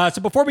 So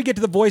before we get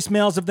to the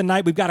voicemails of the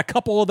night, we've got a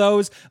couple of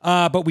those,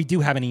 but we do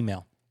have an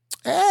email.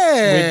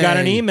 Hey. We've got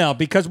an email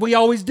because we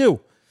always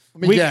do.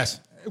 Let me guess.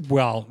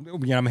 Well,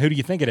 who do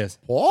you think it is?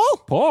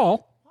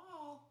 Paul?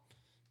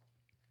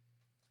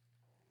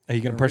 Are you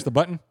going to press the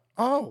button?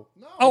 Oh,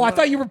 no. Oh, I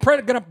thought you were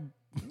going to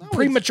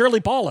prematurely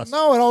Paul us.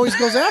 No, it always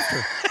goes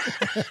after.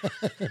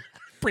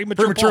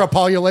 Premature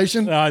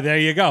appellation. There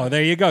you go.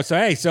 There you go. So,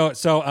 hey,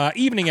 so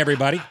evening,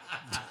 everybody.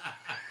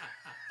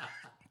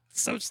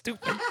 So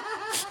stupid.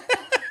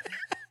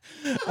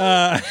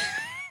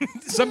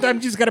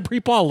 Sometimes you just got to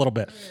pre-Paul a little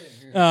bit.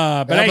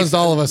 But it happens to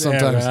all of us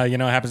sometimes. It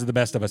happens to the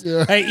best of us.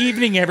 Yeah. Hey,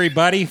 evening,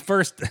 everybody.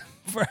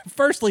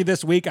 Firstly,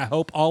 this week, I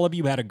hope all of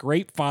you had a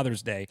great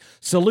Father's Day.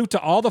 Salute to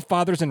all the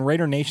fathers in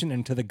Raider Nation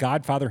and to the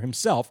Godfather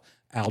himself,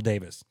 Al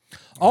Davis.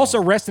 Also,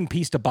 rest in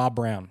peace to Bob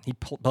Brown. He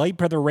played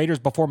for the Raiders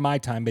before my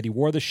time, but he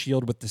wore the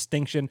shield with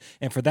distinction,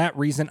 and for that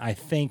reason, I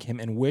thank him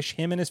and wish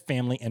him and his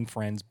family and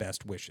friends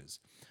best wishes.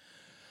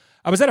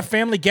 I was at a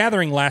family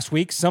gathering last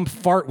week. Some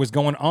fart was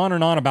going on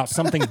and on about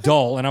something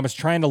dull, and I was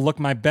trying to look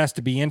my best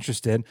to be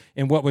interested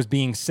in what was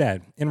being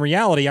said. In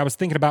reality, I was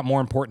thinking about more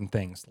important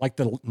things, like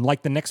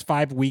the next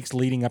 5 weeks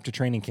leading up to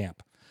training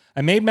camp.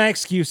 I made my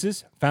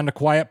excuses, found a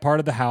quiet part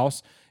of the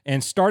house,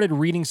 and started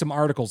reading some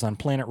articles on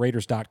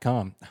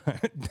PlanetRaiders.com.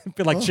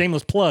 Feel like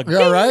shameless plug.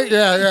 Yeah, right?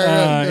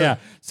 Yeah.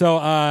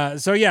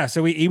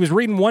 So he was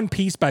reading one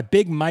piece by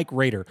Big Mike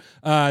Raider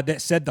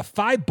that said the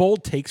 5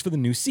 bold takes for the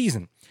new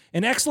season.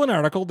 An excellent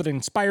article that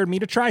inspired me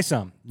to try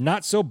some.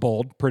 Not so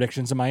bold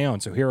predictions of my own,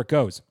 so here it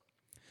goes.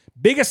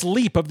 Biggest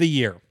leap of the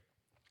year,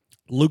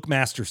 Luke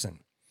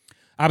Masterson.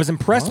 I was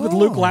impressed with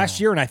Luke last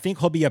year, and I think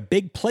he'll be a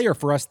big player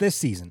for us this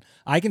season.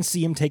 I can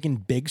see him taking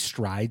big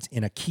strides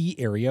in a key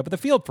area of the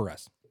field for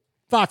us.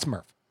 Thoughts,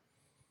 Murph?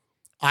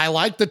 I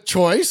like the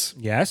choice.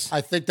 Yes.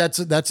 I think that's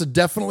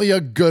definitely a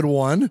good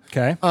one.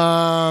 Okay.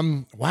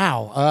 Wow.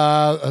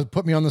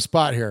 Put me on the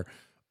spot here.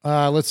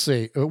 Let's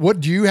see. What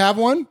do you have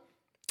one?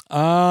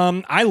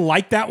 I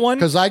like that one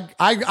because I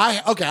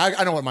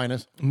know what mine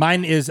is.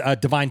 Mine is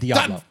Divine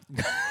Diablo.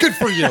 Good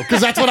for you, because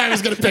that's what I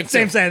was going to pick.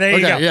 Same. There you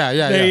go. Yeah.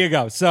 There you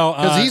go. So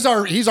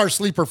because he's our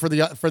sleeper for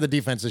the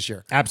defense this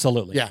year.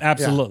 Absolutely. Yeah.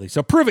 Absolutely.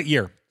 So prove it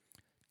year.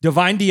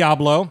 Divine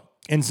Diablo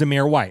and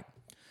Zamir White.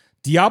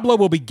 Diablo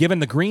will be given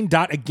the green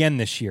dot again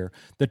this year.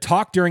 The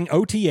talk during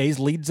OTAs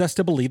leads us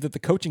to believe that the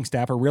coaching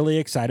staff are really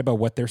excited about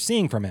what they're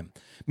seeing from him.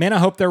 Man, I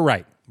hope they're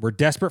right. We're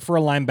desperate for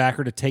a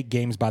linebacker to take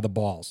games by the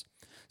balls.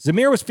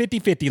 Zamir was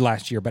 50-50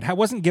 last year, but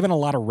wasn't given a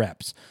lot of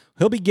reps.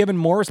 He'll be given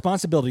more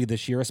responsibility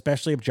this year,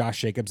 especially if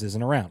Josh Jacobs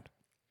isn't around.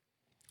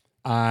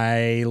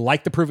 I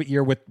like the prove it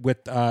year with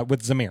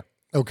Zamir.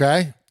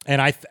 Okay.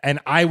 And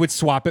I would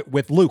swap it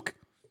with Luke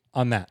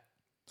on that.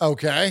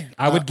 Okay.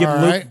 I would give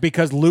Luke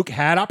because Luke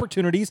had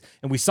opportunities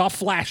and we saw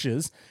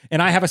flashes,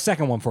 and I have a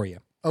second one for you.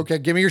 Okay,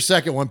 give me your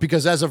second one,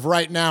 because as of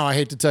right now, I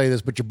hate to tell you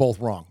this, but you're both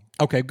wrong.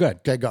 Okay, good.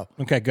 Okay, go.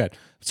 Okay, good.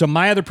 So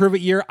my other prove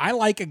it year, I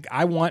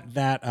want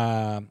that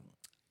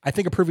I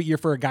think a prove it year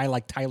for a guy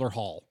like Tyler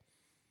Hall.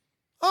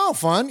 Oh,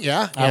 fun.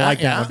 Yeah. I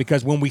like that one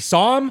because when we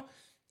saw him,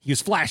 he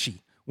was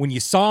flashy. When you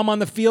saw him on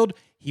the field,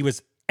 he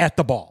was at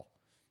the ball.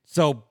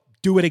 So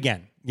do it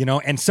again,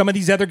 and some of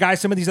these other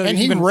guys, and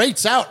he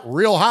rates out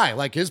real high,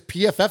 like his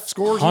PFF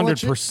scores.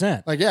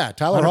 100%. Like, yeah,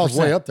 Tyler 100%. Hall's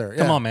way up there.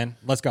 Yeah. Come on, man.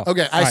 Let's go.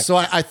 Okay.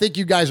 I think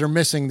you guys are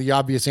missing the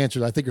obvious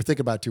answer. I think you're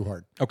thinking about it too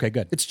hard. Okay,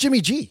 good. It's Jimmy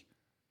G.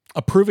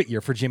 A prove it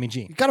year for Jimmy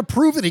G. He's got to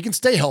prove that he can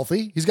stay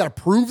healthy. He's got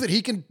to prove that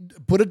he can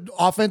put an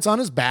offense on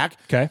his back.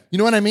 Okay. You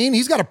know what I mean?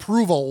 He's got to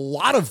prove a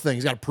lot of things.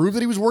 He's got to prove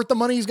that he was worth the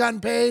money he's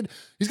gotten paid.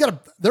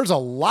 There's a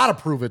lot of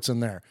prove-its in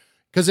there.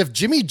 Because if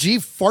Jimmy G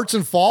farts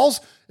and falls,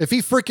 if he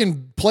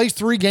freaking plays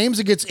 3 games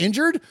and gets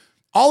injured,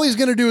 all he's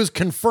going to do is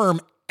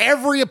confirm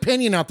every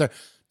opinion out there.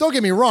 Don't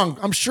get me wrong.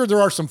 I'm sure there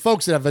are some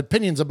folks that have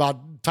opinions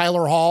about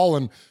Tyler Hall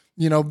and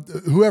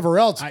whoever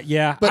else.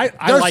 But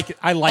I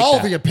like all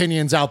that. The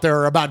opinions out there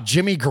are about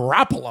Jimmy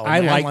Garoppolo.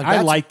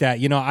 I like that.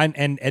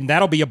 And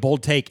that'll be a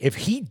bold take. If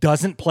he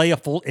doesn't play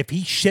if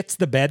he shits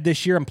the bed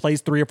this year and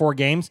plays 3 or 4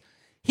 games,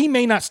 he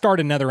may not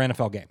start another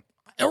NFL game.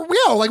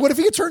 Yeah, like what if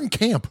he gets hurt in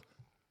camp?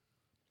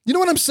 You know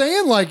what I'm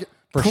saying? Like,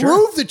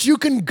 prove that you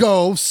can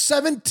go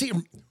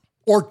 17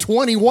 or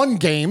 21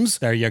 games.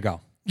 There you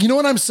go. You know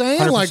what I'm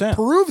saying? 100%. Like,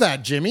 prove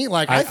that, Jimmy.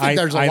 Like, I think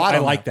there's a lot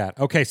of I like that.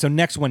 Okay, so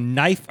next one,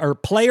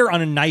 player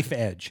on a knife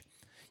edge.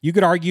 You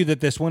could argue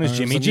that this one is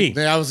Jimmy G.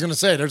 I was going to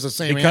say, there's the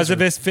same Because answer. of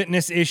his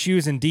fitness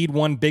issues, indeed,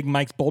 one Big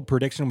Mike's bold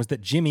prediction was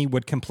that Jimmy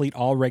would complete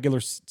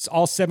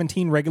all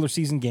 17 regular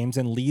season games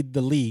and lead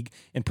the league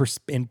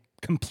in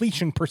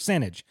completion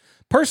percentage.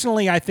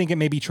 Personally, I think it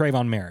may be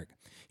Trayvon Merrick.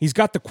 He's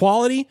got the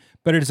quality,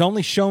 but it is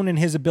only shown in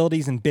his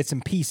abilities in bits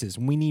and pieces.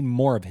 We need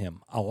more of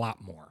him, a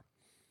lot more.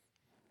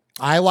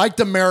 I like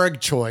the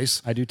Merrick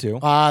choice. I do too.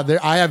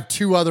 I have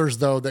two others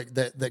though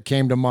that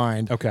came to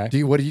mind. Okay. Do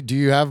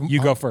you have?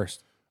 You go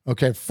first.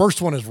 Okay.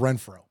 First one is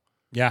Renfro.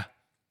 Yeah.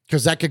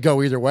 Because that could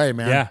go either way,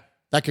 man. Yeah.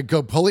 That could go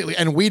completely,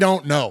 and we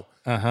don't know.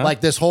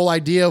 Like this whole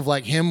idea of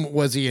like him,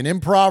 was he an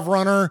improv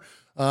runner?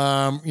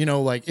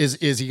 Like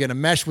is he going to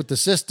mesh with the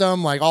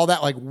system? Like all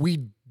that, like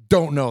we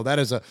don't know. That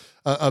is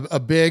a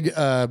big,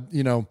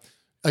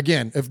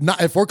 again,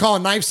 if we're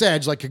calling knife's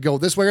edge, like could go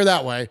this way or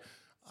that way.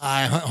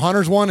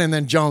 Hunter's one, and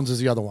then Jones is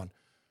the other one.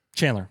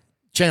 Chandler.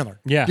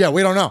 Yeah,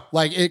 we don't know.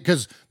 Like it,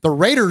 because the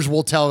Raiders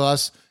will tell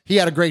us he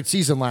had a great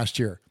season last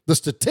year. The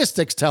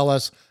statistics tell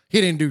us he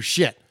didn't do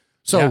shit.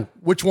 So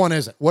which one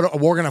is it? We're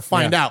going to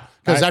find out,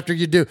 because after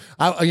you do,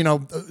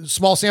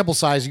 small sample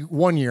size,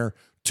 1 year,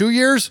 2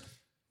 years.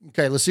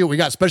 Okay, let's see what we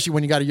got, especially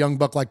when you got a young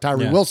buck like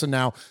Tyree Wilson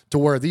now, to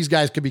where these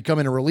guys could be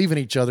coming and relieving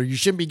each other. You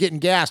shouldn't be getting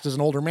gassed as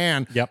an older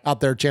man out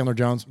there, Chandler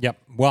Jones. Yep.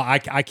 Well, I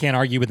can't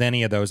argue with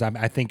any of those.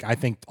 I think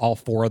all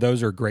four of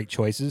those are great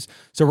choices.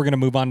 So we're going to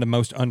move on to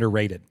most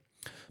underrated.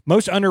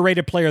 Most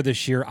underrated player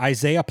this year,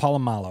 Isaiah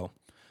Polamalu.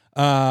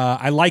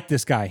 I like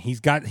this guy. He's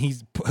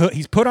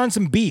put on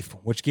some beef,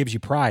 which gives you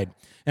pride.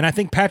 And I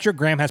think Patrick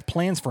Graham has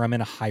plans for him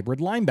in a hybrid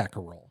linebacker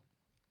role.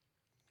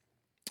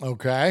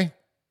 Okay.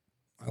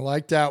 I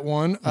like that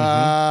one.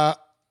 Man,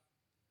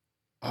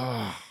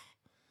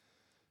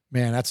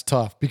 that's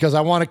tough because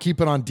I want to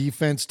keep it on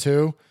defense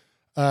too.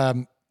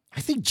 I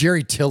think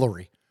Jerry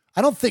Tillery.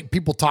 I don't think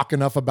people talk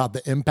enough about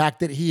the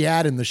impact that he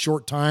had in the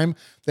short time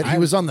that he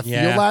was on the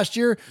field last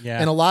year. Yeah.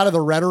 And a lot of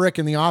the rhetoric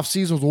in the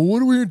offseason was, well,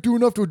 what are we do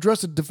enough to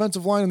address the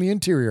defensive line in the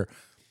interior?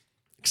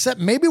 Except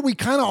maybe we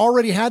kind of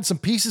already had some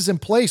pieces in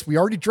place. We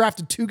already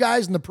drafted 2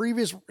 guys in the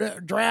previous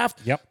draft.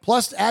 Yep.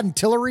 Plus adding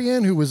Tillery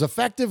in, who was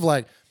effective.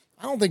 Like,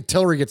 I don't think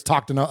Tillery gets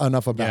talked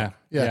enough about.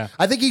 Yeah.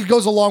 I think he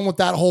goes along with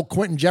that whole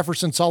Quentin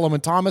Jefferson, Solomon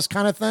Thomas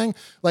kind of thing.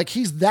 Like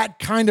he's that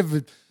kind of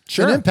an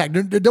impact.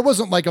 There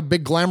wasn't like a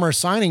big glamorous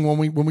signing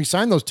when we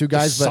signed those 2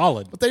 guys,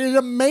 but they did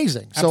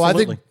amazing. Absolutely. So I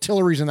think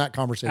Tillery's in that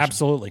conversation.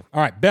 Absolutely.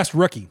 All right, best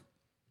rookie.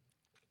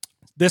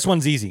 This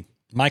one's easy.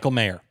 Michael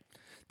Mayer.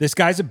 This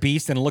guy's a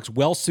beast and looks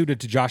well suited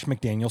to Josh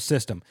McDaniel's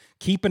system.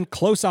 Keep a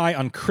close eye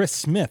on Chris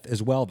Smith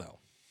as well, though.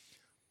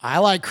 I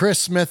like Chris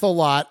Smith a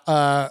lot,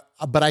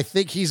 but I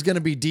think he's going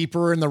to be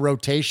deeper in the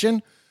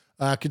rotation,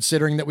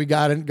 considering that we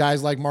got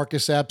guys like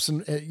Marcus Epps,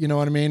 and you know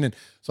what I mean? And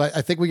so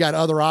I think we got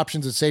other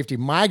options at safety.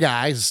 My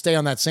guy is to stay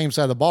on that same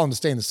side of the ball and to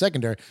stay in the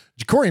secondary.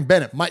 Jacorian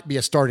Bennett might be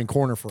a starting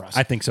corner for us.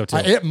 I think so, too.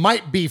 It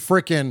might be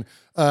freaking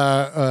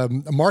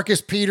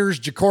Marcus Peters,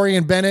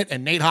 Jacorian Bennett,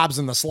 and Nate Hobbs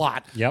in the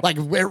slot. Yep. Like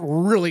it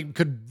really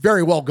could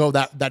very well go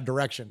that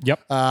direction.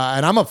 Yep.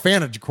 And I'm a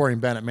fan of Jacorian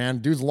Bennett, man.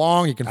 Dude's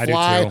long, he can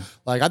fly. do too.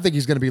 Like I think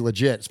he's going to be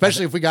legit,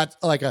 especially if we got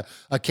like a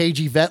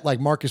KG vet like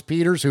Marcus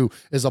Peters, who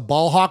is a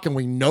ball hawk and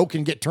we know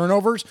can get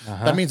turnovers.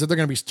 That means that they're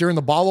going to be steering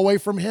the ball away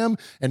from him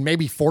and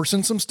maybe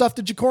forcing some stuff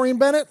to Jacorian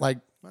Bennett. Like,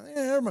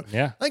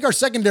 I think our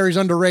secondary is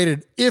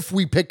underrated if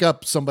we pick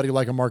up somebody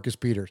like a Marcus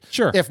Peters.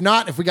 Sure. If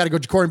not, if we got to go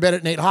Jacorian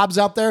Bennett, Nate Hobbs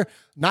out there,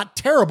 not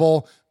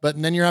terrible,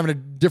 but then you're having a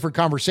different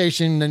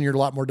conversation. Then you're a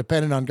lot more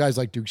dependent on guys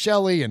like Duke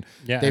Shelley and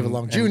David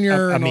Long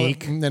Jr. and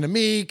then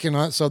Amik.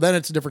 And so then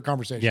it's a different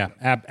conversation. Yeah,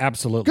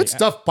 absolutely. Good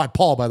stuff by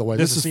Paul, by the way.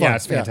 This is fun. Yeah,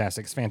 it's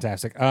fantastic. It's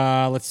fantastic.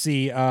 Let's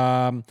see.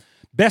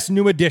 Best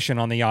new addition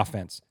on the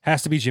offense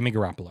has to be Jimmy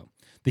Garoppolo.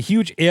 The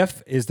huge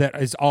if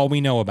is all we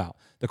know about.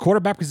 The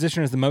quarterback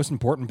position is the most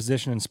important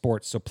position in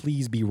sports, so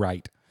please be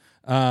right.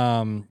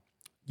 Can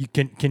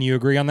you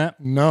agree on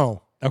that?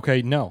 No.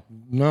 Okay, no.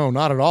 No,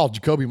 not at all.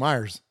 Jacoby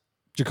Myers.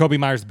 Jacoby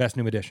Myers, the best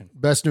new addition.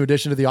 Best new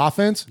addition to the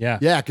offense? Yeah.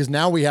 Yeah, because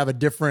now we have a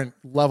different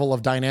level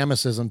of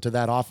dynamicism to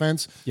that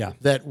offense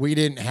that we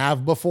didn't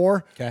have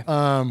before. Okay.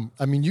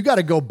 I mean, you got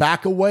to go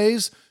back a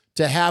ways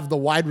to have the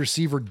wide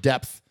receiver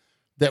depth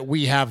that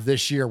we have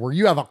this year, where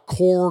you have a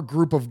core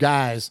group of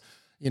guys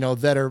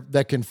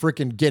that can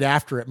freaking get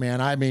after it,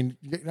 man. I mean,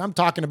 I'm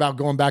talking about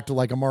going back to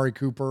like Amari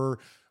Cooper,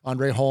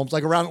 Andre Holmes,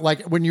 like around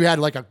like when you had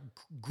like a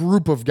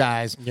group of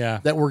guys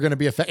that were going to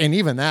be effective. And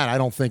even that, I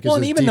don't think is as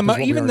deep as what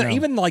we are now.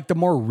 Even like the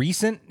more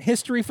recent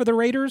history for the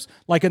Raiders,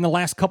 like in the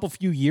last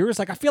few years,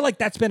 like I feel like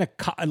that's been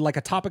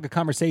a topic of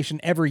conversation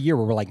every year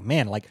where we're like,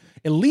 man, like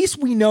at least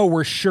we know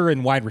we're sure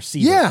in wide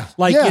receiver.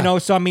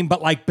 So I mean,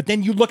 but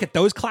then you look at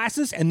those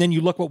classes and then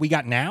you look what we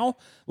got now.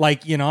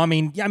 Like, I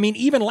mean,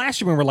 even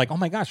last year when we're like, oh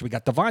my gosh, we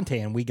got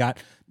Devontae and we got,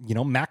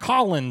 Mac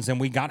Hollins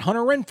and we got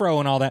Hunter Renfro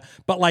and all that.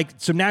 But like,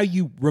 so now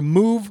you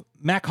remove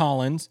Mac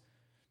Hollins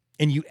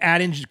and you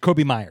add in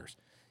Jacoby Myers.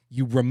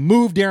 You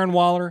remove Darren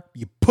Waller.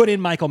 You put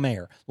in Michael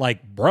Mayer.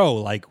 Like, bro,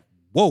 like,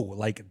 whoa,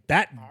 like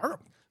that.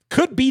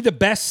 could be the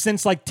best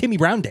since like Timmy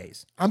Brown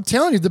days. I'm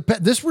telling you,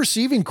 this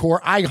receiving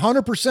core, I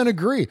 100%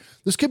 agree.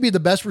 This could be the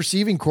best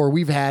receiving core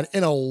we've had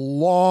in a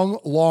long,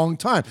 long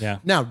time. Yeah.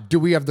 Now, do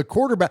we have the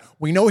quarterback?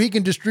 We know he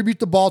can distribute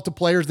the ball to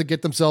players that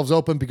get themselves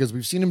open because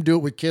we've seen him do it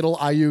with Kittle,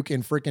 Ayuk,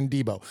 and freaking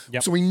Debo.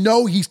 Yep. So we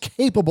know he's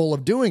capable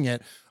of doing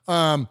it.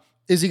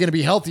 Is he going to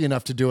be healthy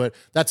enough to do it?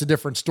 That's a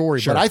different story.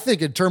 Sure. But I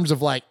think in terms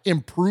of like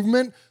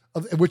improvement,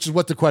 which is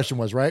what the question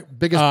was, right?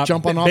 Biggest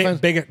jump on offense?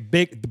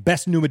 The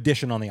best new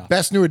addition on the offense.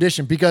 Best new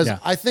addition, because Yeah.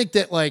 I think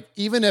that like,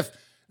 even if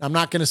I'm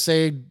not going to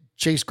say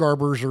Chase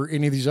Garbers or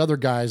any of these other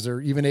guys or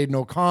even Aiden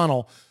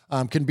O'Connell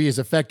can be as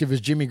effective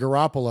as Jimmy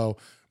Garoppolo,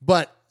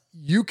 but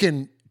you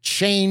can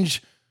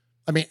change.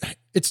 I mean,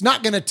 it's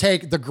not going to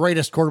take the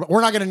greatest quarterback.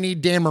 We're not going to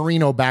need Dan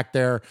Marino back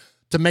there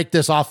to make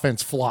this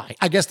offense fly.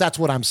 I guess that's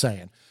what I'm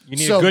saying. You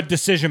need a good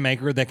decision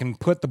maker that can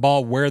put the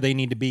ball where they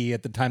need to be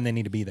at the time they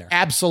need to be there.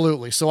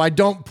 Absolutely. So I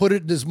don't put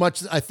it as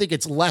much. I think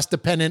it's less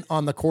dependent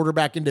on the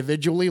quarterback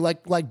individually,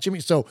 like Jimmy.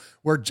 So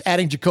we're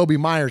adding Jacoby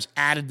Myers,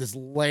 added this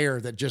layer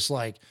that just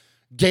like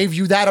gave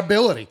you that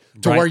ability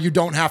to Right. where you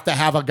don't have to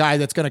have a guy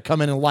that's going to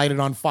come in and light it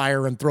on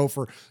fire and throw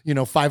for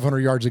 500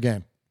 yards a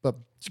game. But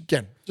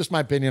again, just my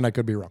opinion. I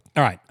could be wrong.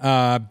 All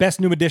right. Best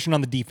new addition on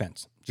the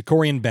defense.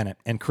 Jacorian Bennett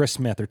and Chris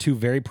Smith are two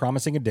very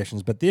promising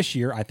additions, but this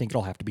year I think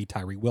it'll have to be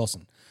Tyree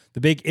Wilson. The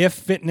big if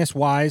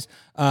fitness-wise,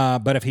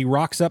 but if he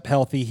rocks up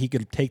healthy, he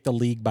could take the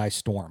league by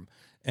storm.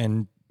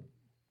 And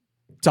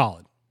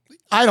solid.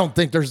 I don't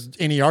think there's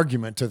any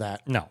argument to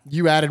that. No.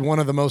 You added one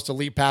of the most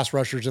elite pass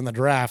rushers in the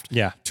draft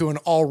Yeah. to an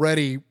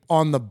already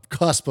on the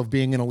cusp of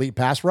being an elite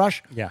pass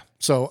rush. Yeah.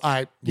 So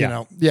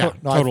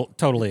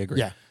Totally agree.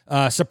 Yeah.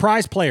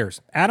 Surprise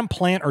players, Adam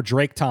Plant or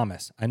Drake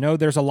Thomas. I know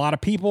there's a lot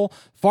of people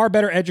far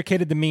better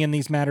educated than me in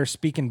these matters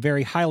speaking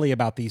very highly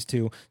about these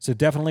two, so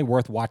definitely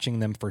worth watching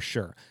them for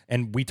sure.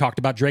 And we talked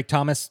about Drake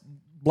Thomas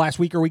last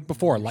week or week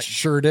before. Like,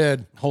 sure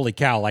did. Holy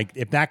cow. Like,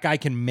 if that guy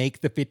can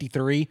make the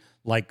 53,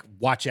 like,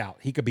 watch out.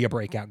 He could be a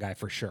breakout guy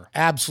for sure.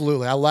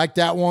 Absolutely. I like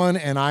that one.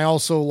 And I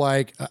also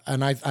like,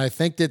 and I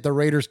think that the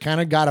Raiders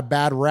kind of got a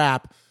bad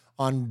rap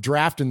on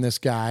drafting this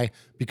guy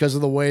because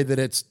of the way that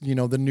it's,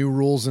 the new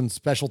rules and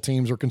special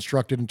teams are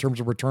constructed in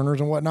terms of returners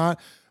and whatnot.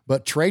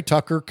 But Trey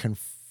Tucker can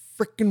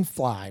freaking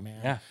fly,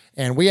 man. Yeah.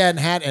 And we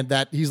hadn't had, and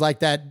that he's like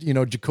that,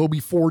 Jacoby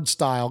Ford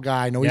style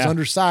guy. I know he's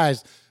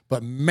undersized,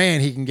 but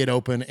man, he can get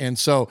open. And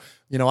so,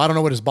 I don't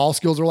know what his ball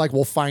skills are like.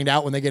 We'll find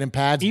out when they get in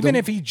pads. Even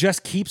if he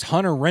just keeps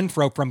Hunter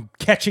Renfrow from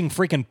catching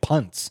freaking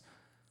punts.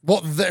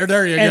 Well,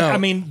 there you go. I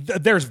mean,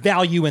 there's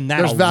value in that.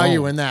 There's alone.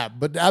 value in that,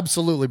 but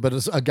absolutely. But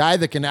it's a guy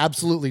that can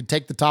absolutely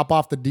take the top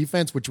off the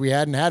defense, which we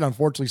hadn't had,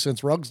 unfortunately,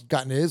 since Ruggs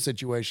got into his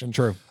situation.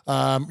 True.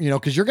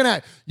 Because you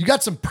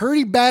got some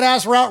pretty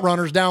badass route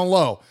runners down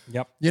low.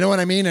 Yep. You know what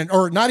I mean?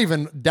 Or not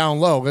even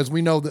down low, because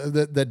we know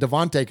that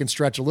Devontae can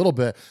stretch a little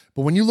bit.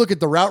 But when you look at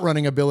the route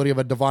running ability of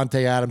a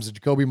Devontae Adams, a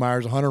Jacoby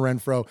Myers, a Hunter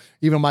Renfrow,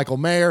 even Michael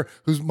Mayer,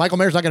 Michael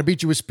Mayer's not going to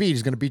beat you with speed.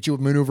 He's going to beat you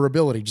with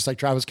maneuverability, just like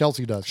Travis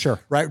Kelce does. Sure.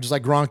 Right? Just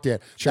like Gronk did.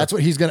 Sure.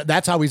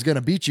 That's how he's going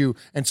to beat you.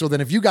 And so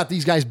then if you got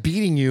these guys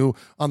beating you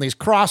on these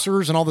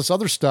crossers and all this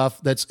other stuff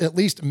that's at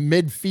least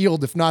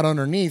midfield, if not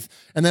underneath,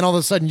 and then all of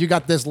a sudden you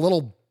got this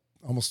little,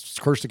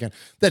 almost cursed again,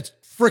 that's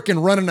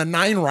freaking running a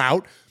 9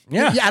 route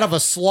out of a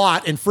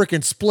slot and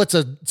freaking splits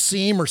a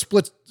seam or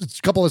splits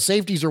a couple of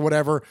safeties or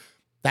whatever.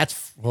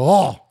 That's,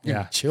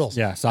 chills.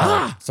 Yeah,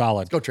 solid. Solid.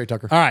 Let's go, Trey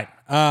Tucker. All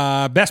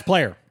right. Best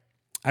player.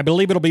 I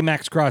believe it'll be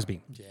Max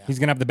Crosby. Yeah. He's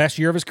going to have the best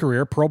year of his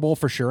career, Pro Bowl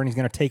for sure, and he's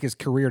going to take his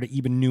career to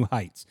even new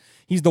heights.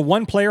 He's the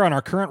one player on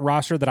our current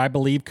roster that I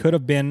believe could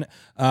have been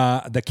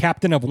the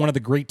captain of one of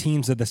the great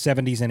teams of the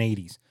 70s and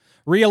 80s.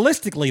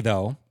 Realistically,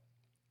 though,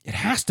 it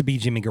has to be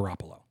Jimmy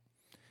Garoppolo.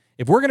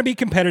 If we're going to be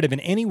competitive in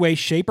any way,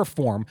 shape, or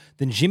form,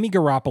 then Jimmy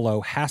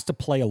Garoppolo has to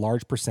play a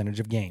large percentage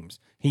of games.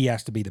 He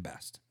has to be the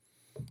best.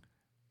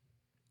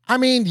 I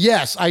mean,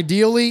 yes,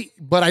 ideally,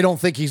 but I don't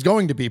think he's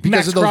going to be.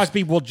 Because Max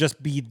Crosby will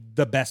just be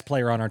the best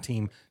player on our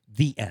team,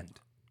 the end.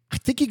 I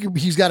think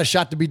he's got a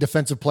shot to be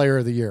Defensive Player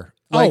of the Year.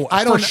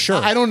 For sure.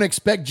 I don't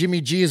expect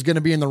Jimmy G is going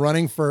to be in the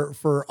running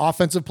for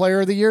Offensive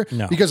Player of the Year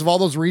because of all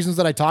those reasons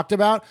that I talked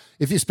about.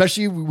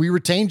 Especially we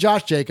retain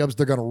Josh Jacobs,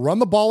 they're going to run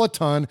the ball a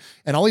ton,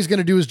 and all he's going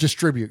to do is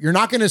distribute. You're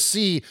not going to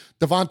see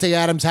Devontae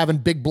Adams having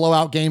big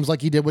blowout games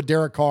like he did with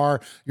Derek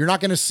Carr. You're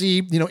not going to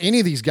see any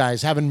of these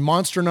guys having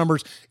monster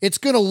numbers. It's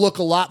going to look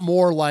a lot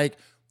more like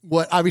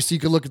what, obviously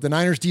you could look at the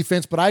Niners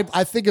defense, but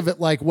I think of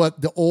it like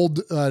what the old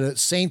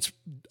Saints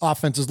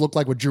offenses look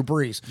like with Drew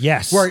Brees.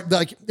 Yes. Where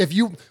if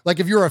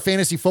you're a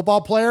fantasy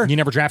football player, you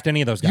never draft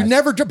any of those guys. You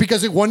never draft,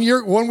 because one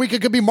week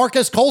it could be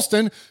Marquez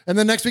Colston and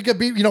the next week it could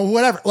be,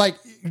 whatever. Like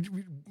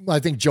I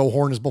think Joe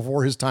Horn is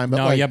before his time. But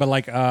no, like, yeah, but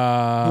like who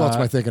else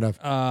am I thinking of?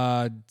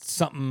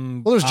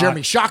 Something. Well, there's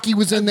Jeremy Shockey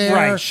was in there,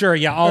 right? Sure,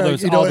 yeah, all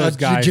those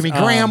guys. Jimmy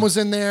Graham was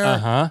in there.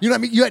 You know what I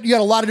mean? You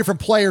had a lot of different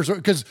players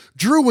because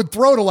Drew would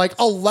throw to like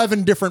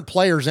 11 different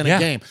players in a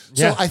game.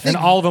 So I think and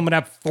all of them would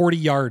have 40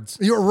 yards.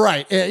 You're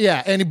right,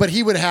 yeah, but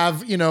he would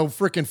have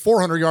freaking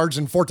 400 yards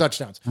and 4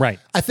 touchdowns. Right.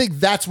 I think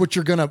that's what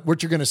you're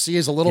gonna see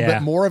is a little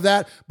bit more of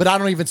that, but I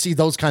don't even see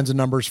those kinds of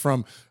numbers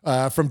from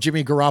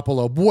Jimmy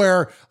Garoppolo.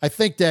 Where I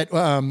think that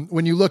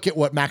when you look at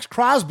what Max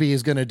Crosby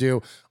is going to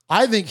do,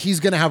 I think he's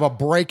going to have a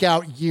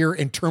breakout year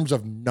in terms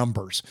of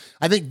numbers.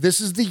 I think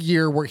this is the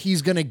year where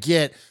he's going to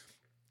get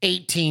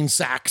 18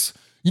 sacks.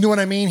 You know what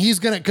I mean? He's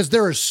going to, because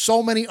there are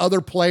so many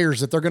other players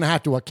that they're going to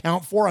have to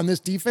account for on this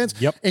defense,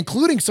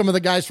 including some of the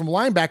guys from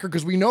linebacker,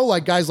 because we know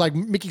like guys like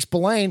Mickey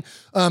Spillane,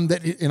 I'm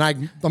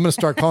going to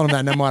start calling him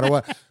that no matter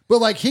what.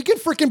 But like he can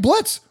freaking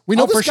blitz. We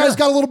know this guy's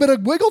got a little bit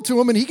of wiggle to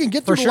him, and he can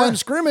get through the line of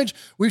scrimmage.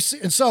 We've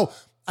seen, and so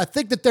I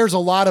think that there's a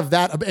lot of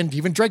that, and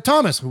even Drake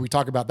Thomas, who we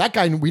talk about, that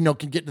guy we know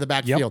can get to the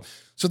backfield.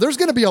 So there's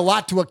going to be a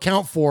lot to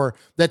account for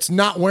that's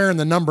not wearing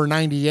the number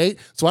 98.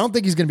 So I don't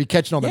think he's going to be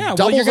catching all the doubles.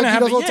 Well, you're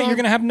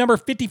going to have number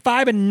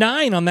 55 and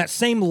 9 on that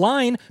same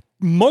line.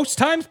 Most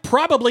times,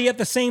 probably at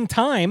the same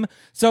time.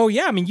 So,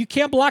 yeah, I mean, you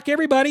can't block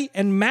everybody,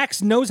 and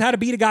Max knows how to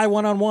beat a guy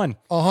one-on-one.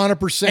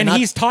 100%. And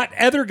he's taught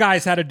other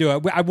guys how to do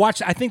it.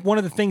 I think one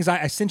of the things,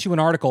 I sent you an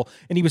article,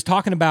 and he was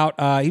talking about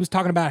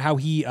how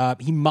he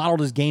modeled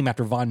his game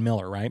after Von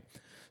Miller, right?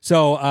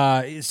 So,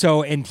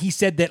 and he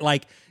said that,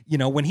 like,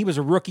 when he was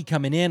a rookie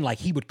coming in, like,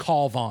 he would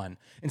call Von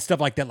and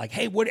stuff like that, like,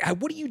 hey, what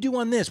do you do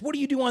on this? What do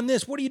you do on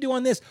this? What do you do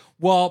on this?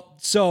 Well,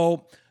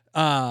 so,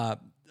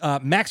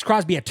 Max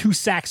Crosby had 2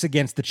 sacks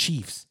against the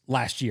Chiefs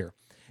last year.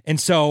 And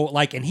so,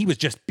 like, and he was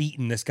just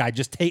beating this guy,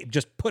 just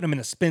put him in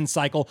a spin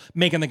cycle,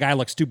 making the guy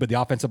look stupid,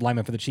 the offensive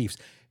lineman for the Chiefs.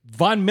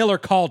 Von Miller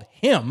called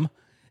him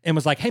and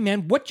was like, hey,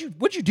 man, what'd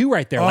you do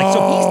right there? Like,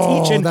 so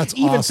he's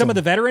teaching even some of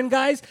the veteran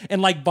guys.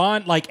 And like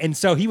Von, like, and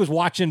so he was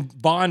watching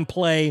Von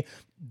play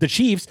the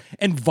Chiefs,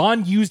 and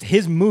Von used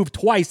his move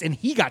twice, and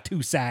he got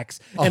 2 sacks.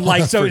 And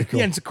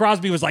cool. And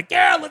Crosby was like,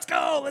 "Yeah, let's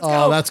go."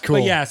 Oh, that's cool.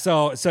 But yeah,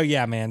 so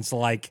yeah, man. So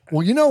like,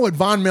 well, you know what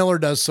Von Miller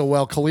does so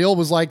well. Khalil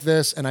was like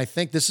this, and I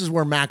think this is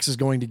where Max is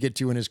going to get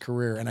to in his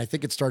career, and I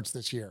think it starts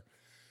this year.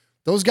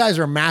 Those guys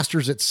are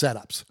masters at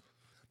setups.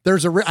 I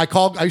used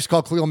to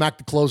call Khalil Mack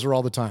the closer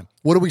all the time.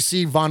 What do we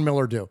see Von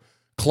Miller do?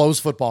 Close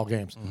football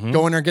games.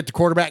 Go in there and get the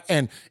quarterback.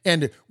 And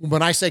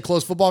when I say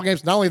close football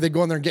games, not only are they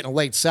going there and getting a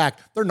late sack,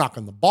 they're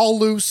knocking the ball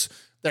loose.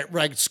 They're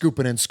like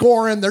scooping and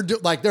scoring.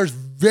 There's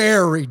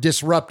very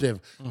disruptive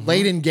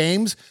late in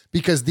games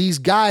because these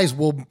guys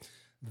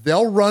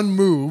they'll run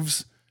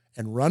moves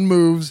and run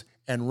moves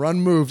and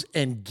run moves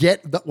and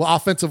get the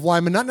offensive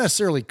linemen not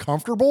necessarily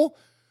comfortable,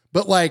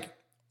 but like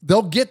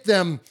they'll get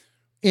them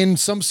in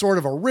some sort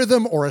of a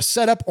rhythm or a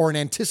setup or an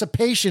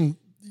anticipation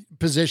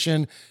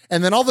position,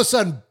 and then all of a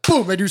sudden,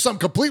 boom, they do something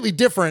completely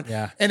different.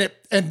 Yeah. And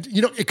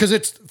because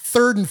it's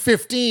 3rd and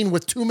 15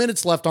 with 2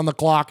 minutes left on the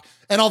clock,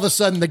 and all of a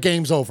sudden the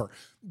game's over.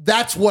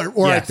 That's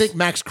I think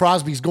Max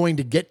Crosby's going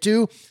to get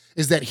to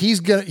is that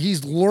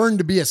he's learned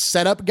to be a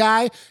setup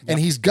guy, and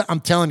I'm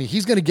telling you,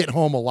 he's going to get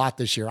home a lot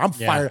this year. I'm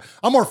fired.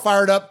 I'm more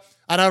fired up.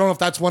 And I don't know if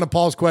that's one of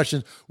Paul's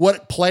questions.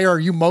 What player are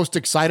you most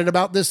excited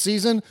about this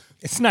season?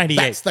 It's 98.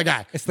 That's the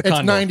guy. It's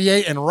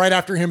 98, and right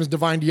after him is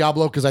Divine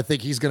Diablo because I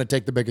think he's going to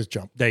take the biggest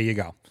jump. There you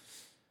go.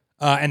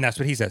 And that's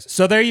what he says.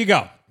 So there you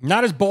go.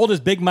 Not as bold as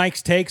Big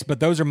Mike's takes, but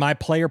those are my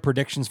player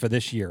predictions for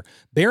this year.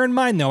 Bear in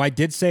mind, though, I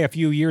did say a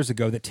few years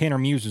ago that Tanner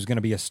Muse was going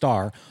to be a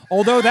star,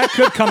 although that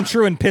could come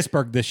true in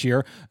Pittsburgh this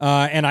year,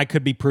 and I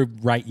could be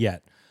proved right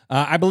yet.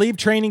 I believe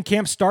training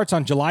camp starts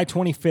on July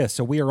 25th,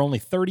 so we are only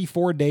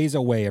 34 days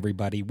away,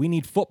 everybody. We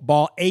need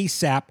football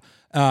ASAP,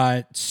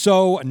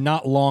 so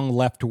not long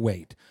left to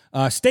wait.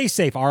 Stay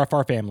safe,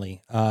 RFR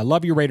family.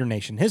 Love you, Raider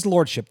Nation. His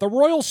Lordship, the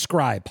Royal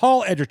Scribe,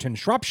 Paul Edgerton,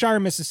 Shropshire,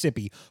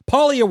 Mississippi,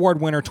 Pauly Award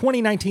winner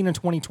 2019 and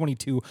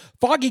 2022,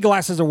 Foggy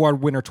Glasses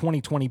Award winner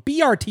 2020,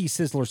 BRT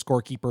Sizzler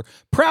scorekeeper,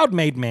 proud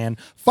made man,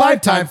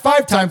 five-time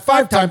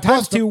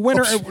times 2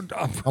 winner, winner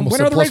of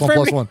the Raiders Fan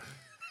 +1.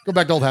 Go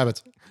back to old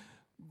habits.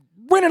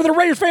 Winner of the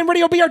Raiders Fan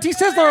Radio BRT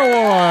Sizzler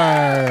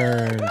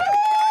Award.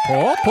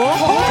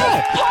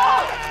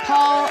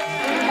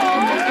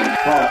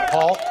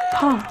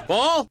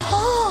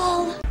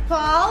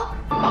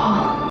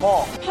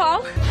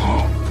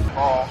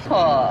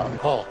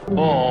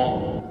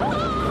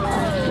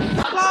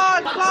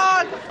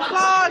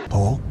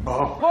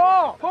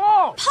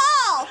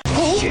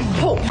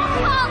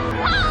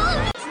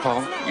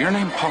 Paul, your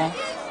name Paul?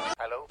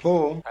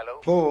 Paul.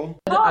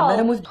 I met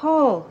him with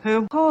Paul.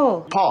 Who?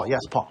 Paul. Paul, yes,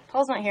 Paul.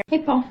 Paul's not here. Hey,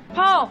 Paul.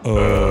 Paul.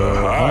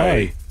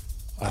 Hi.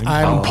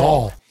 I'm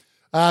Paul.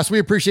 So we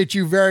appreciate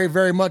you very,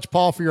 very much,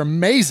 Paul, for your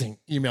amazing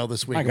email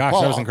this week. My gosh,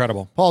 Paul, that was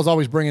incredible. Paul's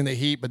always bringing the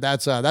heat, but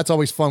that's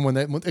always fun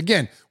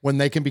when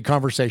they can be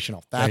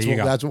conversational.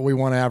 That's what we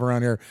want to have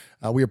around here.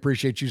 We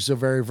appreciate you so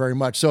very, very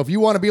much. So if you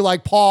want to be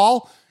like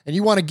Paul and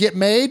you want to get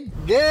made,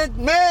 Get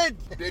made,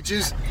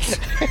 bitches.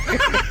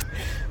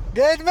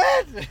 Get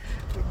made.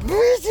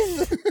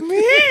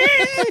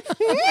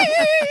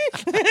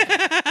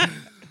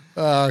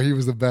 He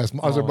was the best.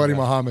 I was our buddy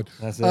Muhammad.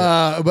 That's it.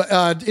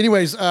 But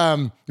anyways, if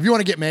you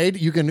want to get made,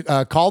 you can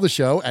call the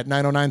show at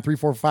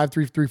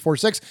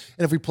 909-345-3346.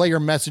 And if we play your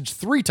message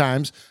 3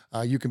 times,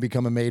 you can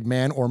become a made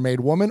man or made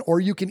woman, or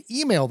you can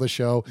email the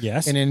show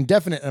an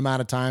indefinite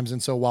amount of times.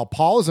 And so while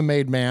Paul is a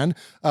made man,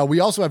 we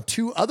also have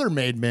 2 other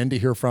made men to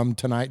hear from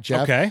tonight,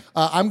 Jeff. Okay.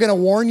 I'm going to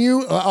warn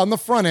you on the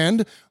front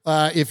end,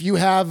 if you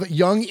have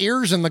young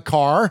ears in the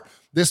car,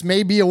 this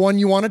may be a one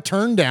you want to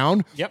turn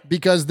down. Yep.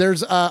 Because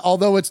there's,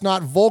 although it's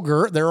not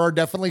vulgar, there are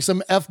definitely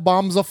some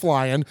F-bombs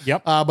a-flying.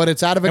 Yep. But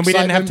it's out of and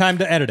excitement. we didn't have time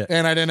to edit it.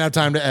 And I didn't have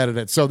time to edit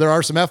it. So there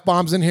are some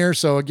F-bombs in here.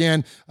 So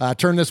again,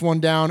 turn this one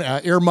down.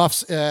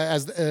 Earmuffs,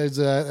 as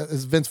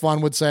Vince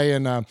Vaughn would say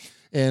in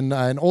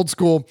old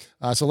school.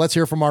 So let's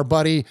hear from our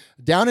buddy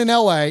down in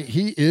L.A.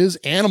 He is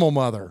Animal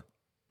Mother.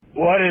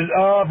 What is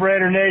up,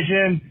 Raider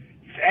Nation?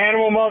 It's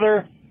Animal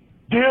Mother.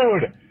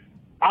 Dude,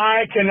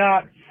 I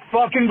cannot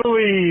fucking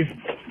believe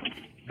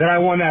that I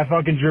won that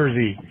fucking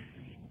jersey.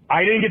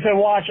 I didn't get to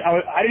watch.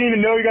 I didn't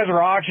even know you guys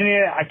were auctioning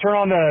it. I turn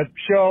on the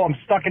show. I'm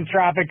stuck in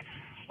traffic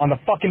on the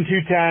fucking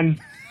 210.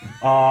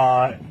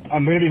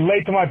 I'm going to be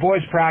late to my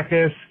boys'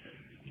 practice.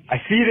 I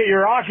see that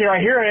you're auctioning. I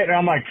hear it, and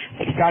I'm like,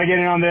 got to get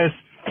in on this.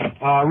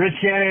 Rich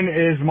Gannon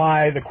is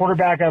the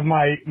quarterback of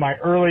my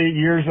early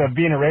years of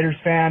being a Raiders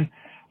fan.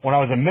 When I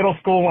was in middle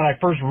school, when I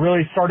first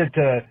really started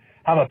to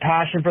have a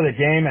passion for the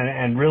game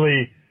and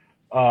really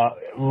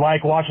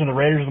like watching the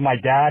Raiders with my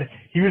dad.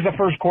 He was the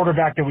first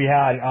quarterback that we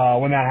had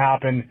when that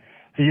happened.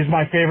 He is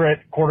my favorite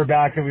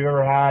quarterback that we've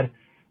ever had.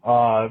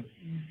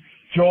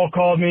 Joel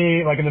called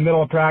me like in the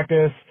middle of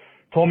practice,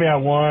 told me I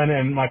won,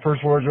 and my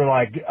first words were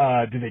like,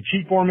 did they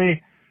cheat for me?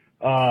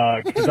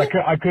 Because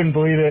I couldn't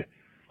believe it.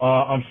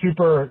 I'm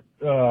super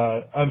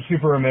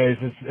amazed.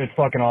 It's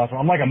fucking awesome.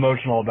 I'm like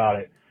emotional about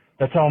it.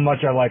 That's how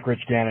much I like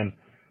Rich Gannon.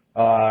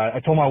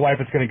 I told my wife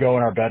it's going to go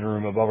in our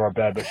bedroom above our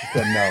bed, but she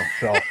said no.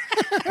 So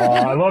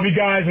I love you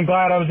guys. I'm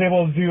glad I was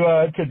able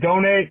to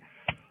donate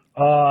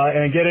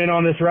and get in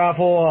on this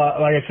raffle.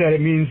 Like I said,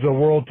 it means the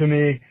world to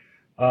me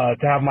to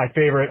have my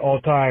favorite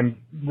all-time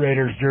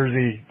Raiders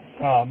jersey,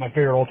 my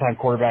favorite all-time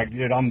quarterback.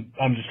 Dude, I'm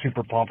just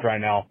super pumped right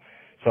now.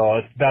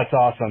 So that's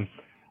awesome.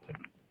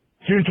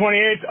 June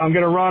 28th, I'm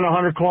going to run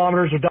 100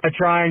 kilometers or die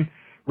trying,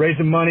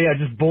 raising money. I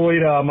just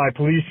bullied my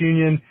police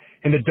union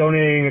into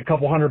donating a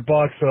couple $100.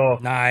 So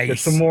nice. There's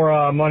some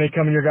more money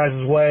coming your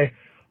guys' way.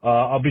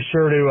 I'll be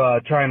sure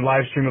to try and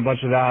live stream a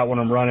bunch of that when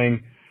I'm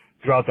running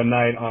throughout the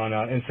night on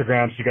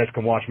Instagram so you guys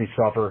can watch me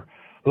suffer.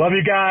 Love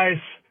you guys.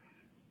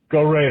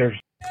 Go Raiders.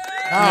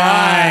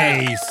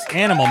 Nice.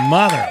 Animal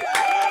Mother.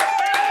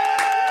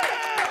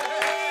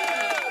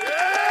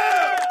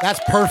 That's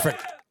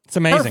perfect. It's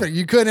amazing. Perfect.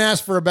 You couldn't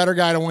ask for a better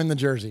guy to win the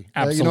jersey.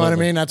 Absolutely. You know what I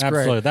mean? That's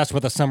Absolutely. great. That's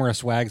what the Summer of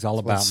Swag's all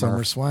about.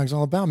 Summer Swag's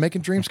all about.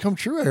 Making dreams come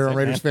true here on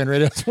Raiders Fan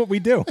Radio. That's what we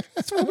do.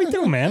 That's what we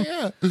do, man.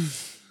 Yeah.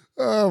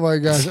 Oh, my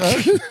gosh.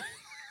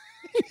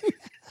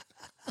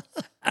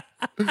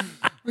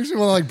 Makes me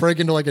want to like break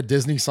into like a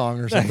Disney song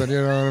or something.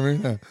 You know what I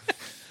mean? Yeah.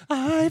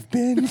 I've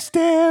been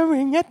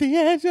staring at the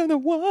edge of the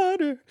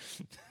water.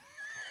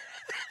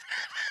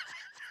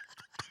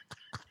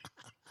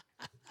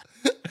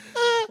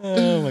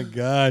 Oh my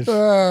gosh.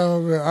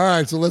 Oh, man. All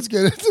right, so let's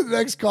get into the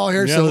next call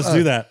here. Yeah, so let's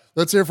do that.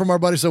 Let's hear from our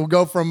buddy. So we'll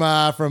go from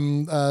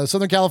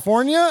Southern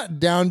California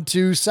down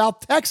to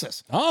South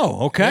Texas.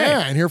 Oh, okay.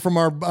 Yeah, and hear from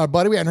our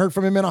buddy. We hadn't heard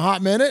from him in a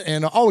hot minute,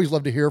 and I always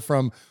love to hear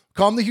from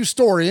call him the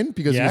Historian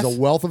because Yes. he's a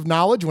wealth of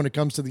knowledge when it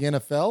comes to the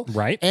NFL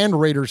Right. and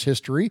Raiders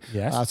history.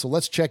 Yes. So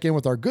let's check in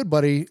with our good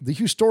buddy, the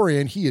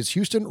Historian. He is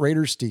Houston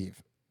Raiders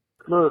Steve.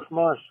 Murph,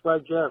 Mosh,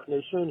 Swag Jeff,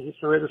 Nation,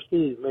 Houston Raiders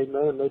Steve, made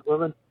man, made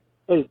woman.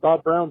 Hey,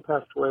 Bob Brown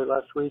passed away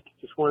last week.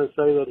 Just want to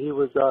say that he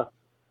was out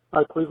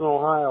of Cleveland,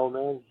 Ohio,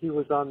 man. He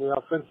was on the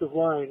offensive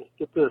line.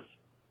 Get this.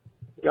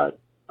 You got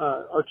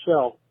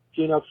Archell,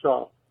 Gene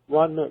Upshaw,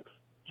 Ron Mix,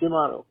 Jim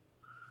Otto,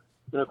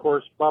 and, of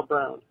course, Bob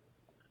Brown.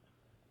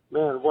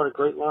 Man, what a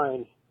great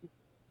line.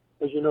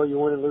 As you know, you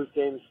win and lose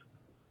games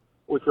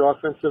with your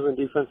offensive and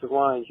defensive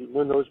lines. You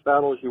win those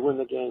battles, you win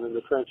the game in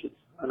the trenches.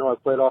 I know I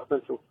played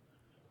offensive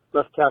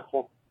left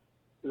tackle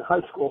in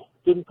high school.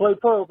 Didn't play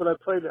pro, but I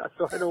played it,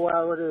 so I know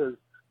how it is.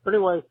 But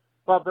anyway,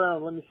 Bob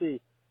Brown, let me see.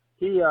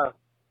 He,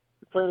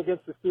 playing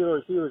against the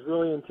Steelers, he was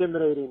really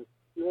intimidating.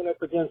 He went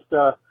up against,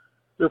 they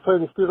were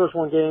playing the Steelers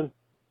one game,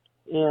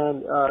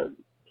 and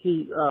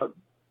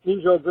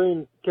Joe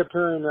Green kept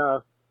hearing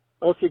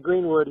L.C.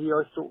 Greenwood. He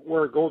used to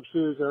wear gold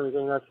shoes and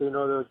everything. That's how you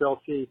know there was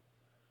L.C.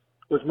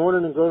 was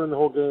moaning and groaning the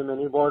whole game, and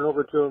he brought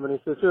over to him, and he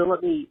says, here,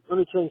 let me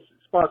change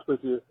spots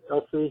with you,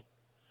 L.C.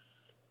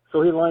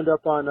 So he lined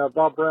up on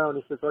Bob Brown.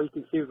 He says, all you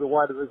can see is the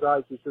white of his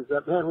eyes. He says,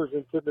 that man was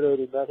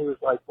intimidating, man. He was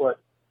like,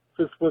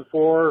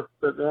 6'4",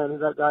 but man,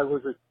 that guy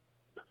was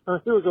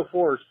he was a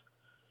force,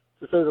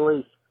 to say the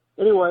least.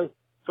 Anyway,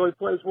 so he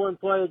plays one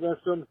play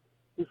against him.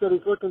 He said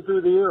he's looking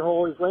through the ear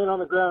hole. He's laying on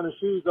the ground, his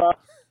shoes off,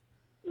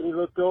 and he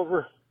looked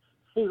over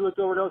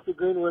at L.C.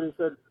 Greenwood and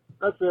said,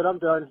 that's it, I'm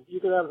done. You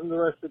can have him the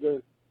rest of the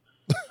game.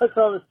 That's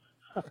how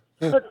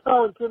That's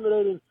how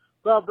intimidating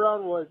Bob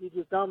Brown was. He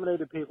just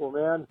dominated people,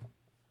 man.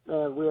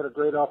 And we had a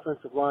great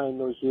offensive line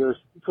those years.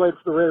 He played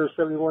for the Raiders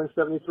 71,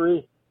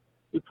 73.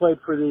 He played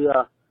for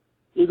the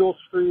Eagles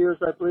 3 years,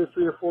 I believe,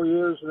 3 or 4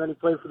 years, and then he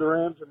played for the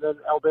Rams. And then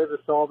Al Davis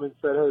saw him and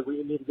said, "Hey,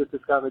 we need to get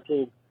this guy on the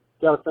team."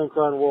 Got to thank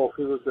Ron Wolf.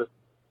 He was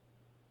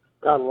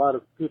got a lot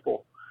of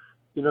people.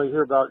 You know, you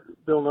hear about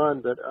Bill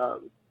Nunn, but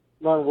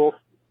Ron Wolf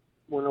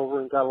went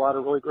over and got a lot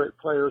of really great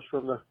players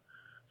from the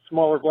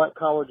smaller black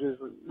colleges,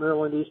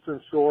 Maryland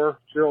Eastern Shore,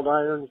 Gerald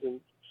Irons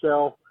and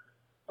Shell,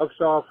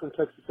 Upshaw from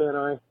Texas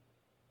A&I.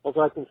 All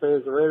I can say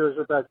is the Raiders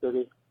are back,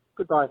 baby.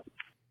 Goodbye.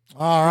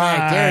 All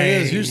right, there he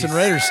is, Houston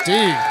Raiders,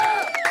 Steve.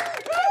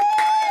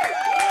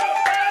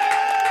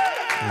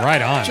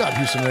 Right on. Good job,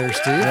 Houston Raiders,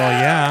 Steve. Well,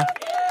 yeah.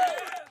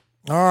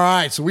 All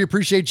right, so we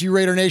appreciate you,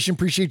 Raider Nation.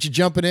 Appreciate you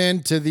jumping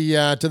in to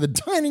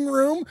the dining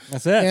room.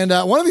 That's it. And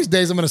one of these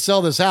days, I'm going to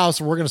sell this house,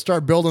 and we're going to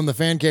start building the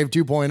Fan Cave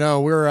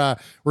 2.0.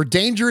 We're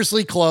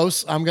dangerously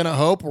close. I'm going to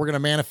hope we're going to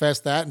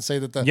manifest that and say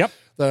that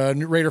the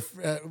new Raider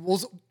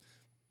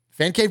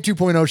Fan Cave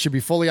 2.0 should be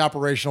fully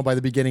operational by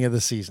the beginning of the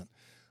season.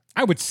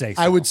 I would say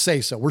so. I would say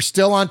so. We're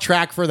still on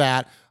track for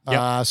that.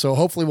 So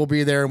hopefully we'll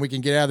be there and we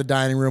can get out of the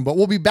dining room. But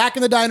we'll be back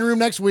in the dining room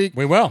next week.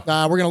 We will.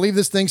 We're going to leave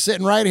this thing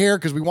sitting right here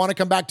because we want to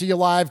come back to you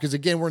live because,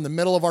 again, we're in the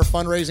middle of our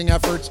fundraising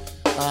efforts.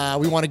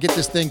 We want to get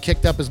this thing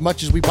kicked up as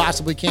much as we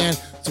possibly can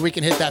so we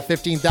can hit that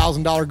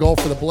 $15,000 goal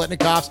for the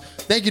Biletnikoffs.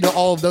 Thank you to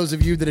all of those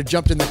of you that have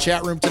jumped in the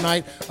chat room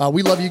tonight.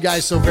 We love you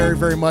guys so very,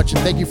 very much.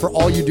 And thank you for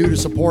all you do to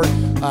support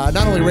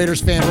not only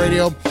Raiders Fan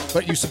Radio,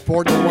 but you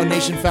support the One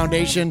Nation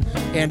Foundation.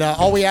 And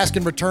all we ask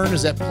in return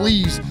is that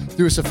please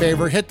do us a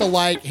favor. Hit the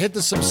like, hit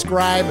the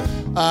subscribe.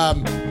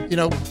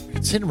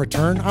 It's hit and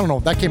return. I don't know.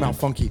 That came out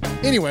funky.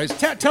 Anyways.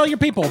 Tell your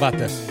people about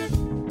this.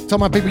 Tell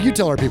my people. You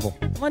tell our people.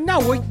 Well,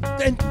 no,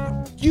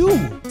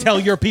 you tell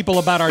your people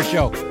about our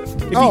show.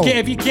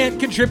 If you can't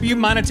contribute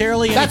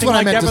monetarily, anything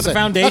like that for the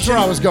foundation. That's where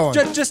I was going.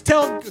 Just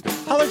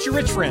holler at your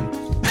rich friend.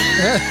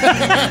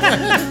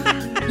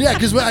 Yeah,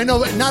 because I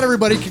know not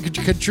everybody can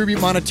contribite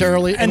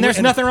monetarily. And there's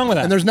nothing wrong with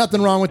that. And there's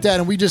nothing wrong with that.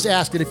 And we just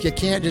ask it, if you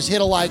can't, just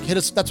hit a like,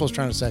 that's what I was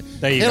trying to say.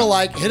 Hit a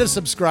like, hit a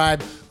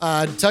subscribe,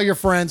 tell your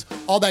friends,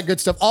 all that good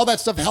stuff. All that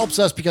stuff helps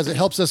us because it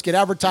helps us get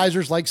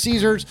advertisers like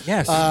Caesars.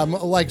 Yes.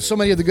 Like so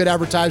many of the good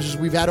advertisers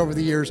we've had over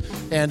the years.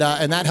 And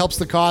that helps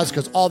the cause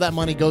because all that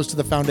money goes to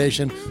the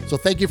foundation. So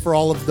thank you for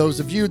all of those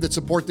of you that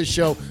support this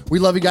show. We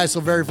love you guys so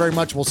very, very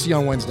much. We'll see you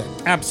on Wednesday.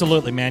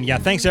 Absolutely, man. Yeah,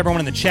 thanks to everyone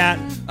in the chat.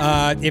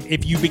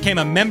 If you became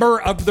a member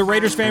of the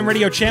Raiders Fan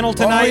Radio channel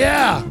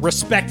tonight,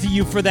 respect to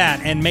you for that.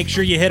 And make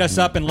sure you hit us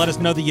up and let us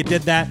know that you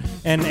did that.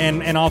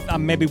 And I'll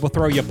maybe we'll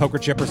throw you a poker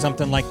chip or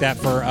something like that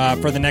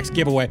for the next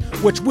giveaway,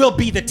 which will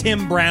be the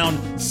Tim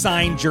Brown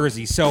signed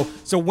jersey. So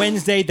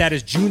Wednesday, that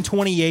is June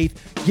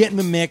 28th. Get in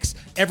the mix.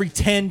 Every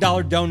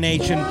 $10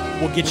 donation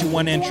will get you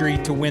one entry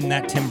to win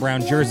that Tim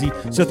Brown jersey.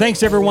 So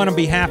thanks everyone on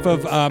behalf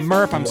of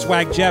Murph. I'm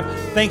Swag Jeff.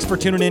 Thanks for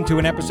tuning in to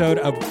an episode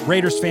of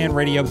Raiders Fan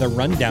Radio, the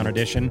Rundown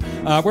Edition,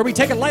 where we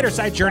take a lighter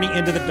side journey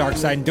into the dark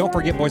side. And don't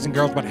forget, boys and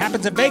girls, what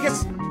happens in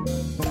Vegas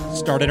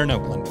started in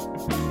Oakland.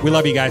 We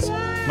love you guys.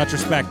 Much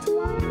respect.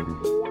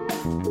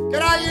 Good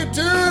night,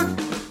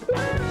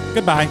 YouTube.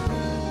 Goodbye.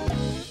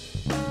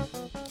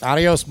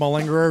 Adios,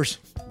 malingerers.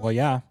 Well,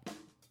 yeah.